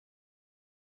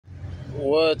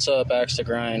 What's up, Axe to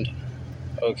Grind?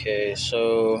 Okay,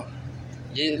 so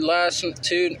 2 nights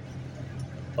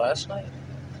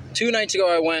ago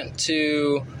I went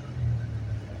to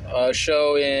a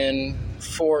show in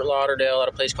Fort Lauderdale at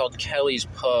a place called Kelly's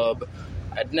Pub.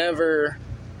 I'd never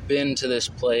been to this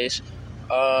place.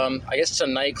 I guess it's a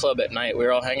nightclub at night. We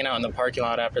were all hanging out in the parking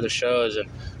lot after the shows, and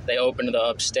they opened the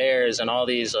upstairs, and all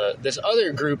these this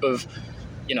other group of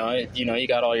you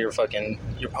got all your punk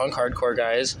hardcore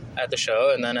guys at the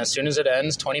show, and then as soon as it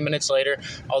ends, 20 minutes later,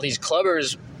 all these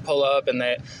clubbers pull up and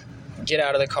they get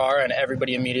out of the car, and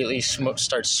everybody immediately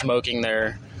starts smoking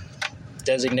their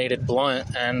designated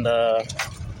blunt, and that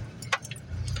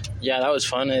was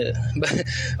fun.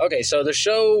 Okay, so the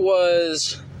show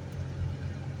was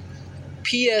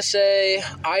PSA,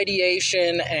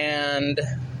 Ideation, and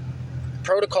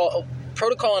Protocol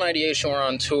and Ideation were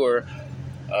on tour.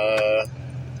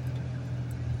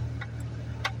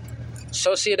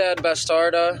 Sociedad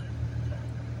Bastarda.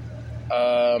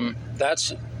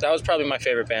 That was probably my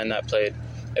favorite band that played.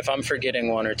 If I'm forgetting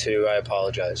one or two, I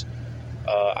apologize.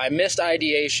 I missed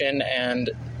Ideation and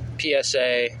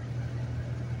PSA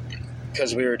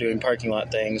because we were doing parking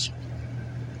lot things.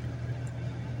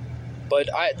 But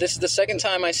this is the second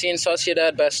time I've seen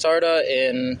Sociedad Bastarda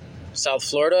in South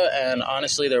Florida, and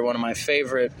honestly, they're one of my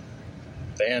favorite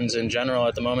bands in general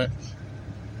at the moment.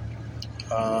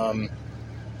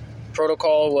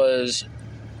 Protocol was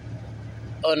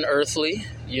unearthly,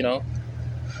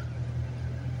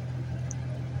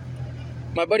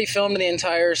 My buddy filmed the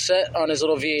entire set on his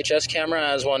little VHS camera,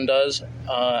 as one does,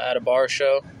 at a bar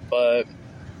show, but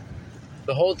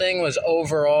the whole thing was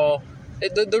overall...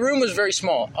 The room was very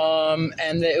small,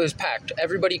 and it was packed.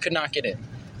 Everybody could not get in.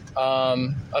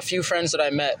 A few friends that I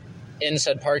met in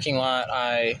said parking lot,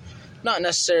 I not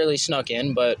necessarily snuck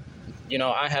in, but,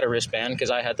 I had a wristband because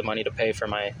I had the money to pay for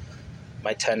my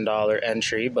 $10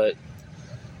 entry, but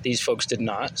These folks did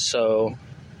not, so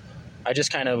I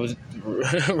just kind of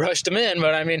rushed them in.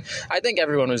 But I mean, I think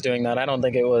everyone was doing that. I don't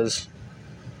think it was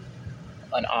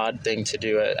an odd thing to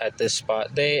do at this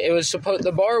spot.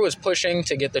 The bar was pushing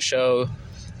to get the show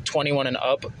 21 and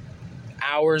up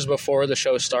hours before the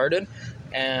show started,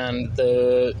 and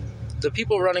the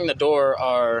people running the door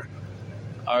are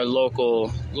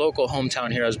local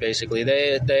hometown heroes. Basically,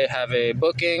 they have a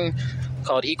booking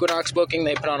called Equinox Booking.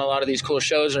 They put on a lot of these cool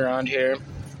shows around here.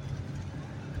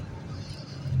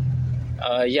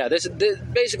 This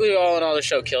basically all in all, the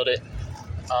show killed it.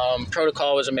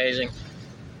 Protocol was amazing.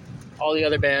 All the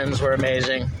other bands were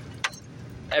amazing.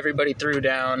 Everybody threw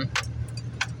down.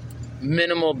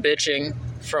 Minimal bitching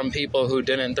from people who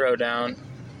didn't throw down.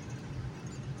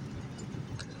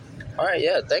 All right,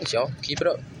 yeah, thanks, y'all. Keep it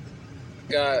up.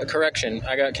 Correction,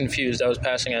 I got confused. I was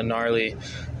passing a gnarly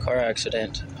car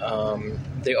accident.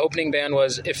 The opening band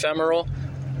was Ephemeral.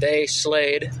 They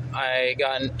slayed. I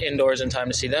got indoors in time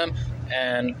to see them.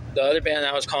 And the other band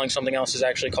that I was calling something else is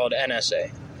actually called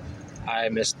NSA. I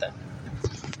missed them.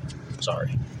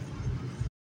 Sorry.